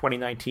and how in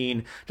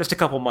 2019, just a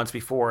couple months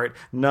before it,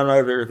 none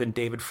other than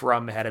David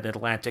Frum had an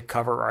Atlantic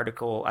cover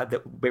article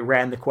that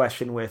ran the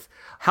question with,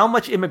 how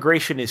much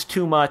immigration is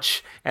too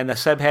much? And the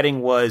subheading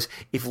was,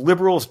 if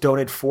liberals don't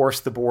enforce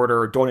the border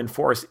or don't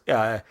enforce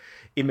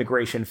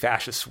immigration,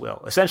 fascists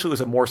will. Essentially, it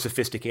was a more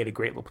sophisticated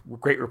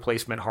great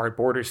replacement, hard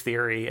borders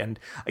theory. And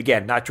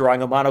again, not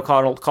drawing a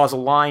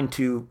monocausal line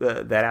to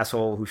that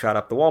asshole who shot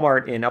up the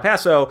Walmart in El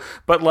Paso,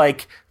 but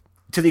like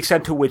to the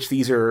extent to which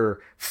these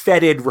are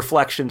fetid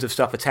reflections of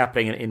stuff that's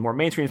happening in more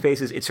mainstream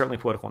spaces, it's certainly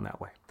political in that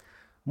way.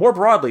 More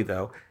broadly,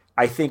 though,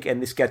 I think,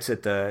 and this gets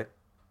at the,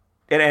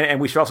 and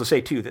we should also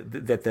say too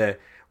that the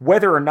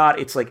whether or not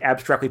it's like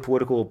abstractly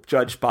political,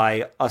 judged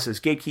by us as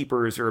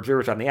gatekeepers or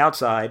observers on the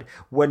outside,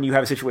 when you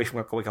have a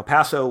situation like El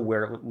Paso,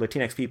 where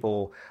Latinx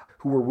people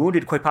who were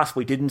wounded quite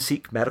possibly didn't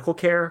seek medical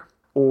care,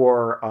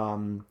 or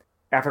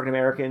African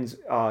Americans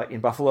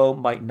in Buffalo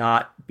might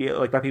not be,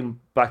 like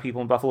black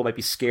people in Buffalo might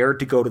be scared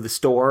to go to the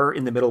store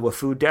in the middle of a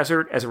food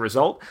desert as a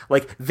result.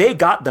 Like, they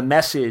got the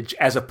message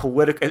as a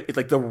political,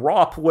 like the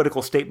raw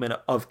political statement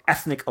of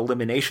ethnic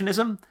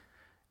eliminationism.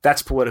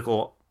 That's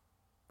political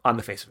on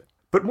the face of it.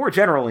 But more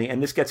generally,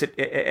 and this gets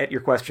at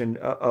your question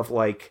of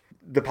like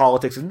the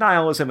politics of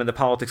nihilism and the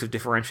politics of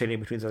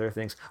differentiating between other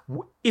things.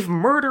 If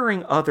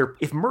murdering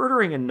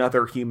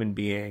another human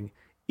being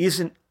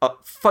isn't a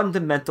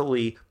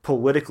fundamentally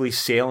politically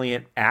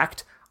salient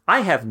act, I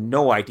have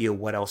no idea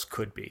what else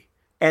could be.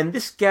 And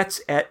this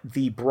gets at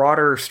the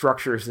broader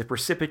structures, the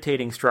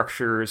precipitating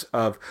structures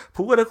of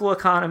political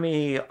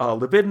economy,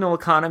 libidinal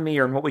economy,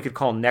 or what we could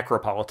call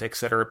necropolitics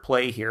that are at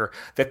play here,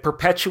 that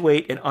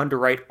perpetuate and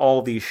underwrite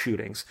all these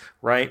shootings,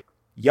 right?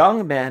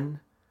 Young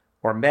men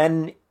or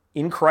men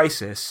in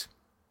crisis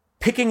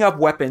picking up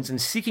weapons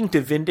and seeking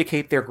to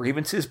vindicate their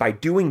grievances by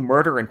doing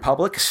murder in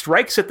public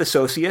strikes at the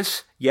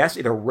socius. Yes,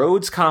 it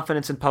erodes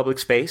confidence in public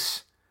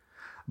space.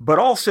 But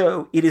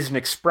also, it is an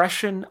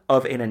expression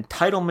of an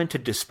entitlement to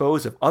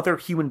dispose of other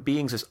human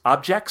beings as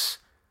objects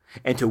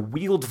and to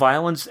wield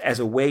violence as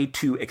a way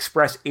to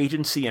express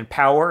agency and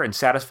power and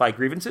satisfy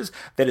grievances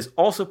that is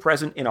also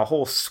present in a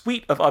whole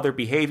suite of other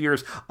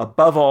behaviors,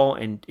 above all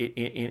in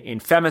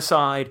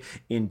femicide,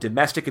 in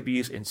domestic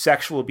abuse, in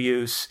sexual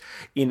abuse,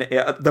 in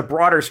the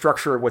broader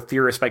structure of what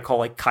theorists might call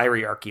like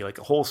chiriarchy, like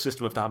a whole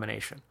system of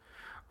domination.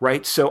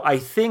 Right? So I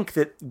think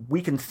that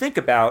we can think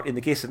about, in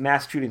the case of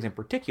mass shootings in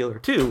particular,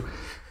 too,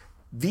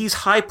 these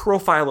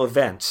high-profile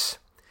events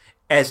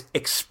as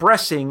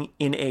expressing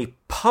in a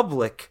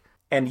public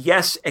and,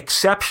 yes,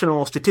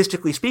 exceptional,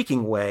 statistically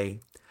speaking way,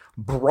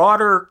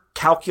 broader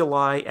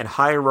calculi and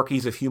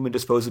hierarchies of human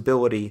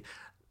disposability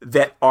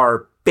that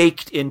are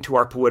baked into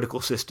our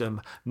political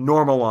system,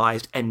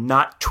 normalized, and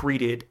not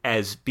treated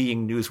as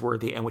being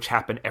newsworthy, and which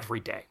happen every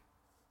day.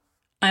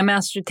 I'm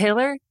Astrid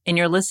Taylor, and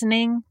you're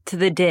listening to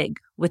The Dig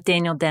with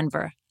Daniel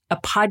Denvir, a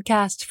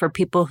podcast for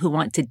people who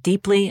want to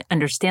deeply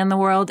understand the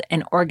world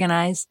and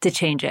organize to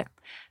change it.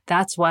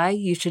 That's why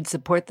you should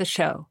support the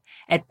show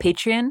at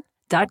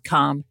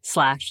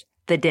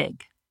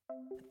patreon.com/thedig.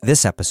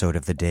 This episode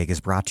of The Dig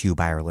is brought to you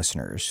by our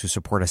listeners who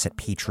support us at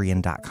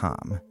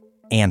patreon.com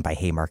and by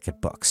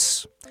Haymarket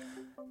Books.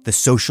 The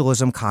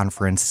Socialism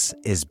Conference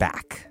is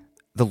back.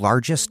 The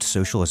largest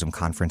socialism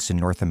conference in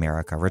North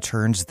America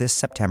returns this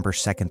September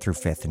 2nd through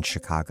 5th in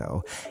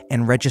Chicago,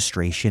 and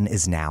registration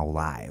is now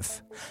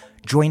live.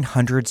 Join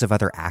hundreds of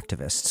other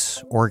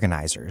activists,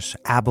 organizers,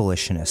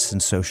 abolitionists,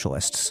 and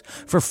socialists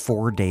for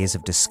 4 days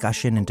of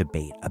discussion and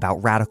debate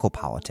about radical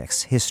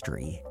politics,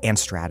 history, and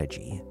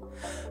strategy.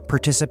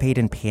 Participate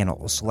in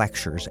panels,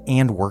 lectures,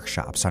 and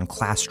workshops on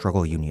class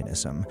struggle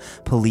unionism,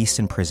 police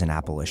and prison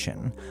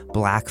abolition,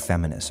 black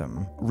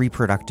feminism,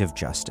 reproductive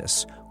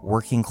justice,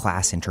 working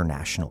class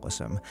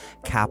internationalism,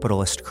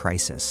 capitalist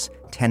crisis,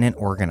 tenant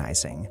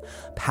organizing,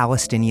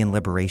 Palestinian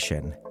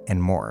liberation,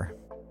 and more.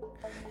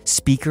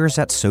 Speakers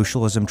at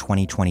Socialism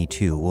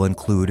 2022 will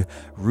include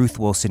Ruth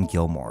Wilson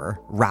Gilmore,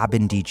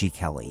 Robin D.G.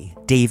 Kelly,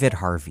 David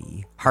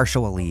Harvey, Harsha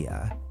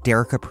Aliyah,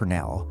 Derica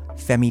Purnell,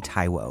 Femi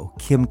Taiwo,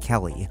 Kim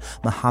Kelly,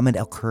 Muhammad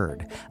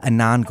El-Kurd,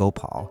 Anand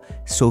Gopal,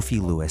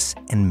 Sophie Lewis,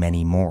 and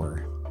many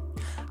more.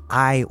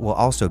 I will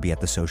also be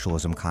at the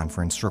Socialism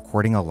Conference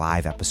recording a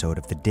live episode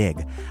of The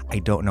Dig. I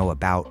don't know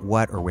about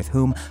what or with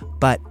whom,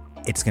 but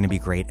it's going to be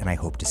great, and I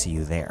hope to see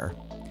you there.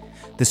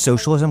 The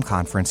Socialism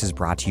Conference is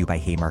brought to you by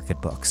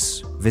Haymarket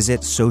Books.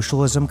 Visit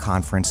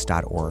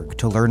socialismconference.org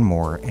to learn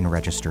more and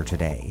register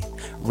today.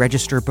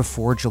 Register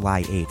before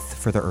July 8th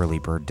for the early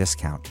bird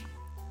discount.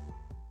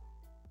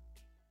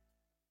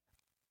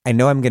 I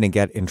know I'm going to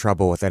get in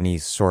trouble with any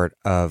sort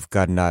of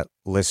gun nut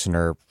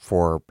listener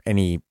for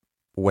any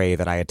way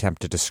that I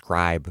attempt to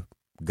describe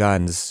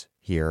guns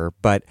here,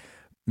 but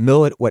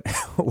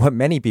what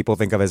many people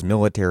think of as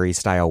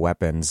military-style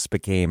weapons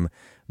became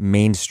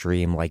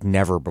mainstream like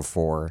never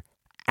before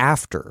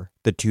after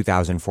the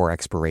 2004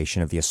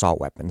 expiration of the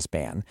assault weapons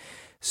ban.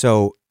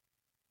 So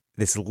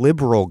this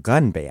liberal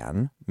gun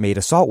ban made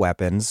these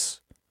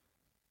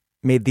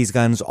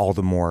guns all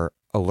the more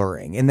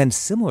alluring. And then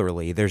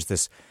similarly, there's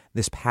this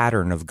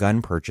pattern of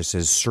gun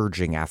purchases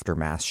surging after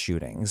mass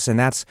shootings. And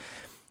that's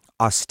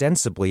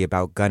ostensibly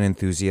about gun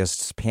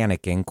enthusiasts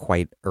panicking,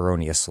 quite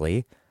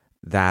erroneously,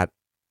 that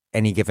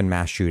any given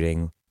mass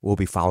shooting will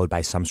be followed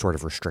by some sort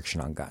of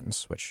restriction on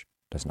guns, which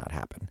does not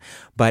happen.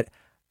 But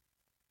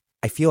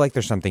I feel like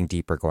there's something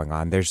deeper going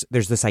on. There's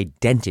this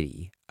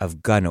identity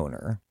of gun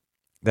owner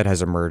that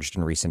has emerged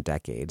in recent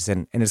decades,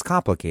 and is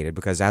complicated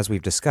because, as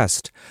we've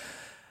discussed,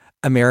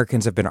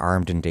 Americans have been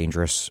armed and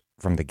dangerous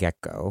from the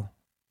get-go,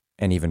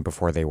 and even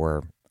before they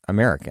were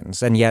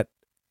Americans. And yet,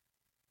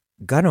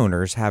 gun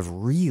owners have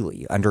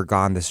really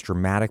undergone this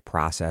dramatic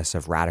process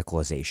of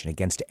radicalization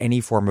against any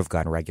form of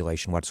gun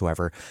regulation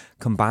whatsoever,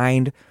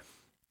 combined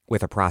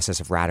with a process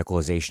of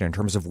radicalization in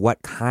terms of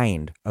what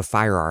kind of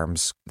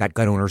firearms that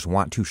gun owners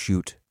want to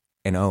shoot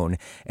and own,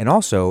 and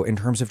also in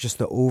terms of just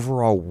the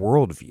overall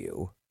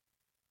worldview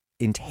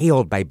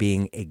entailed by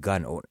being a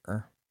gun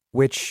owner,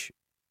 which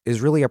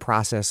is really a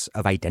process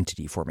of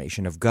identity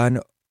formation, of gun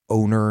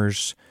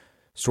owners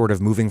sort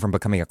of moving from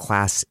becoming a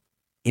class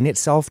in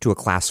itself to a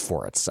class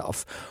for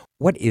itself.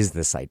 What is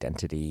this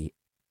identity?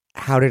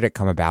 How did it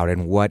come about,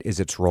 and what is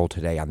its role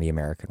today on the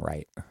American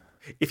right?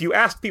 If you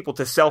ask people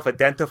to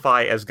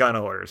self-identify as gun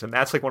owners, and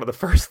that's like one of the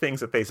first things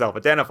that they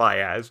self-identify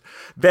as,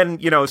 then,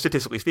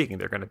 statistically speaking,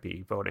 they're going to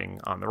be voting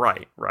on the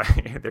right?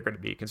 They're going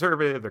to be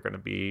conservative. They're going to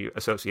be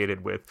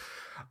associated with,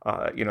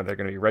 they're going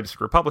to be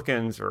registered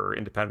Republicans or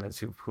independents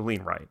who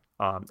lean right.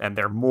 And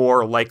they're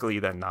more likely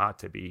than not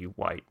to be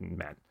white and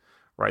men,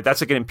 right?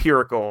 That's like an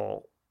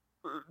empirical,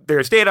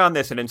 there's data on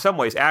this. And in some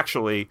ways,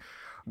 actually,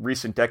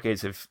 recent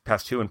decades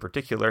past two in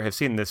particular, have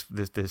seen this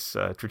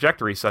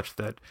trajectory such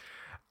that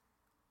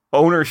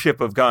ownership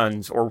of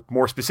guns, or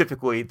more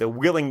specifically, the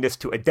willingness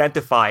to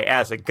identify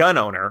as a gun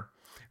owner,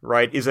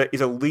 right, is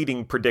a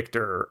leading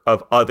predictor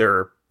of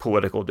other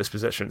political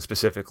dispositions,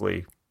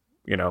 specifically,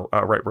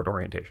 rightward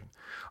orientation.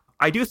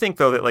 I do think,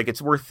 though, that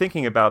it's worth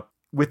thinking about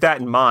with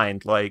that in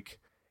mind.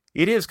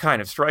 It is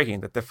kind of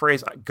striking that the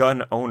phrase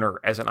gun owner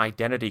as an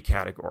identity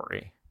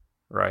category,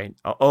 right,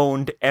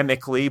 owned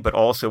amicably, but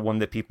also one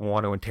that people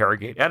want to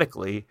interrogate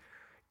ethically,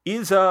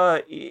 it's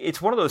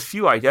one of those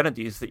few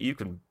identities that you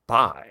can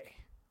buy.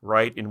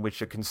 Right, in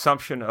which a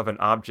consumption of an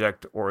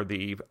object, or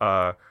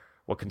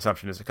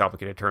consumption is a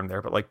complicated term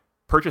there, but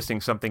purchasing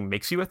something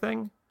makes you a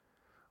thing,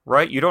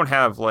 right? You don't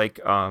have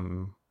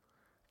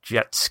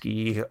jet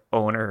ski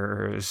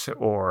owners,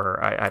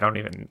 or I don't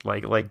even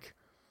like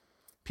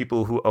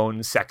people who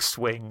own sex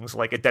swings,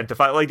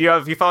 identify, do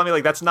you follow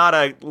me? That's not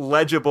a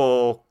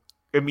legible,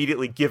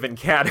 immediately given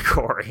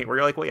category where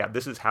you're well, yeah,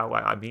 this is how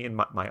me and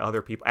my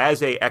other people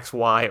as a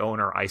XY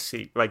owner, I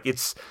see.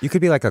 It's, you could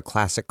be like a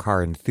classic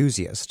car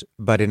enthusiast,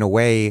 but in a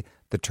way,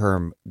 the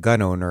term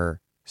gun owner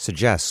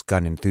suggests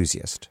gun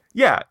enthusiast.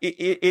 Yeah,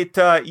 it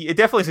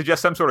definitely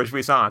suggests some sort of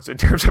jouissance in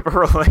terms of a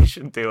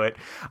relation to it.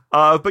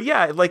 But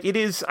yeah, it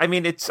is. I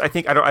mean, I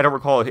think I don't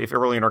recall if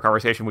early in our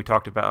conversation we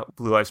talked about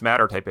Blue Lives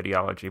Matter type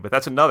ideology, but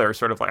that's another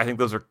sort of I think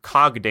those are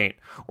cognate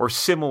or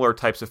similar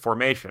types of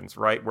formations,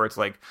 right? Where it's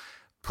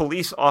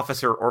police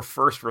officer or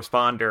first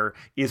responder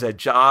is a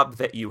job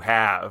that you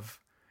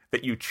have,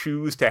 that you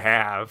choose to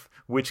have,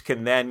 which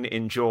can then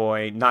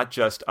enjoy not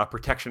just a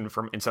protection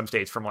from, in some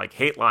states, from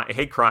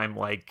hate crime,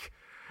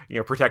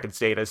 protected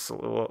status,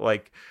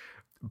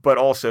 but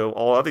also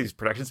all of these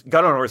protections.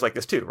 Gun owners like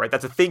this too, right?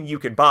 That's a thing you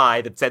can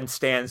buy that then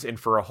stands in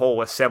for a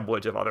whole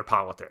assemblage of other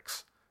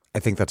politics. I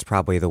think that's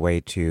probably the way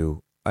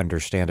to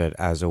understand it,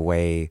 as a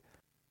way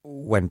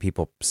when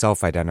people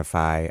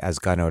self-identify as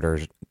gun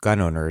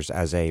owners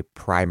as a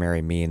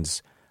primary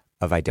means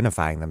of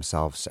identifying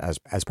themselves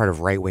as part of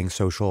right-wing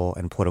social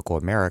and political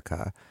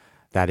America,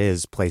 that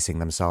is placing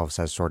themselves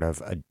as sort of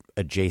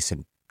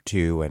adjacent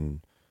to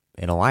and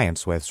in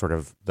alliance with sort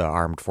of the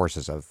armed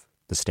forces of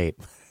the state,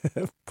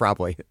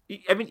 probably.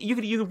 I mean,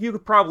 you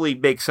could probably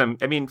make some.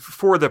 I mean,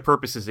 for the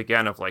purposes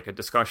again of a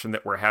discussion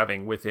that we're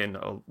having within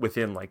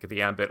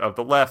the ambit of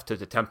the left to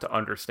attempt to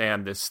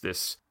understand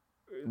this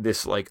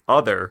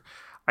other,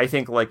 I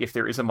think if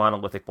there is a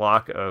monolithic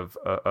block of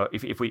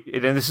if we,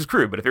 and this is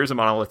crude, but if there is a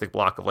monolithic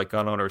block of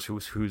gun owners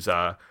whose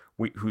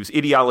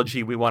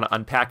ideology we want to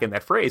unpack in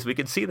that phrase, we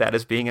can see that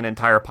as being an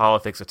entire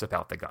politics that's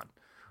about the gun,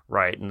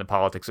 right? And the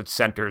politics that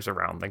centers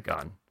around the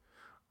gun,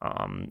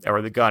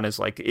 or the gun is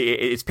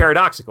it's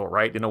paradoxical,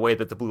 right? In a way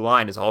that the blue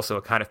line is also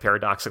a kind of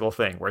paradoxical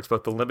thing, where it's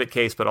both the limit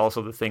case but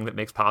also the thing that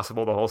makes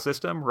possible the whole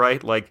system,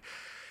 right?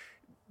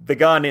 The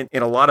gun, in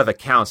a lot of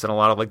accounts and a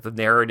lot of the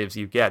narratives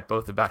you get,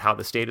 both about how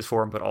the state is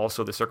formed, but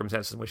also the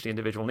circumstances in which the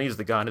individual needs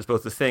the gun, is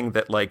both the thing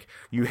that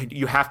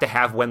you have to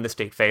have when the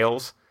state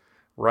fails,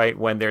 right?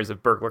 When there's a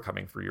burglar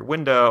coming through your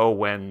window,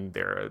 when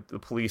the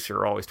police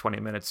are always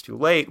 20 minutes too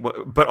late,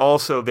 but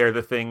also they're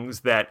the things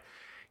that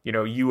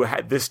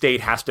this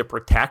state has to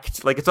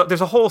protect.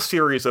 There's a whole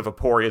series of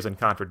aporias and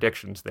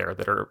contradictions there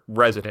that are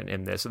resident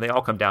in this, and they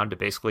all come down to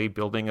basically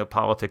building a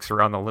politics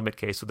around the limit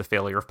case of the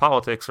failure of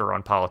politics, or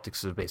on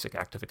politics as a basic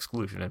act of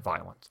exclusion and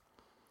violence.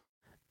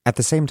 At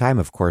the same time,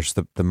 of course,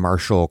 the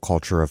martial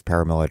culture of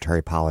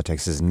paramilitary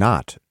politics is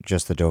not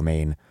just the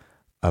domain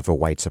of a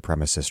white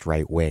supremacist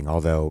right wing,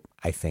 although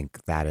I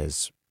think that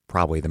is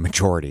probably the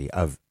majority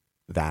of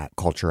that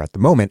culture at the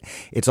moment.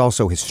 It's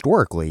also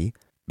historically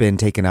been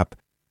taken up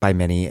by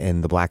many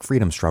in the Black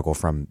freedom struggle,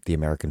 from the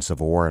American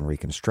Civil War and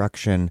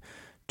Reconstruction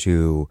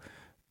to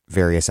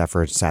various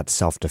efforts at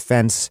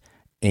self-defense,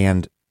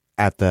 and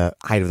at the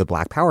height of the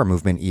Black Power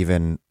movement,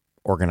 even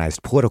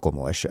organized political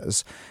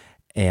militias.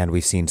 And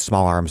we've seen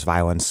small arms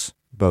violence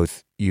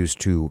both used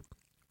to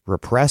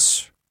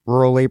repress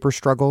rural labor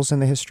struggles in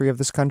the history of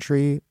this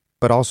country,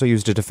 but also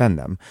used to defend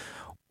them.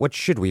 what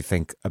should we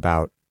think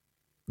about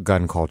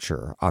gun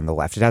culture on the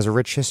left? It has a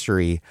rich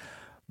history,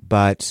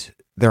 but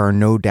there are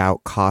no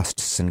doubt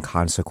costs and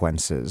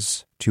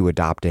consequences to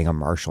adopting a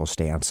martial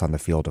stance on the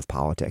field of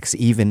politics,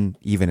 even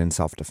in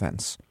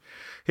self-defense.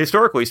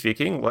 Historically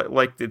speaking,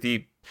 like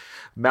the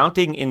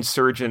mounting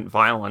insurgent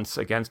violence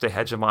against a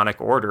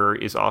hegemonic order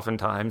is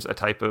oftentimes a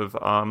type of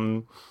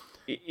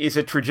is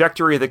a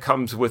trajectory that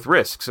comes with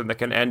risks and that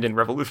can end in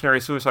revolutionary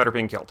suicide or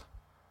being killed.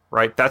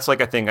 Right, that's like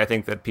a thing I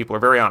think that people are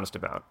very honest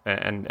about,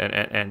 and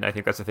I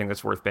think that's a thing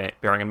that's worth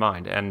bearing in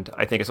mind. And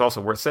I think it's also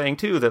worth saying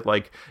too that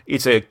like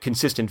it's a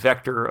consistent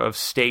vector of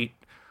state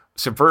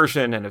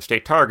subversion and of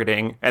state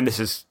targeting. And this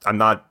is, I'm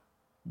not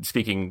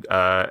speaking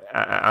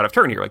out of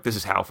turn here. Like this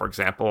is how, for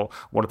example,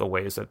 one of the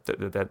ways that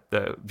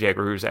the J.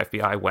 Edgar Hoover's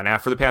FBI went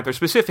after the Panthers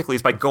specifically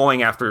is by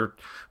going after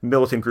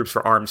militant groups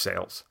for arms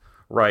sales.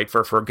 Right,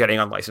 for getting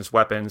unlicensed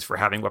weapons, for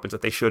having weapons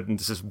that they shouldn't.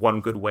 This is one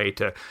good way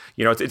to,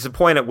 it's a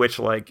point at which,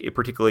 like,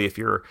 particularly if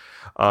you're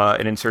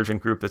an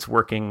insurgent group that's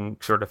working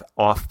sort of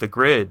off the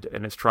grid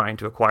and is trying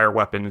to acquire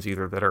weapons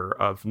either that are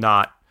of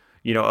not,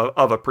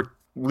 of a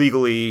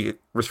legally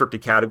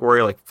restricted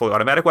category, like fully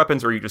automatic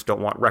weapons, or you just don't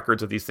want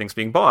records of these things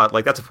being bought,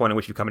 like that's a point in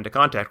which you come into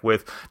contact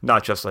with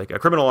not just like a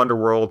criminal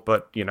underworld,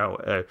 but,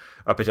 a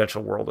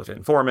potential world of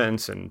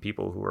informants and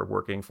people who are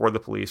working for the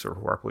police or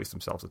who are police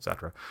themselves,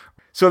 etc.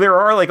 So there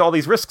are like all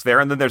these risks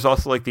there. And then there's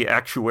also like the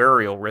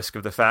actuarial risk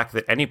of the fact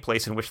that any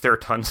place in which there are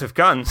tons of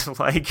guns,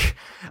 like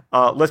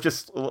let's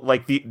just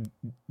like the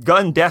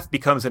gun death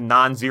becomes a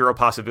non-zero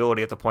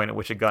possibility at the point at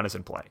which a gun is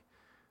in play.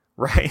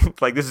 Right?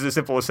 Like this is as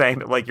simple as saying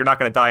that like you're not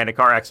going to die in a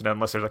car accident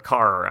unless there's a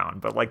car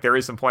around. But like there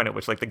is some point at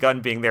which like the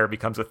gun being there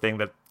becomes a thing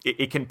that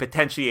it can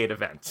potentiate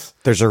events.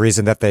 There's a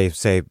reason that they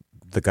say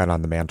the gun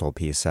on the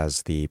mantelpiece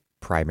as the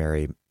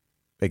primary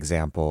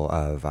example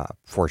of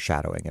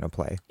foreshadowing in a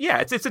play. Yeah,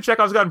 it's a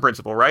Chekhov's gun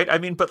principle, right? I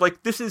mean, but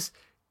like this is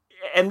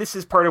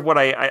part of what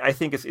I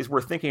think is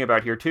worth thinking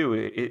about here too,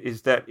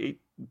 is that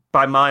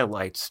by my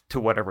lights, to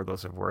whatever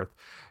those are worth,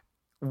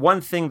 one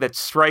thing that's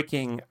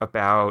striking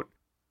about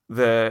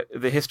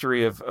the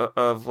history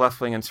of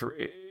left-wing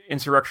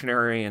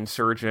insurrectionary,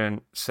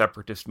 insurgent,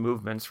 separatist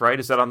movements, right,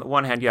 is that on the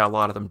one hand, yeah, a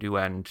lot of them do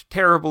end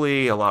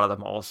terribly. A lot of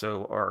them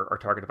also are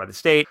targeted by the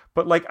state.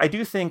 But like, I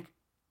do think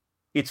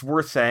it's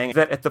worth saying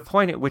that at the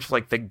point at which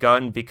like the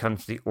gun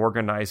becomes the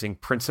organizing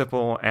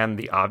principle and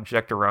the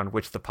object around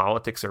which the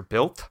politics are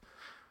built,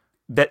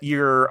 that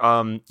you're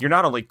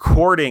not only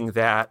courting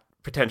that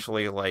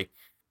potentially like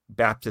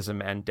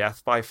baptism and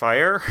death by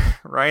fire,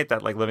 right?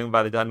 That like living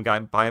by the gun,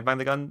 by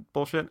the gun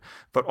bullshit,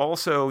 but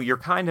also you're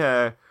kind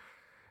of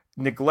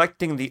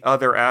neglecting the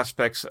other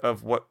aspects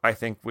of what I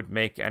think would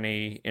make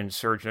any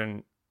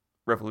insurgent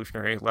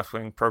revolutionary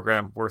left-wing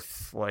program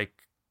worth like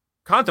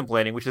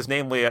contemplating, which is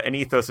namely an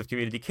ethos of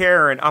community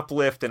care and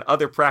uplift and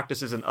other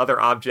practices and other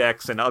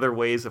objects and other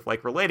ways of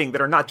like relating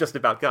that are not just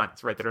about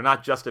guns, right? That are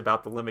not just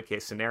about the limit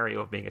case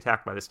scenario of being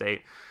attacked by the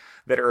state,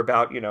 that are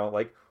about,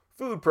 like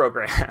food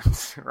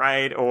programs,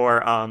 right?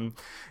 Or,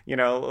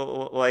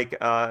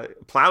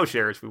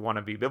 plowshares, we want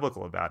to be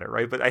biblical about it,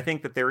 right? But I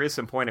think that there is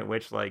some point at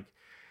which like,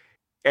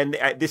 and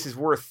this is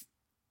worth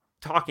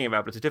talking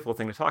about, but it's a difficult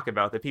thing to talk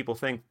about, that people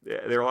think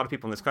there are a lot of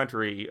people in this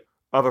country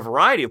of a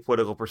variety of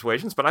political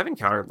persuasions, but I've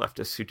encountered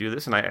leftists who do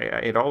this, and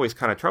it always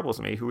kind of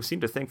troubles me, who seem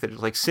to think that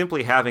it's like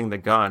simply having the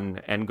gun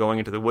and going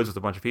into the woods with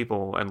a bunch of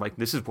people and like,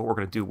 this is what we're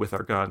going to do with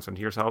our guns, and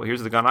here's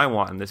the gun I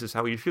want, and this is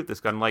how you shoot this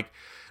gun. Like,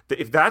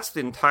 if that's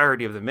the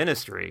entirety of the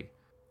ministry,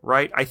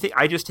 right?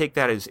 I just take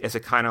that as a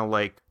kind of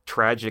like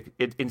tragic,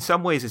 in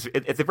some ways,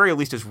 at the very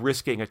least, is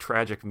risking a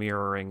tragic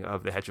mirroring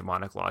of the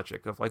hegemonic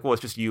logic of like, well,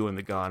 it's just you and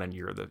the gun, and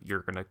you're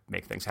going to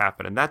make things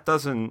happen, and that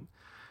doesn't.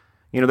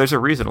 There's a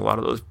reason a lot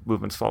of those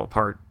movements fall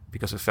apart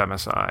because of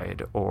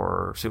femicide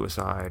or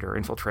suicide or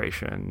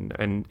infiltration.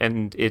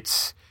 And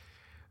it's,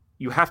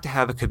 you have to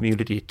have a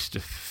community to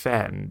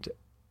defend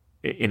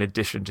in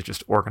addition to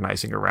just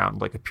organizing around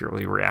like a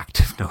purely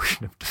reactive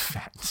notion of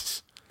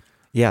defense.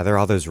 Yeah, there are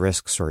all those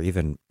risks or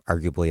even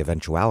arguably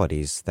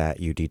eventualities that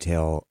you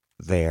detail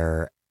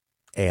there.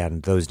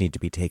 And those need to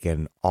be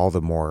taken all the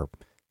more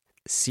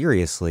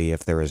seriously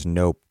if there is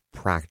no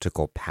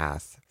practical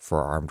path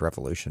for armed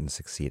revolution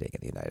succeeding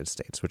in the United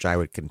States, which I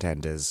would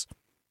contend is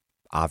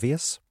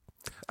obvious.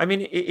 I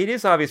mean, it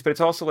is obvious, but it's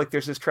also like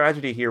there's this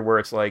tragedy here where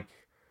it's like,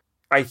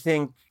 I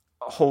think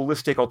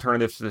holistic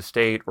alternatives to the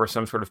state or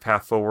some sort of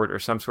path forward or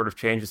some sort of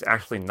change is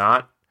actually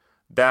not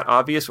that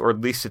obvious, or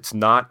at least it's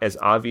not as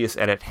obvious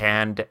and at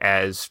hand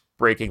as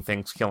breaking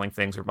things, killing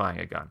things, or buying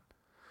a gun,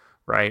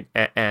 right?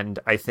 And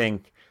I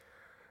think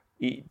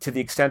to the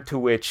extent to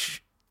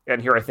which,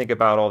 and here I think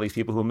about all these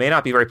people who may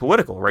not be very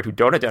political, right, who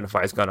don't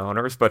identify as gun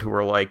owners, but who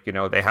are like,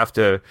 they have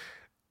to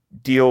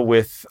deal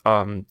with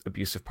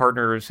abusive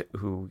partners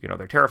who,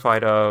 they're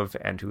terrified of,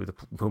 and who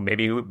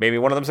maybe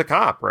one of them's a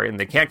cop, right, and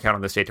they can't count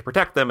on the state to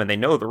protect them, and they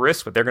know the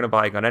risk, but they're going to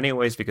buy a gun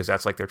anyways because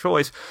that's like their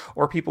choice.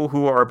 Or people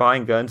who are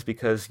buying guns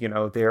because,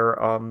 they're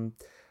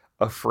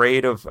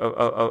afraid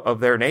of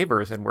their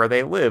neighbors and where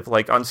they live.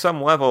 Like on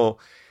some level,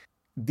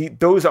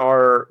 those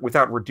are,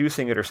 without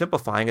reducing it or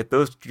simplifying it,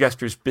 those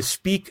gestures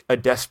bespeak a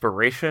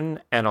desperation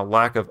and a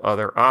lack of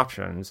other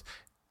options,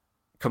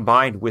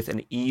 combined with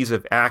an ease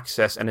of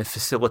access and a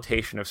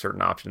facilitation of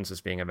certain options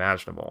as being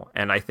imaginable.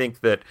 And I think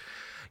that,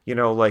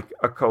 like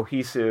a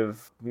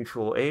cohesive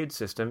mutual aid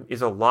system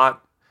is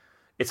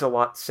it's a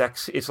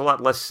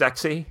lot less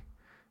sexy,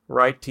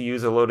 right? To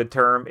use a loaded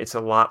term. It's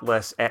a lot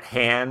less at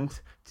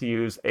hand, to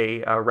use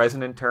a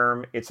resonant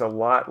term. It's a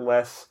lot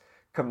less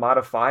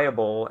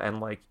commodifiable and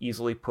like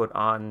easily put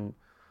on,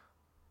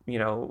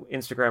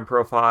 Instagram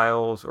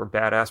profiles or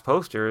badass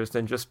posters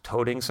than just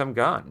toting some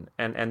gun.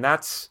 And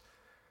that's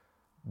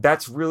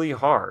really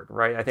hard,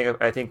 right?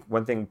 I think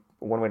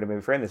one way to maybe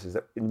frame this is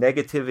that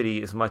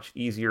negativity is much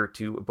easier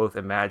to both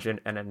imagine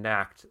and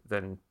enact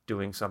than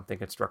doing something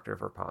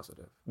constructive or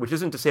positive, which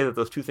isn't to say that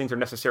those two things are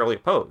necessarily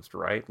opposed,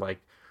 right?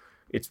 Like,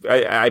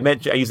 I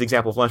use the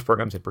example of lunch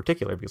programs in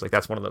particular because like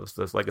that's one of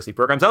those legacy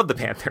programs of the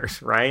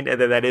Panthers, right? And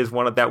then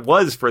that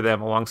was for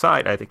them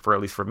alongside, I think, for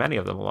at least for many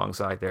of them,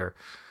 alongside their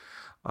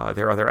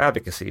other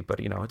advocacy. But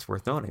it's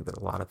worth noting that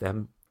a lot of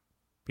them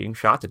being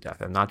shot to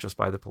death, and not just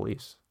by the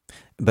police.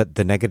 But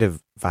the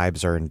negative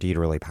vibes are indeed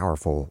really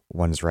powerful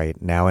ones right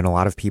now, and a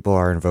lot of people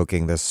are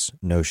invoking this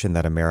notion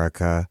that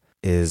America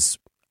is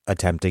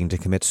attempting to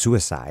commit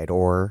suicide,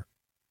 or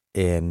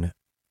in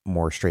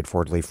more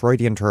straightforwardly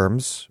Freudian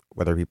terms,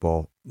 whether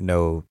people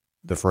know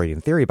the Freudian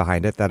theory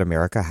behind it, that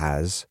America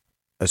has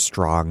a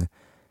strong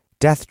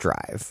death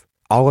drive,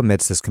 all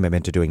amidst this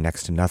commitment to doing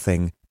next to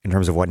nothing in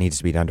terms of what needs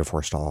to be done to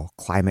forestall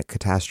climate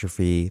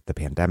catastrophe, the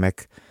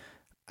pandemic.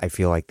 I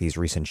feel like these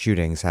recent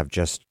shootings have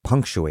just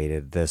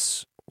punctuated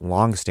this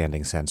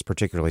long-standing sense,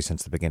 particularly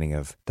since the beginning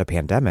of the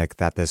pandemic,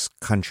 that this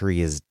country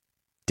is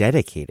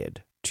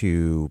dedicated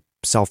to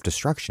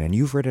self-destruction. And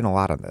you've written a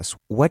lot on this.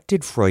 What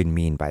did Freud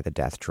mean by the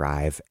death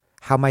drive?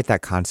 How might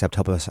that concept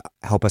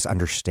help us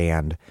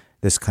understand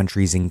this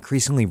country's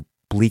increasingly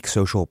bleak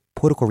social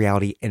political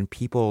reality and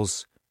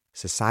people's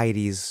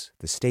societies,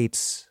 the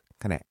states,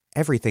 kind of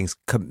everything's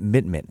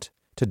commitment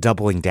to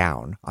doubling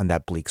down on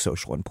that bleak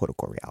social and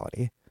political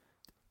reality?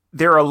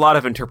 There are a lot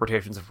of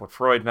interpretations of what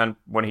Freud meant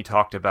when he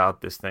talked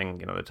about this thing,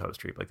 the Toad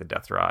Street, like the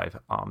death drive.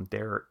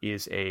 There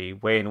is a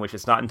way in which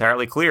it's not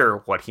entirely clear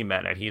what he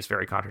meant, and he's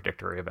very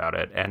contradictory about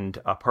it. And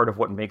part of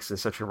what makes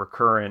this such a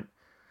recurrent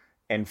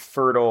and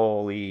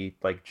fertile,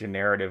 like,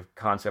 generative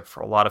concept for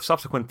a lot of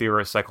subsequent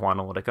theorists,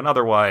 psychoanalytic and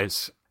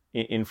otherwise,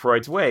 in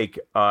Freud's wake,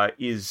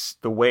 is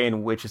the way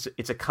in which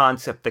it's a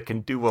concept that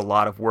can do a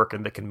lot of work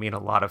and that can mean a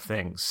lot of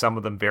things. Some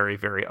of them very,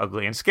 very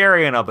ugly and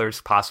scary, and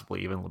others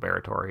possibly even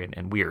liberatory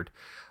and weird.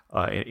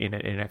 In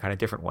a kind of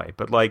different way,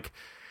 but like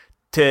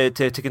to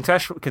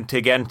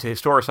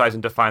historicize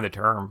and define the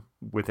term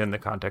within the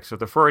context of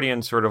the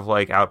Freudian sort of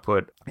like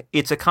output,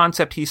 it's a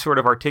concept he sort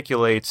of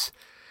articulates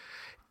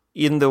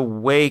in the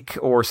wake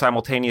or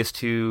simultaneous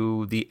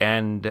to the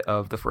end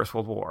of the First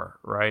World War,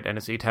 right? And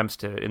as he attempts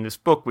to, in this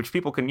book, which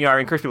people can, I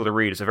encourage people to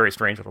read. It's a very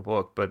strange little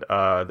book, but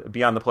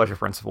Beyond the Pleasure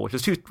Principle, which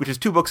is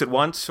two books at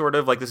once, sort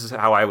of like, this is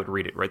how I would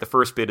read it, right? The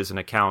first bit is an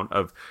account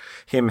of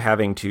him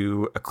having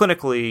to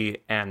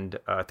clinically and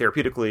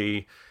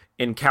therapeutically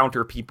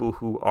encounter people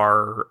who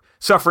are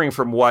suffering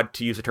from what,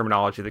 to use the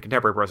terminology of the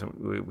contemporary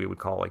present, we would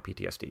call like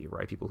PTSD,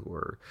 right? People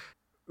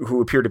who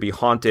appear to be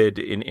haunted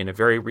in a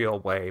very real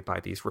way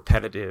by these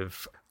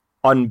repetitive,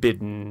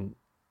 unbidden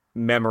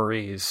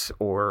memories,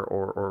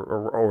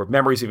 or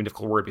memories, even a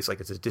difficult word, because like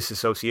it's a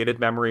disassociated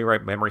memory,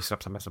 right? Memory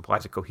sometimes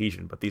implies a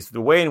cohesion, but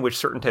the way in which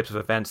certain types of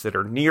events that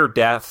are near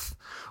death,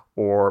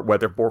 or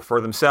whether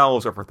for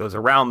themselves or for those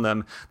around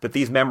them, that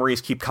these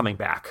memories keep coming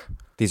back.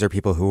 These are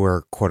people who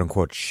were, quote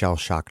unquote,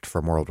 shell-shocked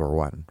from World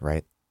War I,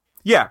 right?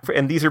 Yeah,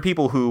 and these are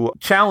people who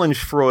challenge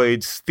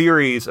Freud's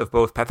theories of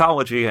both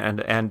pathology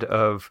and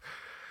of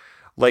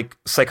like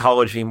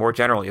psychology more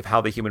generally, of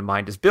how the human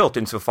mind is built,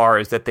 insofar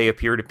as that they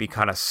appear to be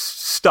kind of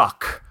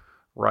stuck,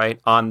 right,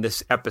 on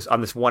this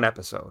one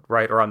episode,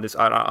 right, or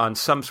on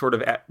some sort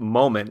of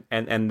moment,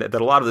 and that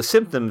a lot of the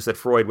symptoms that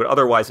Freud would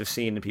otherwise have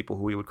seen in people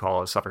who we would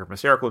call as suffering from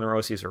hysterical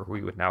neuroses, or who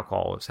we would now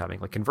call as having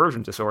like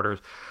conversion disorders,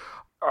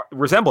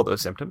 resemble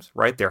those symptoms,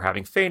 right? They're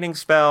having fainting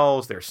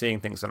spells, they're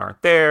seeing things that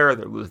aren't there,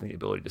 they're losing the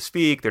ability to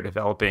speak, they're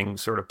developing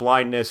sort of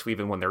blindness,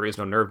 even when there is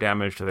no nerve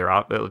damage to their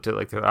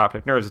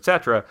optic nerves,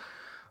 etc.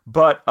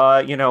 But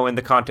in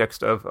the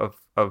context of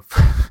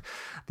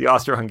the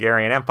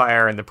Austro-Hungarian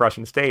Empire and the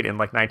Prussian state in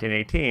like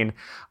 1918,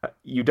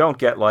 you don't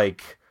get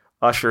like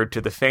ushered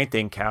to the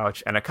fainting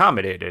couch and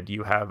accommodated.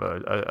 You have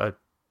an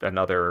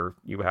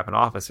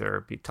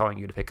officer telling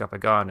you to pick up a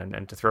gun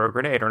and to throw a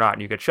grenade or not,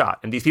 and you get shot.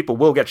 And these people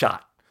will get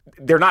shot.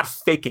 They're not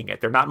faking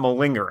it. They're not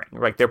malingering,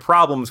 right? Their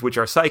problems, which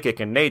are psychic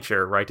in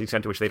nature, right, to the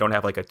extent to which they don't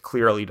have like a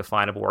clearly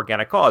definable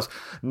organic cause,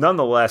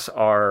 nonetheless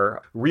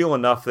are real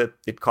enough that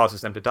it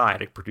causes them to die.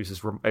 And it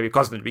causes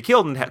them to be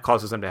killed, and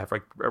causes them to have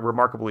like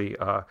remarkably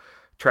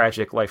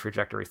tragic life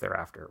trajectories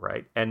thereafter,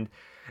 right? And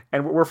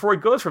where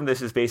Freud goes from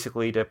this is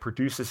basically to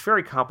produce this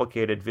very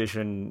complicated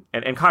vision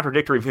and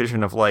contradictory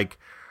vision of like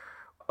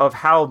of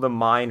how the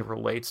mind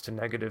relates to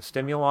negative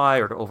stimuli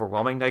or to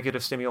overwhelming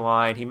negative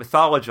stimuli. And he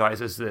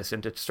mythologizes this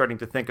into starting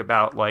to think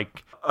about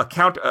like a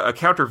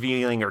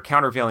countervailing or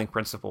countervailing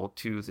principle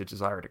to the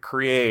desire to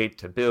create,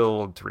 to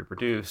build, to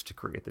reproduce, to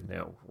create the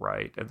new,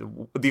 right?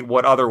 And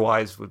what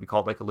otherwise would be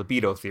called like a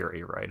libido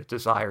theory, right? A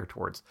desire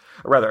towards,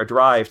 or rather a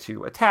drive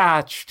to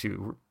attach,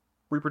 to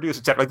reproduce,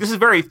 etc. Like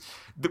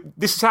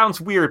this sounds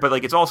weird, but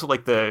like it's also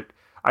like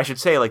I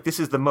should say, like, this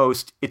is the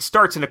most, it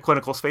starts in a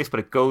clinical space, but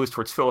it goes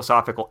towards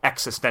philosophical,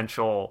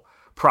 existential,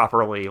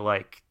 properly,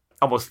 like,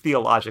 almost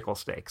theological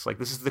stakes. Like,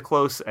 this is the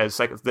close as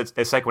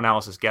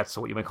psychoanalysis gets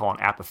to what you might call an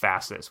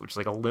apophasis, which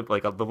is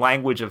the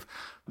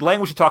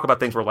language to talk about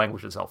things where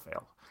language itself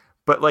fail.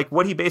 But, like,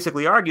 what he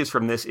basically argues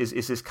from this is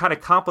this kind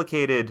of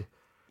complicated,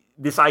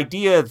 this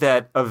idea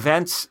that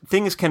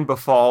things can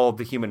befall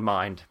the human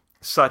mind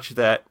such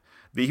that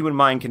the human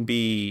mind can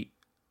be,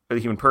 or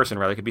the human person,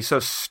 rather, can be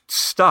so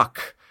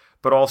stuck,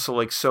 but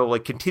also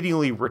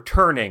continually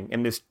returning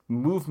in this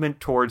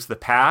movement towards the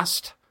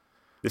past,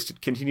 this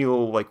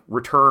continual like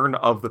return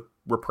of the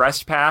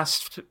repressed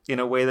past in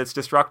a way that's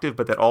destructive,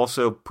 but that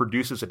also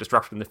produces a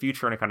destruction in the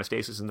future and a kind of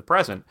stasis in the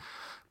present,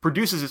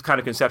 produces this kind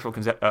of conceptual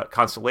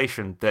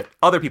constellation that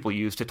other people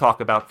use to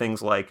talk about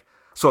things like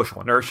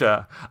social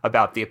inertia,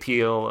 about the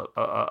appeal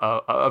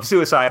of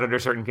suicide under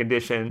certain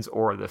conditions,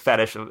 or the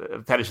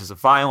fetishes of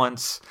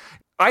violence.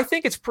 I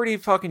think it's pretty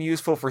fucking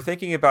useful for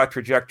thinking about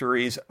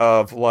trajectories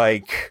of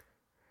like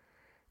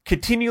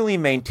continually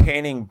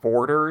maintaining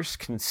borders,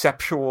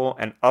 conceptual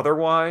and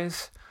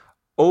otherwise,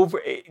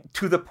 over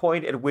to the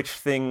point at which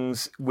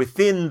things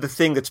within the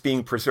thing that's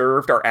being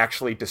preserved are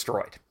actually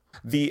destroyed.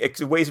 The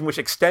ways in which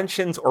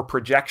extensions or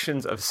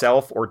projections of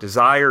self or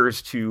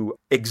desires to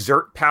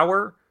exert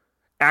power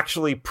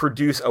actually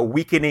produce a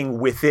weakening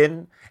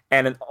within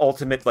and an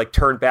ultimate like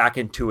turn back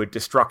into a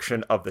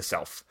destruction of the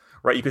self.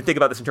 Right, you can think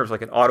about this in terms of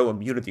like an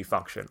autoimmunity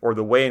function, or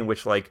the way in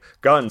which like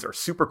guns are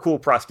super cool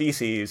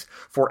prostheses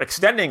for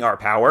extending our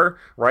power,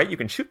 right? You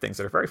can shoot things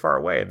that are very far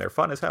away and they're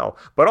fun as hell.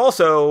 But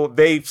also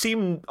they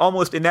seem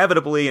almost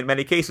inevitably in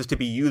many cases to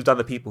be used on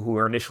the people who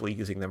are initially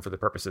using them for the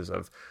purposes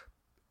of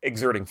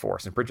exerting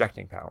force and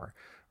projecting power,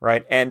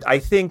 right? And I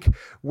think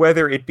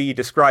whether it be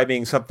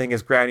describing something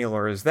as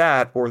granular as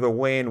that, or the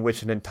way in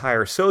which an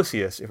entire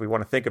socius, if we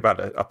want to think about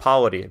a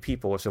polity, a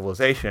people, a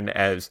civilization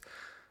as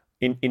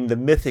in the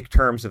mythic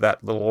terms of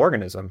that little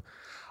organism,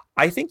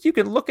 I think you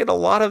can look at a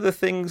lot of the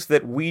things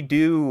that we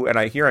do, and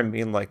I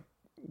mean like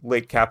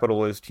late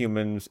capitalist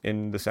humans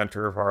in the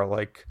center of our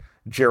like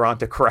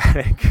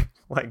gerontocratic,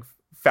 like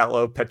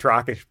fellow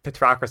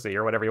petrocracy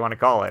or whatever you want to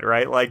call it,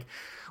 right? Like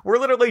we're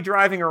literally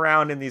driving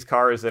around in these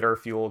cars that are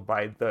fueled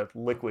by the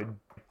liquid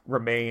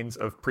remains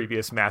of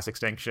previous mass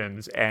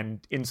extinctions,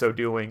 and in so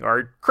doing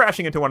are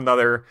crashing into one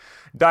another,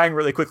 dying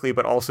really quickly,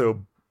 but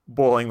also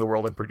boiling the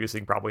world and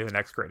producing probably the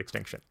next great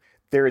extinction.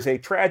 There is a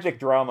tragic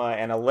drama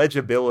and a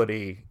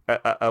legibility,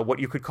 what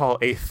you could call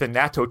a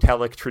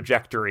thanatotelic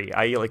trajectory,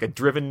 i.e. like a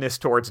drivenness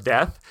towards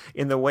death,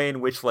 in the way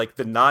in which like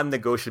the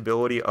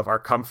non-negotiability of our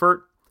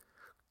comfort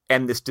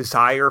and this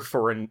desire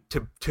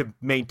to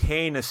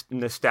maintain a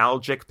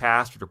nostalgic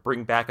past, or to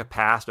bring back a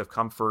past of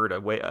comfort,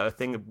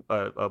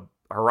 a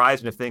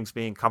horizon of things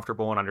being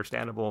comfortable and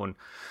understandable and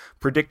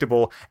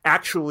predictable,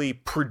 actually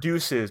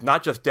produces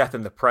not just death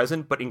in the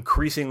present, but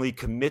increasingly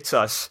commits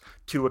us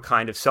to a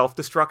kind of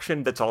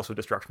self-destruction that's also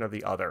destruction of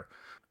the other.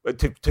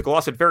 To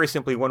gloss it very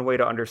simply, one way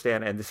to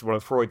understand, and this is one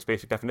of Freud's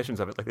basic definitions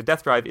of it, like the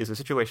death drive is a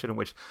situation in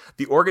which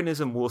the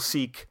organism will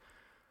seek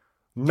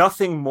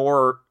nothing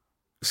more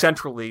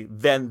centrally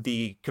than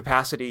the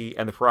capacity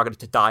and the prerogative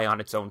to die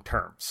on its own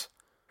terms.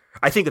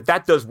 I think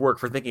that does work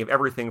for thinking of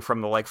everything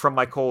from from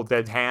my cold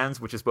dead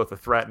hands, which is both a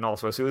threat and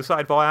also a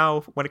suicide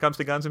vow when it comes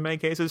to guns in many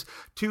cases,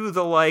 to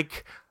the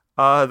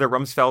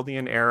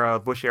Rumsfeldian era,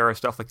 Bush era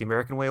stuff, like the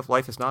American way of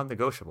life is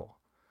non-negotiable,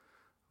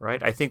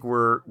 right? I think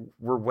we're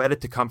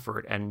wedded to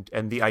comfort, and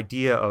the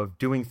idea of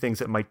doing things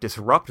that might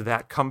disrupt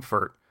that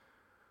comfort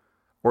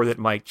or that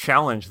might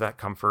challenge that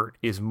comfort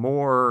is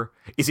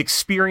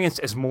experienced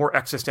as more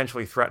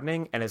existentially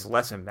threatening and is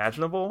less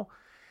imaginable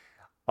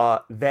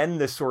than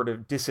the sort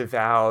of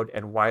disavowed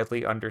and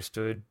widely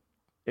understood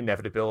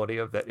inevitability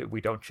of that if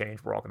we don't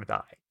change, we're all going to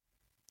die.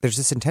 There's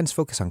this intense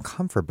focus on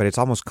comfort, but it's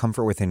almost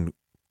comfort within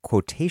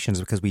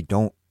quotations because we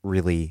don't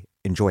really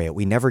enjoy it.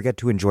 We never get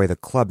to enjoy the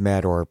Club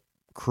Med or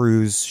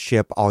cruise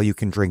ship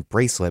all-you-can-drink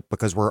bracelet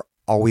because we're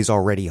always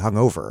already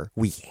hungover.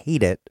 We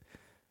hate it,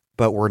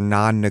 but we're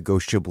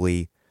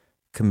non-negotiably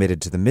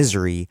committed to the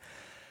misery.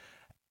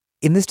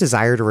 In this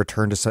desire to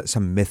return to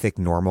some mythic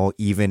normal,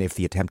 even if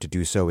the attempt to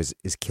do so is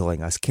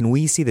killing us, can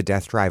we see the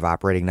death drive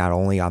operating not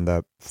only on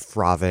the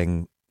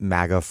frothing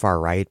MAGA far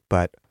right,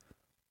 but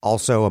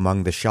also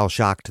among the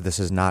shell-shocked, this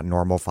is not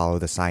normal, follow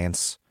the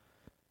science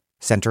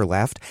center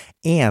left?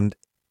 And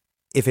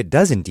if it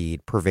does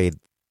indeed pervade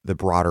the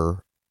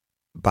broader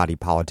body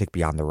politic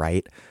beyond the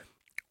right,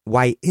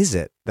 why is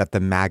it that the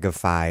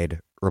MAGA-fied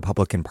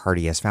Republican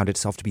Party has found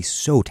itself to be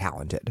so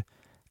talented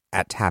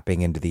at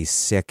tapping into these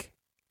sick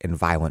and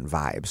violent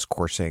vibes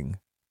coursing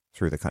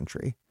through the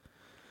country?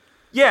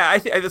 Yeah, I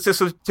think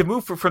so. To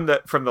move from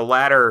the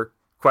latter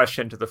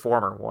question to the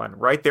former one,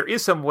 right? There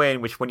is some way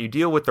in which when you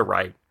deal with the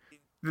right,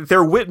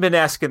 they're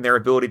Whitman-esque in their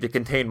ability to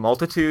contain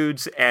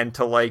multitudes and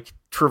to like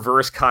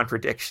traverse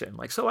contradiction.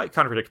 Like, so I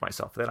contradict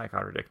myself, then I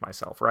contradict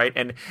myself, right?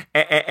 And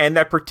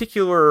that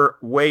particular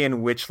way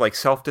in which like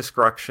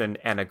self-destruction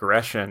and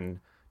aggression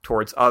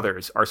towards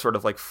others are sort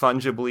of like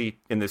fungibly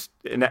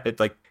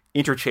like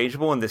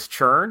interchangeable in this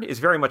churn is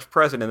very much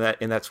present in that,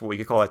 and that's what we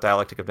could call that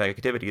dialectic of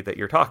negativity that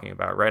you're talking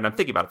about, right? And I'm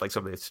thinking about it like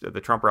some of the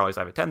Trump rallies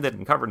I've attended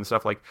and covered and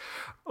stuff, like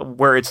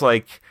where it's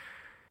like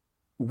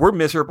we're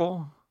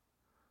miserable,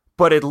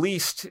 but at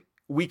least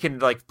we can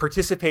like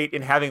participate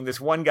in having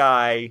this one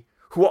guy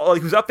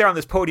who's up there on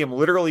this podium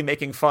literally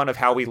making fun of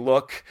how we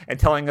look and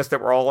telling us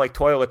that we're all like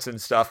toilets and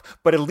stuff,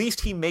 but at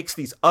least he makes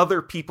these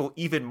other people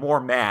even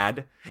more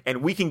mad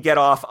and we can get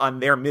off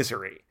on their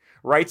misery,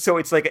 right? So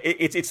it's like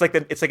it's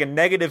like a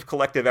negative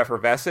collective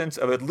effervescence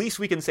of at least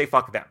we can say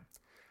fuck them,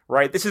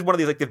 right? This is one of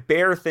these like the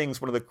bare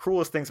things, one of the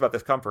cruelest things about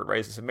this comfort,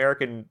 right? Is this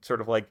American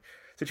sort of like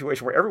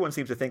situation where everyone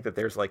seems to think that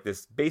there's like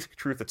this basic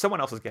truth that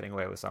someone else is getting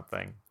away with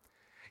something.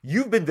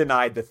 You've been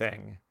denied the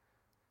thing.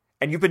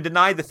 And you've been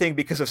denied the thing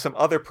because of some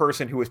other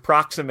person who is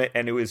proximate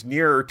and who is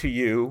nearer to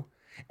you.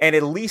 And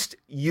at least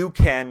you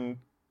can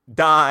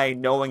die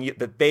knowing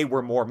that they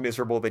were more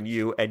miserable than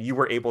you and you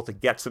were able to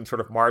get some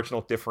sort of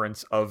marginal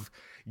difference of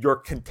your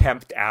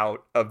contempt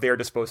out, of their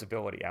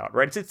disposability out,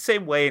 right? It's the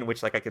same way in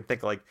which like I can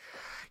think like,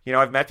 you know,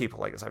 I've met people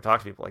like this. I've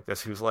talked to people like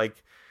this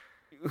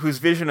whose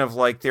vision of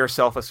like their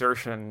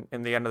self-assertion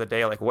in the end of the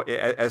day, like what,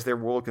 as their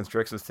world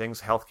constricts and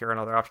things, healthcare and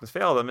other options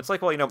fail them. It's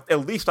like, well, you know,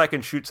 at least I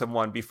can shoot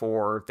someone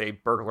before they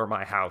burglar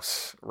my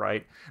house,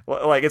 right?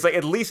 Like it's like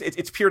at least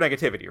it's pure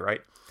negativity,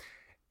 right?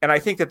 And I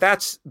think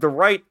that's the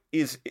right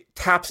it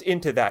taps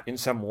into that in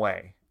some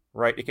way,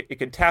 right? It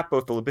can tap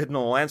both the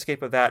libidinal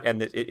landscape of that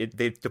and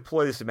they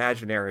deploy this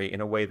imaginary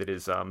in a way that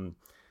is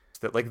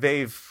that like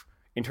they've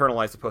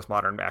internalize the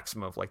postmodern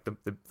maxim of like the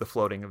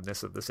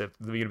floatingness of the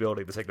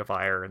mutability of the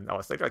signifier and all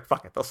this. They're like,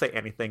 fuck it, they'll say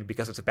anything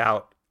because it's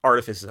about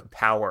artifices of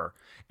power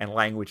and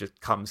language that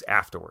comes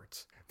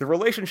afterwards. The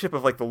relationship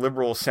of like the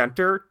liberal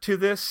center to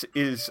this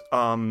is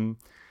a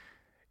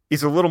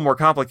little more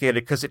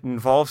complicated because it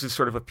involves this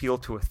sort of appeal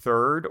to a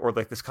third, or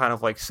like this kind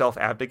of like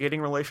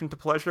self-abdicating relation to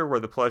pleasure, where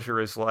the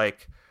pleasure is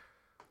like,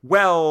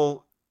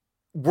 well,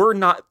 we're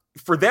not,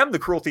 for them the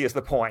cruelty is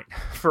the point.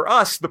 For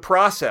us, the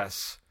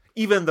process,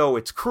 even though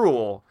it's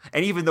cruel,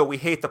 and even though we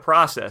hate the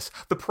process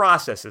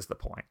is the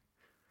point.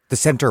 The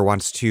center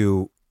wants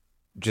to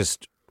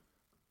just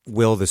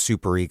will the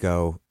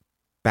superego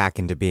back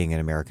into being in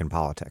American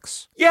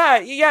politics. Yeah,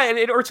 and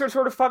it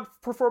sort of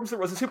performs the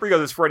superego,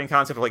 this Freudian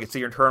concept of like it's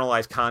the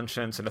internalized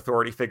conscience and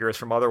authority figures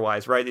from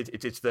otherwise, right?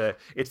 It's the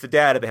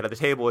dad at the head of the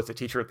table, it's the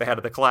teacher at the head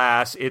of the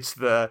class, it's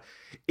the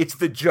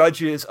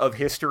judges of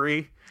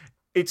history.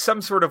 It's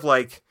some sort of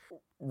like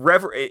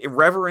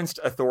reverenced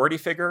authority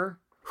figure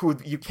who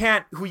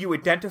you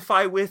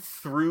identify with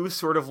through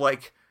sort of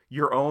like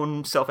your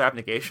own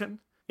self-abnegation.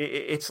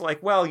 It's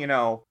like, well, you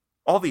know,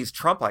 all these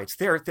Trumpites,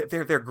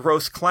 they're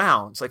gross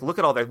clowns. Like, look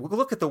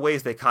at the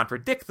ways they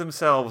contradict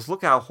themselves.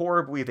 Look how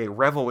horribly they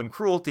revel in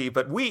cruelty.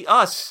 But we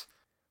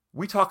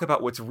talk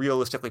about what's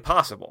realistically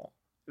possible.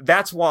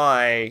 That's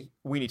why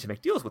we need to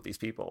make deals with these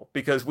people,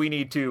 because we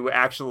need to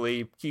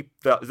actually keep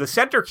the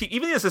center,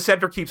 even as the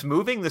center keeps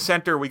moving, the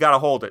center, we got to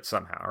hold it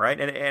somehow, right?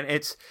 And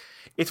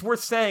it's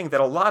worth saying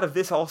that a lot of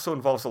this also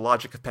involves a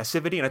logic of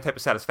passivity and a type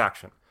of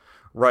satisfaction,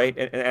 right?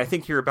 And I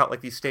think here about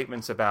like these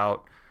statements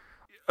about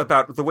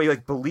the way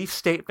like belief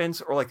statements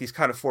or like these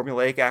kind of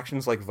formulaic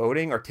actions like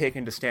voting are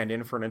taken to stand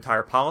in for an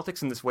entire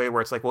politics in this way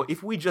where it's like, well,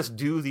 if we just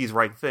do these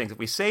right things, if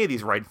we say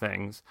these right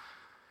things,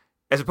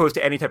 as opposed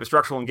to any type of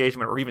structural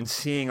engagement or even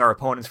seeing our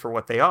opponents for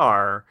what they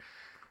are,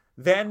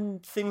 then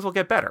things will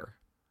get better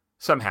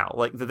somehow.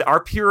 Like our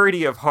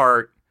purity of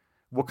heart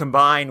will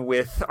combine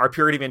with our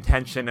purity of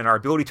intention and our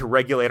ability to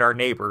regulate our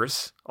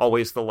neighbors,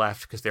 always the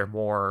left, because they're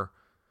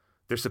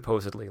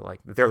supposedly like,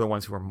 they're the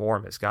ones who are more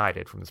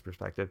misguided from this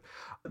perspective,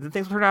 then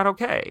things will turn out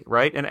okay,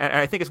 right? And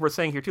I think it's worth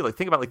saying here too, like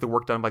think about like the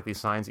work done by these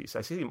signs.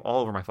 I see them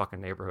all over my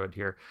fucking neighborhood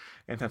here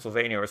in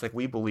Pennsylvania, where it's like,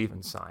 we believe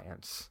in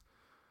science,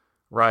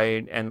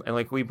 right? And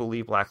like we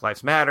believe Black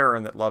Lives Matter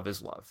and that love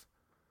is love.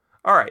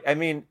 All right, I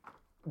mean,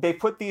 they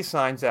put these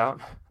signs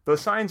out. Those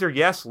signs are,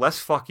 yes, less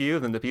fuck you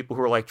than the people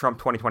who are like Trump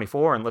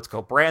 2024 and let's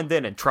go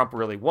Brandon and Trump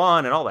really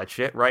won and all that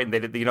shit, right? And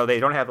they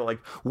don't have the like,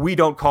 we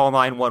don't call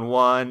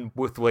 911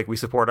 with like, we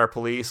support our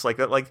police, like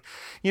that, like,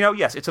 you know,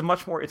 yes, it's a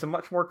much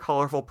more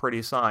colorful,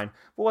 pretty sign.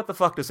 But what the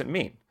fuck does it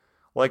mean?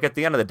 Like at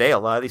the end of the day, a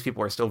lot of these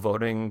people are still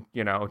voting,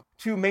 you know,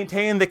 to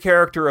maintain the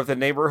character of the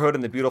neighborhood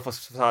and the beautiful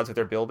facades that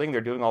they're building.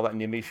 They're doing all that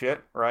NIMBY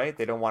shit, right?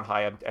 They don't want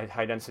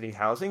high density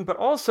housing, but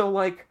also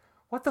like,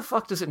 what the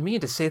fuck does it mean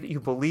to say that you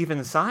believe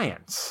in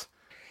science?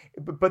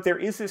 But there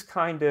is this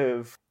kind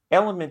of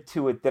element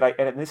to it that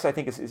and this I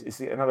think is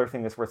another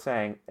thing that's worth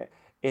saying.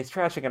 It's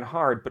tragic and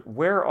hard, but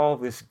where all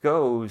this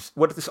goes,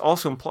 what this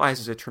also implies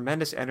is a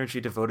tremendous energy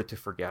devoted to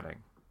forgetting,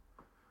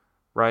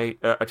 right?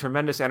 A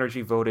tremendous energy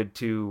devoted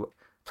to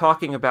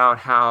talking about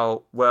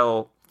how,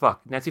 well,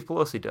 fuck, Nancy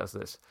Pelosi does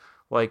this.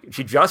 Like,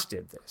 she just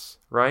did this,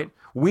 right?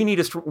 We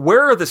need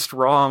where are the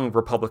strong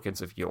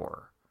Republicans of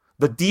yore?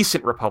 The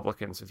decent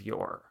Republicans of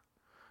yore,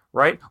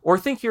 right? Or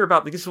think here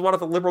about, this is what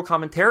the liberal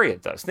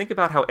commentariat does. Think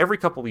about how every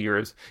couple of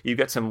years you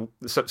get some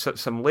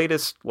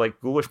latest,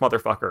 like, ghoulish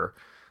motherfucker,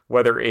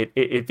 whether it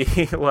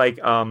be like,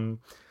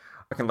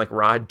 fucking like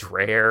Rod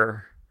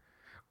Dreher,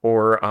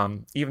 or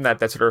even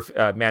that sort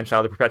of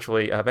man-child of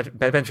perpetually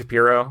Ben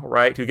Shapiro,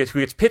 right? Who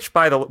gets pitched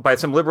by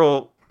some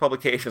liberal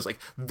publications like,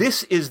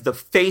 this is the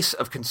face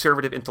of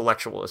conservative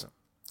intellectualism,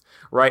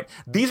 right?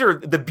 These are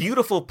the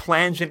beautiful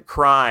plangent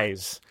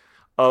cries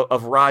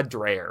of Rod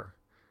Dreher,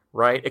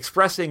 right?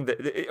 Expressing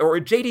or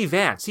J.D.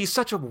 Vance. He's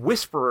such a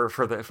whisperer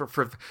for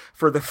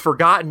the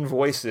forgotten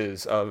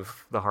voices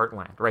of the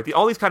heartland, right?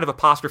 All these kind of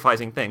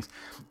apostrophizing things.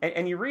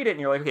 And you read it and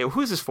you're like, okay, well,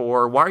 who's this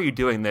for? Why are you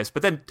doing this?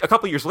 But then a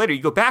couple of years later,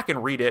 you go back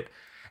and read it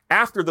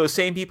after those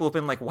same people have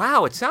been like,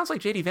 wow, it sounds like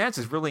J.D. Vance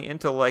is really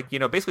into, like,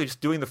 basically just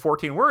doing the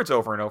 14 words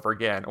over and over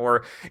again.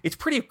 Or it's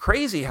pretty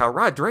crazy how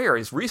Rod Dreher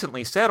has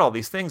recently said all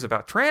these things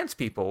about trans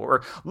people.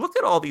 Or look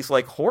at all these,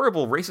 like,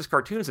 horrible racist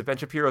cartoons that Ben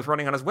Shapiro is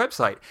running on his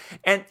website.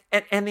 And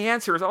the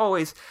answer is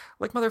always,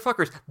 like,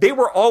 motherfuckers, they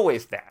were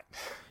always that.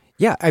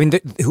 Yeah, I mean,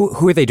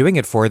 who are they doing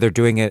it for? They're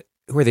doing it.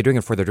 Who are they doing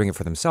it for? They're doing it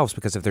for themselves,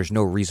 because if there's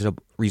no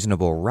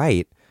reasonable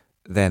right,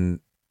 then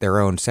their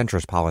own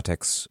centrist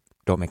politics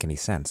don't make any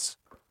sense.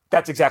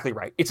 That's exactly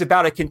right. It's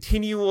about a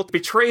continual,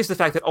 betrays the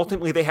fact that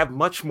ultimately they have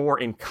much more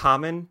in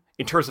common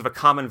in terms of a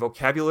common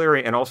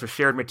vocabulary and also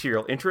shared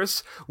material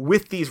interests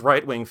with these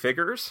right-wing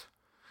figures,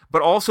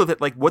 but also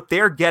that, like, what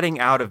they're getting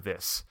out of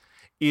this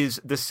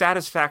is the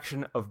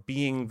satisfaction of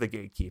being the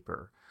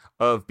gatekeeper,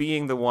 of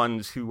being the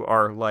ones who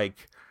are,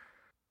 like,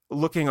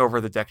 looking over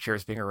the deck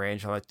chairs being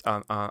arranged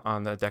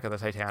on the deck of the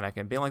Titanic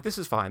and being like, this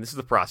is fine, this is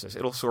the process,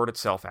 it'll sort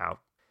itself out.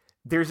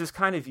 There's this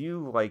kind of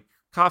view, like,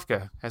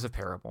 Kafka has a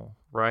parable,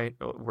 right?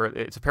 Where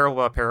it's a parable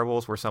about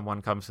parables, where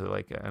someone comes to,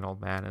 like, an old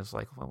man and is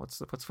like, well, what's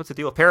the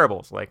deal with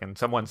parables? Like, and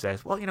someone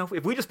says, well,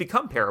 if we just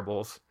become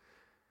parables,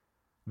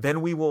 then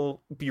we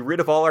will be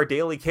rid of all our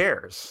daily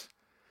cares.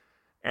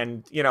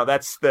 And,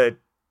 that's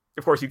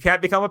of course, you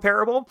can't become a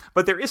parable,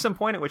 but there is some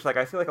point at which, like,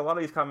 I feel like a lot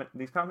of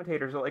these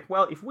commentators are like,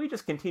 well, if we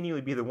just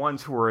continually be the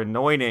ones who are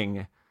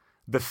anointing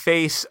the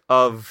face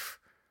of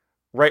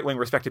right-wing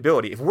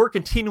respectability, if we're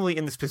continually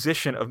in this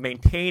position of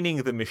maintaining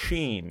the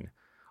machine,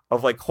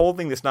 of, like,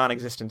 holding this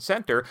non-existent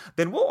center,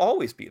 then we'll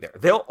always be there.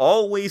 They'll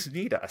always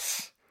need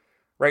us,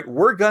 right?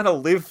 We're going to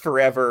live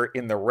forever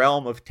in the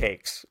realm of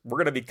takes. We're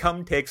going to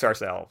become takes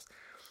ourselves.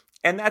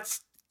 And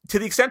that's to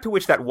the extent to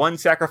which that one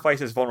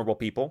sacrifices vulnerable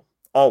people,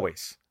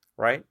 always,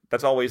 right?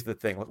 That's always the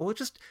thing. Like, well,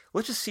 let's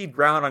just cede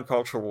ground on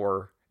cultural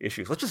war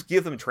issues. Let's just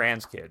give them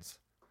trans kids.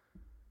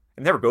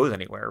 It never goes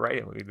anywhere,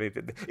 right?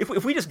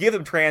 If we just give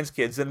them trans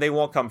kids, then they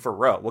won't come for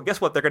Roe. Well, guess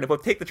what? They're going to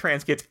both take the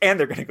trans kids and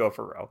they're going to go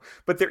for Roe.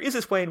 But there is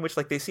this way in which,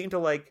 like, they seem to,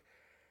 like,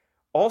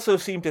 also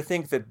seem to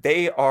think that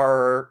they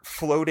are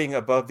floating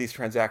above these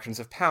transactions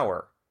of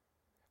power.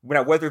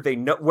 Now, whether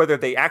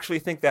they actually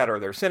think that or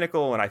they're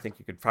cynical, and I think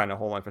you could find a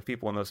whole bunch of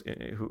people in those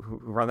who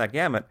run that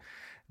gamut,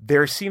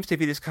 there seems to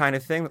be this kind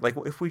of thing that, like,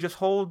 well, if we just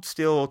hold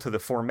still to the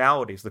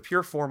formalities, the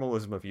pure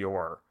formalism of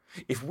yore,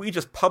 if we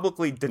just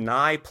publicly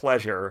deny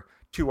pleasure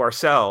to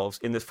ourselves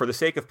in this for the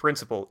sake of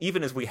principle,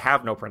 even as we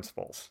have no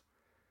principles,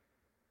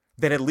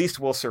 then at least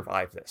we'll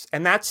survive this.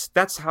 And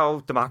that's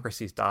how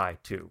democracies die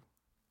too.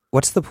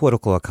 What's the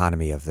political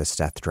economy of this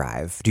death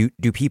drive?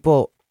 Do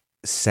people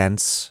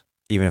sense,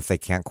 even if they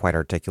can't quite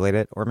articulate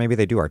it, or maybe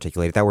they do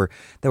articulate it, that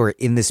we're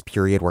in this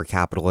period where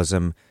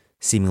capitalism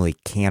seemingly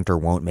can't or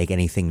won't make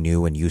anything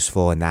new and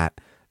useful, and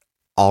that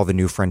all the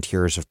new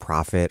frontiers of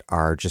profit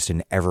are just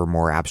in ever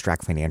more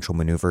abstract financial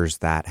maneuvers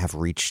that have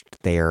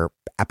reached their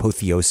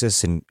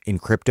apotheosis in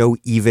crypto,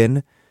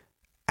 even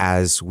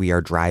as we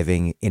are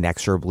driving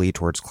inexorably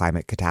towards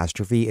climate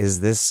catastrophe?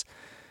 Is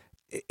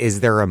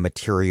there a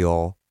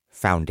material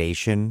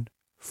foundation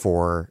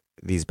for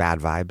these bad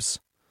vibes?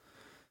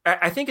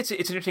 I think it's an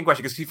interesting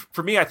question, because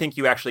for me, I think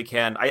you actually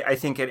can. I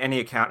think at any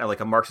account,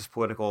 like a Marxist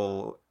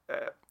political,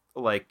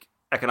 like,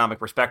 economic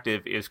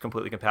perspective is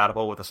completely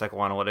compatible with a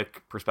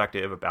psychoanalytic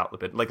perspective about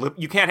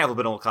you can't have a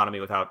libidinal economy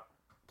without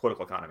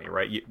political economy,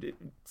 right?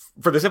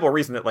 For the simple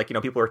reason that, like,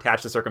 people are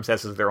attached to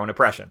circumstances of their own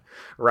oppression,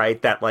 right?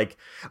 That, like,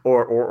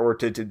 or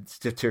to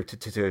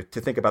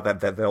think about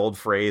that old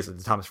phrase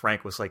that Thomas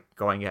Frank was, like,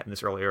 going at in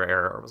this earlier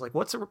era, was like,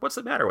 what's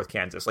the matter with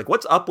Kansas? Like,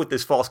 what's up with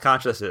this false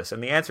consciousness?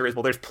 And the answer is,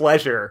 well, there's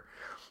pleasure.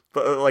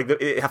 But, like,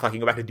 if I can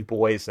go back to Du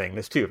Bois saying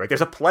this too, right?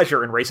 There's a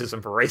pleasure in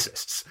racism for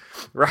racists,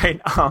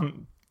 right?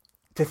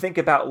 To think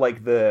about,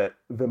 like, the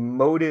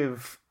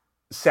motive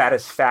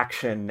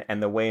satisfaction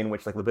and the way in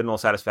which, like, libidinal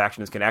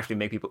satisfactions can actually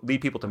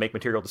lead people to make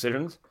material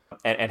decisions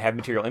and have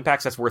material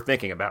impacts, that's worth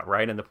thinking about,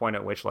 right? And the point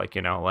at which, like,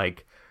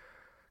 like,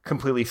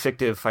 completely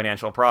fictive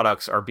financial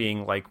products are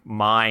being, like,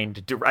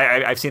 mined.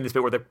 I've seen this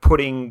bit where they're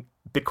putting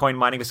Bitcoin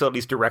mining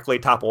facilities directly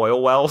atop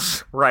oil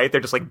wells, right?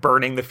 They're just, like,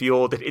 burning the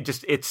fuel.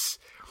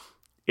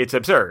 It's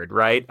absurd,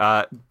 right?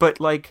 But,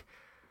 like,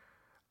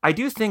 I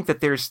do think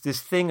that there's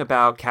this thing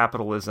about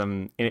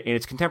capitalism in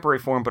its contemporary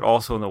form, but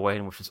also in the way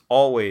in which it's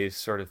always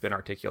sort of been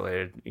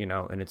articulated,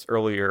 in its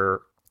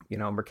earlier,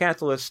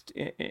 mercantilist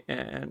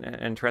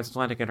and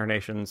transatlantic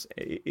incarnations.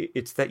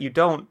 It's that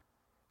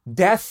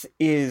death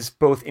is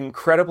both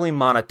incredibly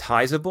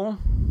monetizable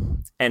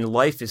and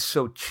life is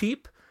so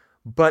cheap,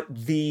 but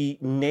the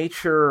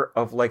nature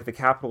of like the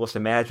capitalist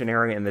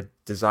imaginary and the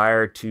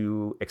desire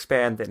to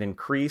expand and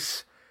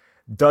increase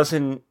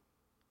doesn't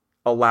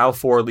allow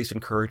for, at least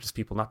encourages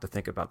people not to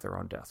think about their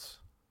own deaths,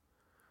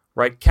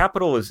 right?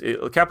 Capital like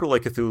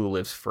Cthulhu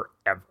lives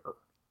forever,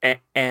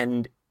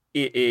 and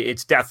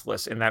it's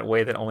deathless in that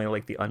way that only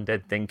like the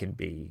undead thing can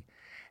be.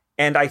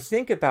 And I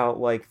think about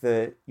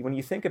when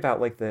you think about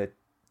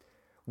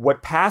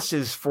what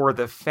passes for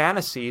the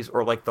fantasies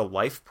or like the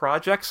life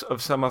projects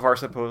of some of our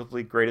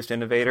supposedly greatest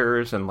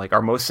innovators and like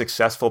our most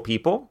successful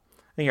people.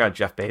 I think you're on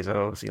Jeff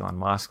Bezos, Elon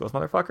Musk, those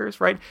motherfuckers,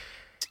 right?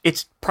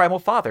 It's primal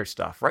father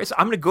stuff, right? So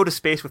I'm going to go to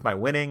space with my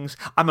winnings.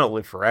 I'm going to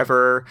live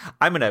forever.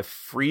 I'm going to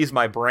freeze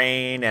my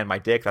brain and my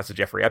dick. That's a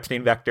Jeffrey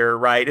Epstein vector,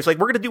 right? It's like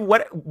we're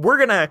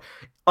going to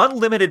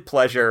unlimited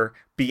pleasure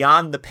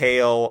beyond the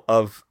pale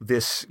of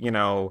this,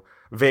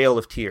 veil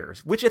of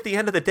tears, which at the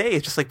end of the day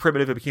is just like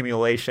primitive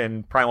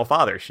accumulation, primal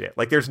father shit.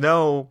 Like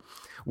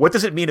what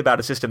does it mean about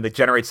a system that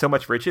generates so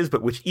much riches,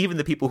 but which even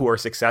the people who are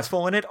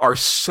successful in it are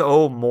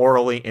so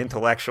morally,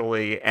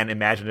 intellectually, and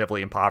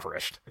imaginatively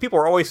impoverished? People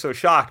are always so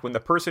shocked when the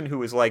person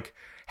who is like,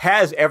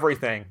 has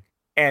everything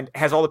and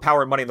has all the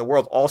power and money in the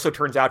world also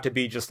turns out to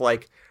be just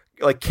like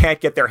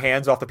can't get their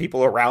hands off the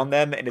people around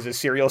them and is a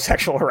serial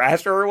sexual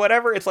harasser or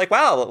whatever. It's like,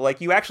 wow,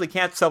 like you actually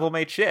can't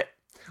sublimate shit.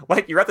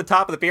 Like you're at the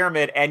top of the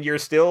pyramid and you're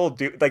still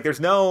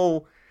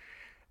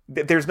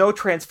there's no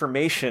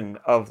transformation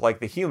of like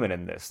the human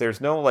in this.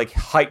 There's no like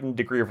heightened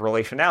degree of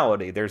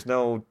relationality. There's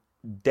no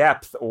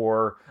depth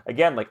or,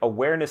 again, like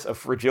awareness of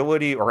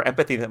fragility or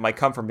empathy that might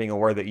come from being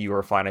aware that you are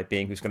a finite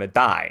being who's going to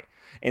die.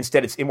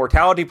 Instead, it's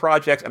immortality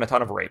projects and a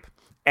ton of rape.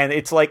 And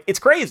it's like, it's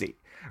crazy,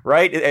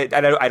 right?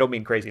 I don't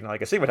mean crazy in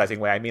like a stigmatizing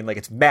way. I mean like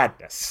it's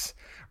madness,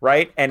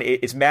 right? And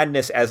it's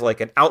madness as like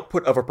an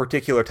output of a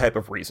particular type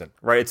of reason,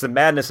 right? It's the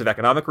madness of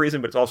economic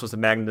reason, but it's also the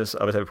madness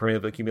of a type of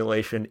primitive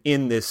accumulation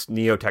in this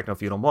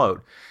neo-techno-feudal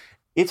mode.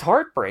 It's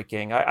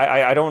heartbreaking.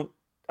 I don't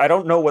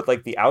know what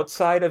like the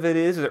outside of it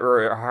is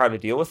or how to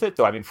deal with it,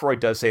 though. I mean, Freud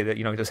does say that,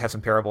 he does have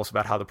some parables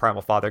about how the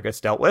primal father gets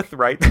dealt with,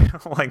 right?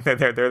 Like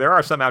there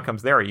are some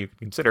outcomes there you can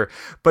consider,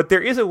 but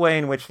there is a way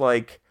in which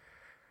like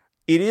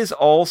it is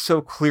all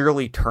so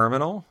clearly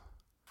terminal.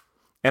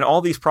 And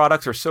all these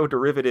products are so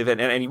derivative.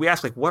 And we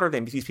ask, like, what are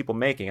these people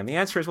making? And the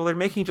answer is, well, they're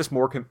making just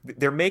more.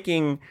 They're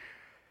making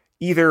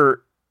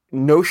either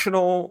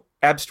notional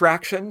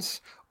abstractions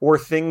or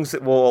things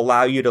that will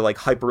allow you to, like,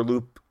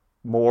 hyperloop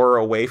more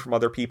away from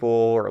other people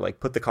or, like,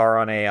 put the car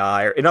on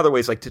AI. Or in other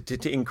ways, like,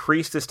 to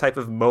increase this type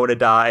of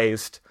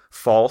monadized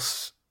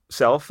false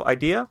self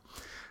idea.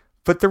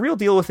 But the real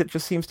deal with it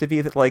just seems to be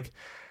that, like,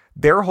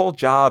 their whole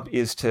job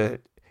is to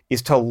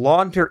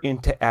launder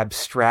into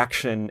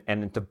abstraction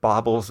and into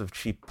baubles of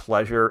cheap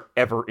pleasure,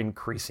 ever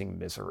increasing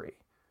misery,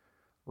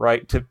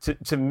 right?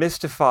 To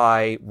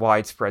mystify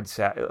widespread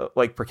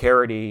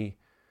precarity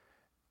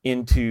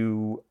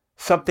into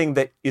something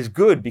that is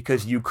good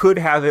because you could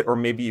have it, or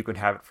maybe you could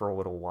have it for a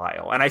little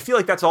while. And I feel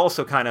like that's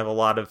also kind of a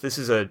lot of, this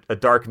is a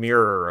dark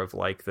mirror of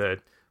like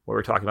what we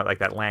were talking about, like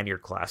that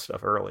lanyard class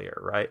stuff earlier,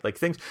 right? Like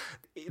think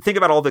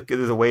about all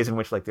the ways in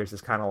which like there's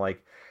this kind of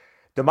like,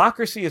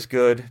 democracy is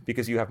good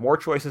because you have more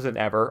choices than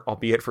ever,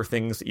 albeit for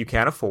things that you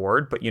can't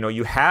afford. But,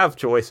 you have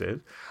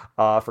choices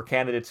for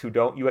candidates who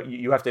don't.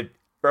 You have to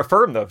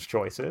affirm those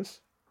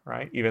choices,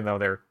 right? Even though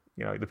they're,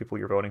 the people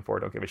you're voting for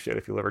don't give a shit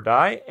if you live or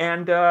die.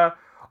 And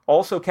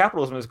also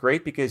capitalism is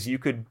great because you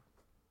can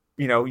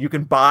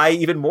buy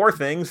even more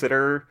things that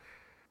are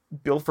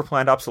built for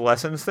planned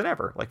obsolescence than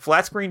ever. Like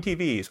flat screen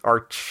TVs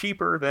are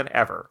cheaper than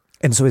ever.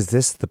 And so is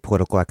this the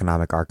political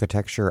economic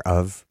architecture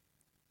of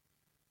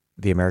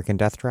the American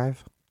death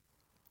drive?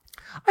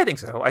 I think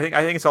so. I think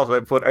it's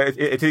also to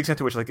the extent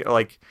to which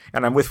like,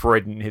 and I'm with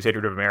Freud and his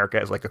hatred of America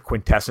as like a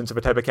quintessence of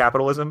a type of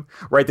capitalism,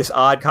 right? This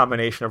odd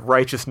combination of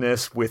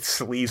righteousness with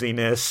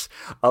sleaziness,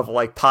 of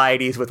like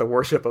pieties with a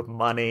worship of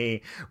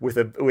money, with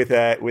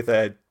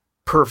a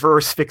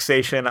perverse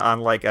fixation on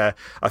like a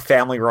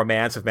family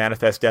romance of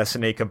manifest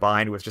destiny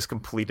combined with just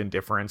complete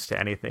indifference to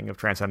anything of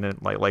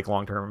transcendent like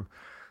long-term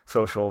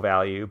social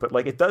value. But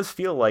like it does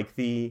feel like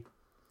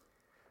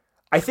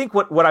I think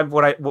where I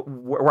want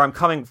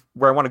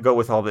to go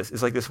with all this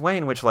is like this way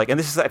in which like, and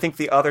this is I think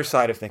the other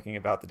side of thinking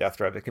about the death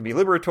drive. It can be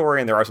liberatory,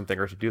 and there are some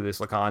thinkers who do this.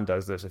 Lacan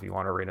does this if you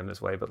want to read him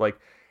this way. But like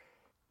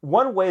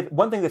one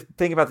thing to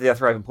think about the death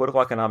drive in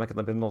political, economic, and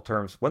libidinal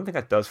terms, one thing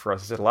that does for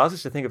us is it allows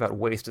us to think about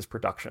waste as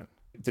production,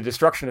 the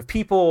destruction of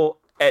people,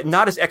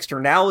 not as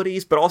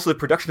externalities, but also the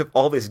production of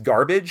all this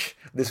garbage,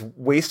 this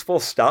wasteful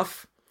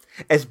stuff,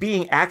 as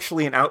being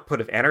actually an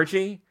output of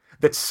energy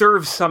that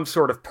serves some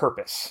sort of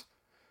purpose.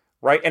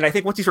 right? And I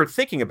think once you start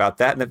thinking about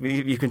that, and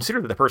you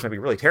consider that the person would be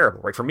really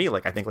terrible, right? For me,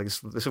 like I think like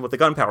this is what the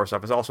gun power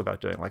stuff is also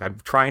about doing. Like I'm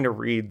trying to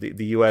read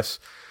the U.S.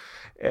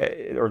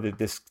 Or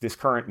this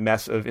current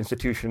mess of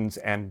institutions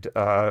and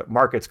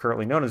markets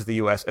currently known as the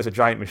U.S. as a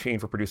giant machine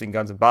for producing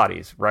guns and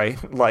bodies, right?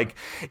 Like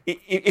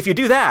if you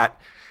do that,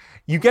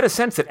 you get a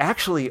sense that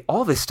actually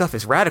all this stuff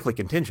is radically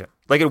contingent.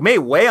 Like it may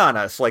weigh on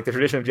us like the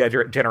tradition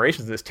of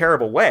generations in this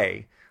terrible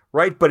way,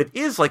 right? But it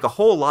is like a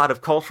whole lot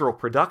of cultural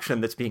production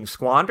that's being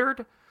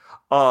squandered,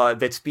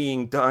 that's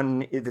being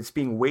done, that's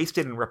being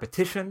wasted in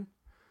repetition,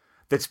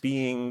 that's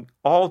being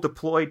all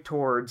deployed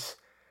towards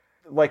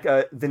like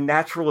the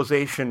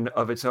naturalization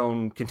of its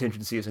own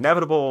contingency is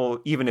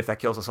inevitable, even if that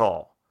kills us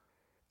all.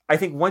 I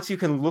think once you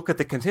can look at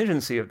the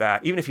contingency of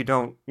that, even if you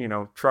don't,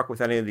 truck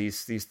with any of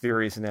these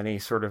theories in any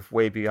sort of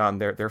way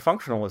beyond their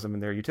functionalism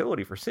and their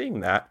utility for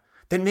seeing that,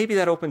 then maybe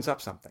that opens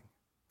up something,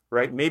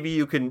 right? Maybe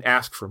you can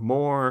ask for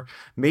more.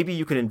 Maybe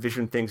you can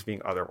envision things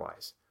being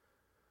otherwise.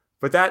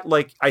 But that,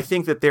 like, I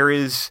think that there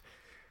is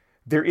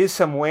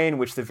some way in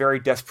which the very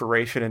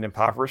desperation and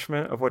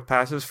impoverishment of what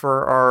passes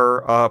for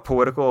our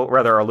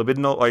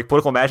libidinal, like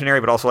political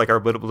imaginary, but also like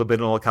our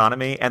libidinal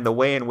economy, and the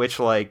way in which,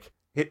 like,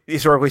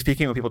 historically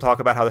speaking, when people talk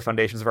about how the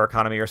foundations of our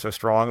economy are so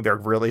strong, they're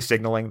really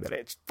signaling that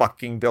it's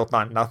fucking built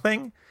on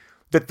nothing.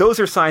 That those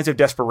are signs of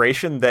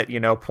desperation that,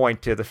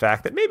 point to the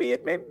fact that maybe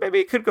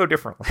it could go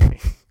differently,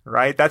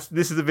 right?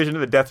 This is the vision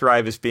of the death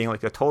drive as being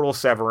like a total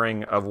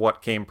severing of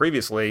what came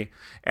previously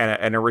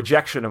and a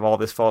rejection of all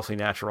this falsely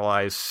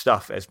naturalized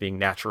stuff as being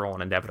natural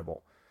and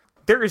inevitable.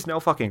 There is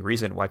no fucking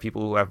reason why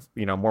people who have,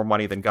 more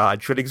money than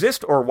God should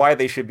exist, or why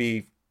they should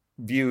be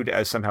viewed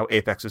as somehow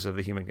apexes of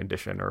the human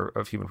condition or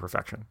of human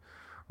perfection.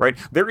 Right?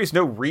 There is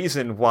no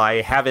reason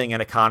why having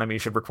an economy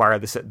should require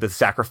the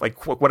sacrifice,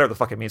 like whatever the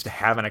fuck it means to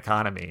have an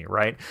economy,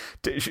 right?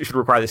 Should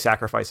require the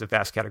sacrifice of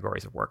vast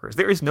categories of workers.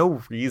 There is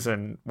no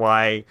reason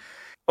why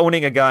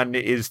owning a gun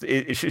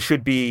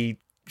should be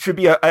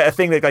a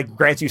thing that like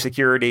grants you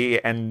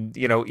security, and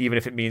even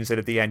if it means that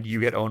at the end you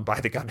get owned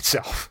by the gun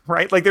itself,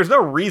 right? Like there's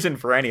no reason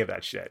for any of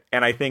that shit.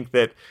 And I think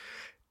that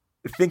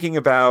thinking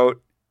about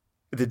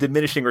the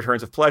diminishing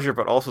returns of pleasure,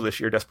 but also the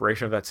sheer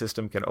desperation of that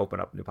system, can open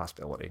up new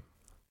possibility.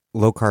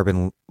 Low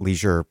carbon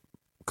leisure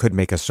could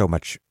make us so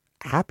much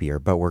happier,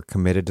 but we're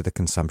committed to the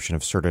consumption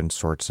of certain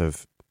sorts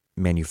of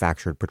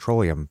manufactured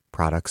petroleum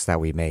products that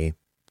we may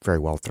very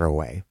well throw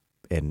away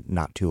in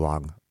not too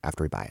long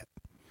after we buy it.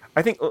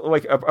 I think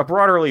like a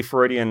broaderly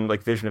Freudian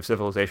like vision of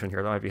civilization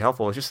here that might be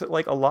helpful is just that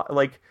like a lot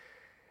like,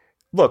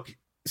 look,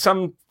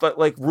 some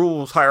like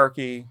rules,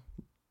 hierarchy,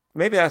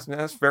 maybe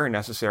that's very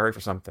necessary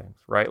for some things,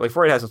 right? Like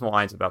Freud has some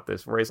lines about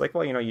this where he's like,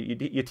 well,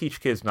 you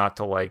teach kids not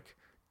to like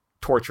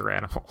torture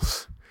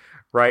animals.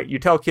 Right? You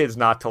tell kids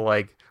not to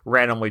like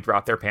randomly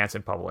drop their pants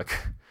in public.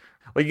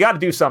 Like you got to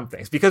do some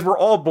things because we're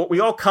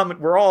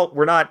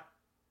not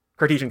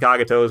Cartesian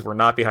cogitatos. We're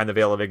not behind the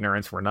veil of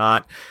ignorance. We're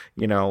not,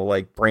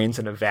 like brains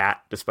in a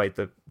vat, despite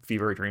the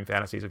fever dream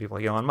fantasies of people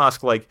like Elon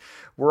Musk. Like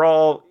we're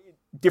all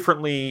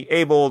differently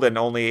abled and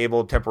only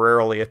able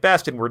temporarily at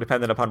best. And we're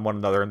dependent upon one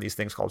another in these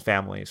things called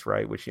families,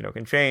 right? Which,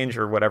 can change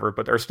or whatever,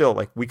 but are still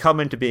like, we come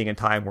into being in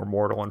time. We're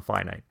mortal and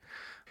finite.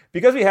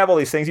 Because we have all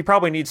these things, you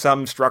probably need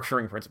some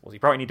structuring principles.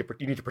 You need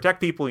to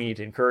protect people. You need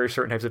to encourage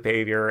certain types of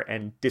behavior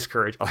and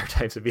discourage other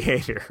types of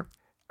behavior.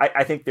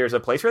 I think there's a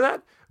place for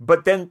that.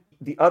 But then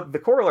the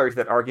corollary to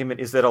that argument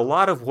is that a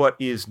lot of what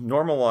is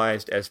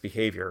normalized as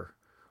behavior,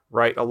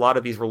 right? A lot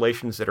of these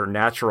relations that are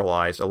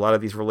naturalized, a lot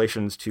of these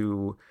relations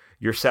to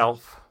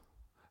yourself,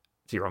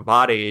 to your own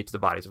body, to the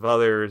bodies of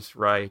others,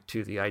 right?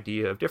 To the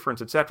idea of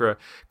difference, etc.,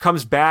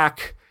 comes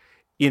back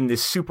in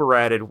this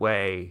superadded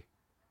way,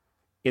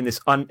 in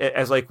this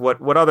as like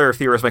what other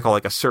theorists might call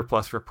like a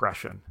surplus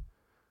repression,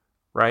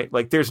 right?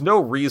 Like there's no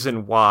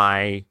reason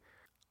why,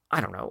 I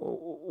don't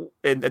know,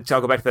 and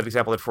I'll go back to that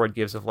example that Freud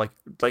gives of like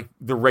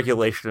the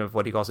regulation of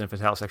what he calls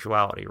infantile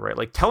sexuality, right?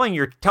 Like telling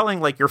your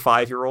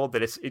 5-year-old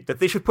that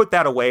they should put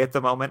that away at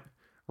the moment,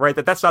 right?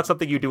 That's not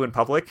something you do in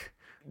public.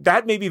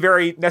 That may be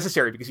very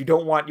necessary because you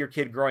don't want your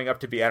kid growing up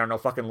to be, I don't know,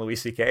 fucking Louis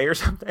C.K. or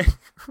something,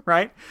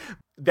 right?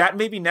 That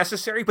may be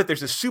necessary, but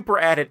there's a super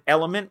added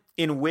element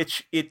in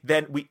which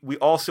we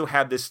also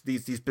have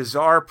these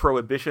bizarre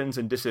prohibitions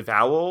and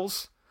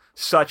disavowals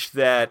such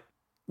that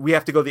we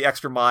have to go the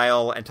extra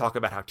mile and talk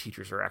about how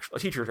teachers are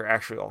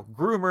actually all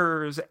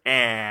groomers,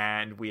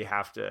 and we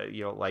have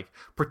to, like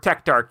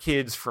protect our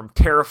kids from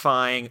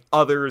terrifying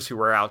others who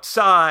are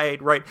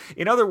outside, right?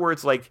 In other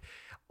words, like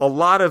a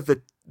lot of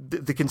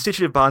the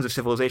constitutive bonds of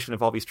civilization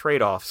involve these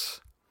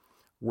trade-offs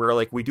where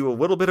like we do a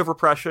little bit of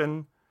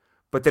repression,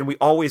 but then we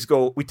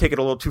take it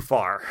a little too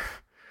far,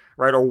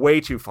 right? Or way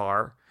too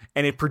far.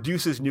 And it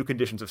produces new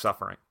conditions of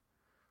suffering,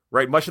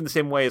 right? Much in the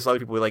same way as other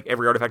people like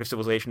every artifact of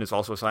civilization is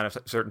also a sign of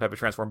a certain type of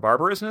transformed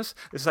barbarousness.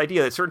 This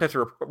idea that certain types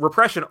of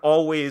repression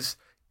always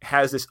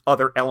has this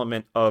other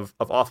element of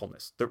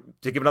awfulness.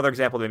 To give another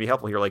example that may be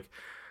helpful here, like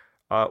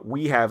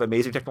we have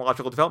amazing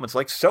technological developments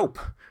like soap.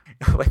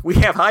 Like we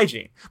have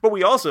hygiene, but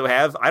we also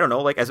have, I don't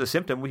know, like as a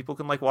symptom, people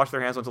can like wash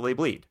their hands until they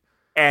bleed.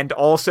 And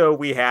also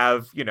we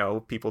have,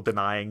 people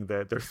denying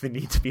the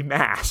need to be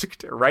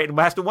masked, right? And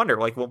we have to wonder,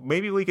 like, well,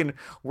 maybe we can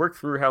work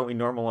through how we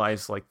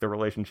normalize, like, the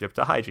relationship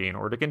to hygiene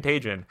or to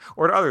contagion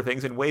or to other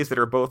things in ways that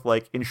are both,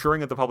 like,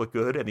 ensuring of the public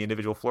good and the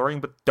individual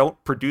flourishing, but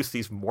don't produce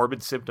these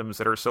morbid symptoms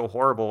that are so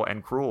horrible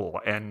and cruel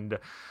and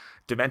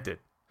demented.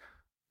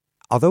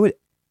 Although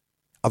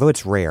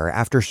it's rare,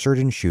 after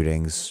certain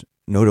shootings,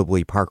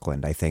 notably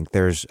Parkland, I think,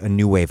 there's a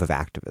new wave of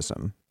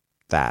activism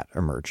that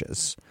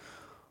emerges.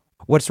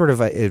 What sort of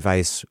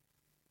advice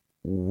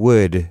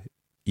would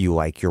you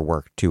like your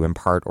work to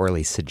impart or at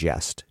least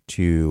suggest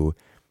to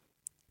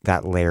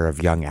that layer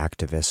of young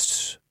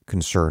activists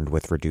concerned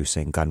with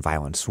reducing gun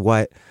violence?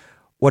 What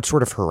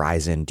sort of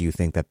horizon do you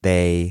think that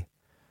they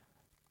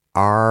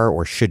are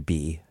or should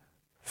be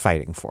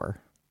fighting for?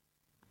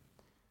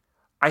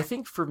 I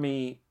think for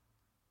me,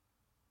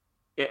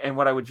 and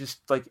what I would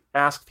just like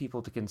ask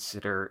people to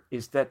consider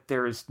is that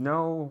there is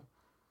no...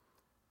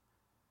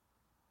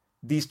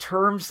 these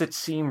terms that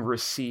seem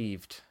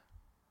received,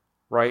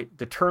 right?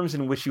 The terms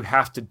in which you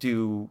have to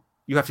deal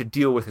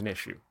with an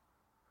issue,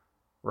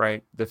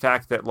 right? The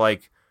fact that,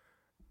 like,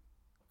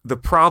 the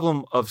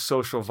problem of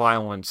social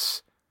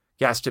violence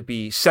has to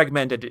be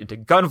segmented into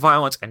gun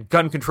violence and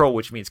gun control,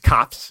 which means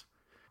cops,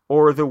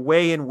 or the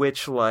way in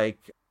which,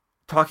 like,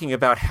 talking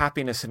about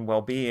happiness and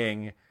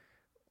well-being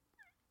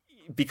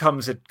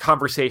becomes a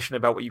conversation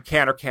about what you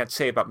can or can't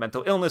say about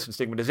mental illness and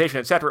stigmatization,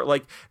 etc.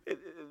 Like,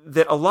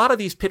 that a lot of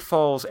these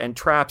pitfalls and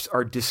traps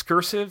are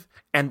discursive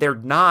and they're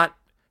not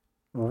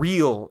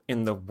real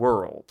in the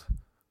world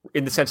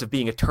in the sense of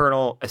being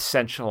eternal,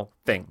 essential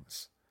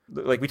things.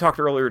 Like we talked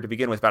earlier to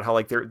begin with about how,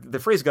 like, the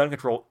phrase gun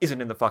control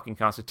isn't in the fucking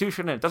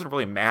Constitution, and it doesn't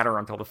really matter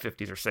until the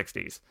 50s or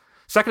 60s.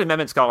 Second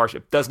Amendment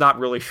scholarship does not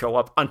really show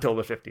up until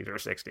the 50s or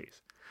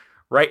 60s.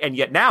 Right? And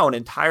yet now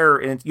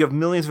you have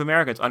millions of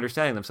Americans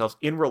understanding themselves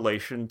in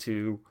relation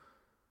to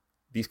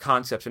these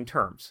concepts and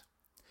terms.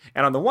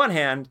 And on the one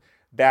hand,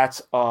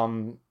 that's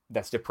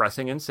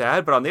depressing and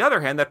sad. But on the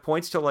other hand, that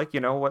points to, like,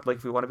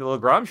 if we want to be a little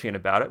Gramscian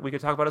about it, we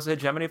could talk about it as a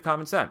hegemony of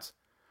common sense,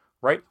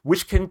 right?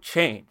 Which can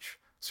change.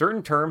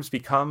 Certain terms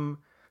become,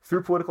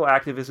 through political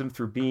activism,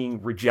 through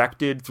being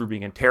rejected, through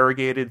being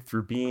interrogated,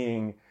 through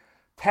being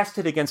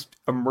tested against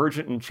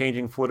emergent and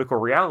changing political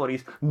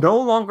realities, no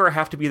longer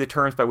have to be the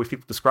terms by which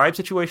people describe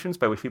situations,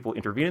 by which people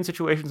intervene in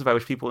situations, by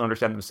which people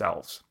understand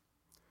themselves.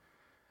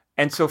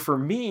 And so for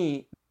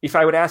me, if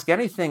I would ask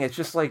anything, it's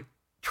just like,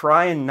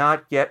 try and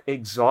not get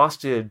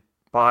exhausted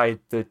by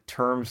the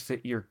terms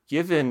that you're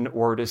given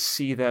or to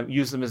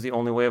use them as the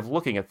only way of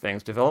looking at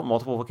things. Develop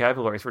multiple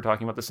vocabularies for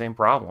talking about the same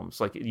problems.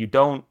 Like, you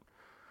don't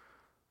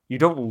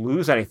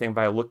lose anything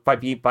by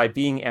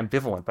being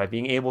ambivalent, by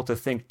being able to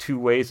think two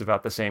ways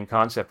about the same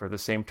concept or the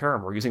same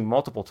term, or using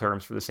multiple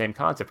terms for the same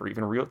concept, or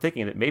even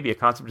thinking that maybe a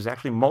concept is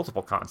actually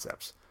multiple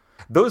concepts.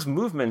 Those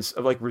movements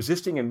of, like,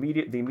 resisting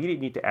the immediate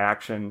need to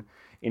action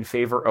in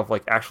favor of,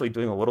 like, actually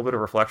doing a little bit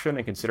of reflection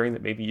and considering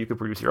that maybe you could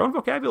produce your own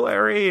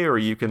vocabulary, or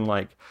you can,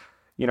 like,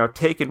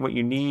 take in what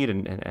you need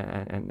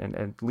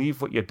and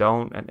leave what you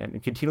don't,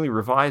 and continually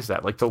revise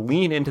that, like, to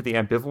lean into the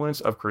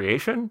ambivalence of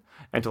creation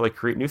and to, like,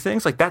 create new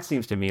things. Like, that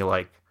seems to me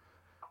like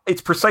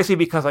it's precisely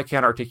because I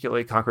can't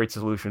articulate concrete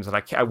solutions, and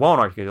I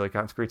won't articulate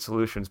concrete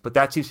solutions, but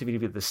that seems to me to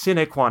be the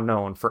sine qua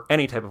non for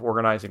any type of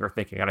organizing or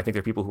thinking. And I think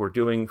there are people who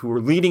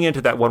are leaning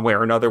into that one way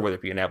or another, whether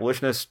it be in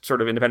abolitionist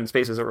sort of independent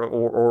spaces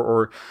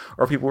or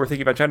people who are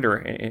thinking about gender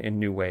in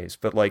new ways.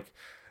 But, like,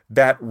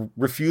 that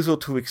refusal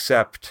to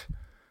accept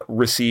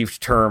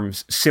received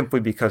terms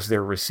simply because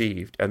they're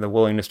received, and the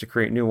willingness to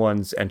create new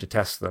ones and to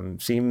test them,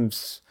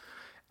 seems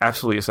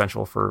absolutely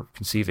essential for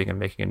conceiving and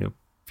making a new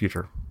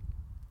future.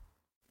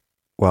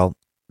 Well,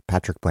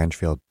 Patrick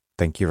Blanchfield,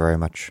 thank you very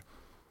much.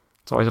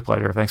 It's always a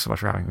pleasure. Thanks so much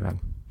for having me, man.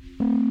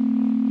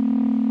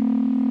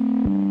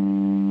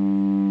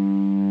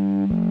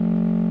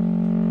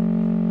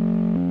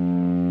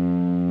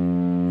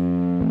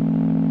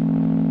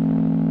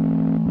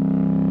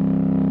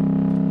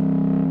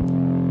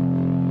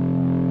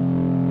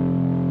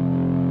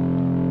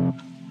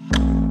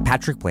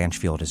 Patrick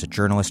Blanchfield is a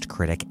journalist,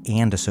 critic,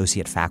 and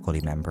associate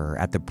faculty member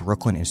at the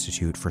Brooklyn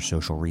Institute for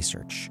Social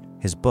Research.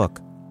 His book,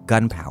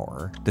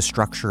 Gunpower: The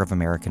Structure of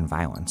American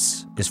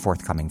Violence, is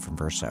forthcoming from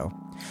Verso.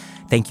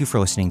 Thank you for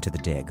listening to The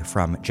Dig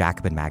from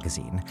Jacobin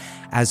Magazine.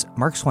 As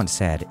Marx once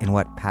said, in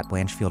what Pat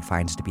Blanchfield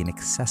finds to be an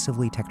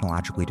excessively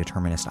technologically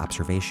determinist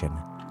observation,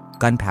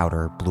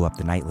 gunpowder blew up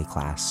the nightly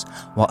class,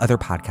 while other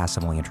podcasts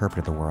have only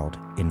interpreted the world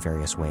in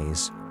various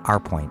ways. Our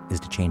point is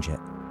to change it.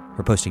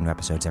 We're posting new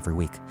episodes every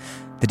week.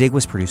 The Dig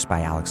was produced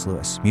by Alex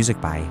Lewis,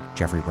 music by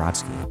Jeffrey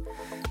Brodsky.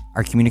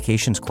 Our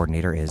communications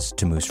coordinator is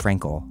Tamuz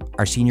Frankel.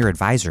 Our senior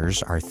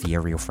advisors are Thea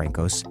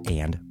Riofrancos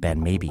and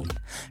Ben Mabey.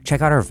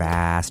 Check out our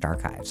vast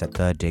archives at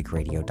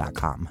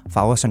thedigradio.com.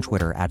 Follow us on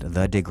Twitter at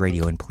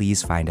thedigradio, and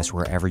please find us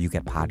wherever you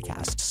get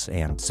podcasts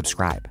and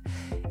subscribe.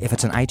 If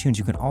it's on iTunes,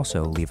 you can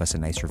also leave us a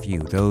nice review.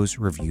 Those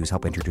reviews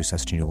help introduce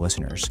us to new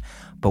listeners.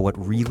 But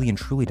what really and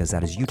truly does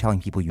that is you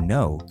telling people you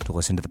know to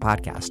listen to the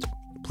podcast.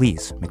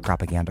 please make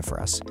propaganda for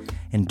us.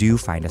 And do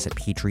find us at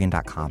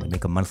patreon.com and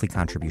make a monthly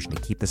contribution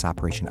to keep this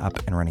operation up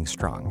and running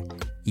strong.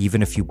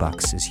 Even a few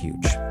bucks is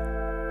huge.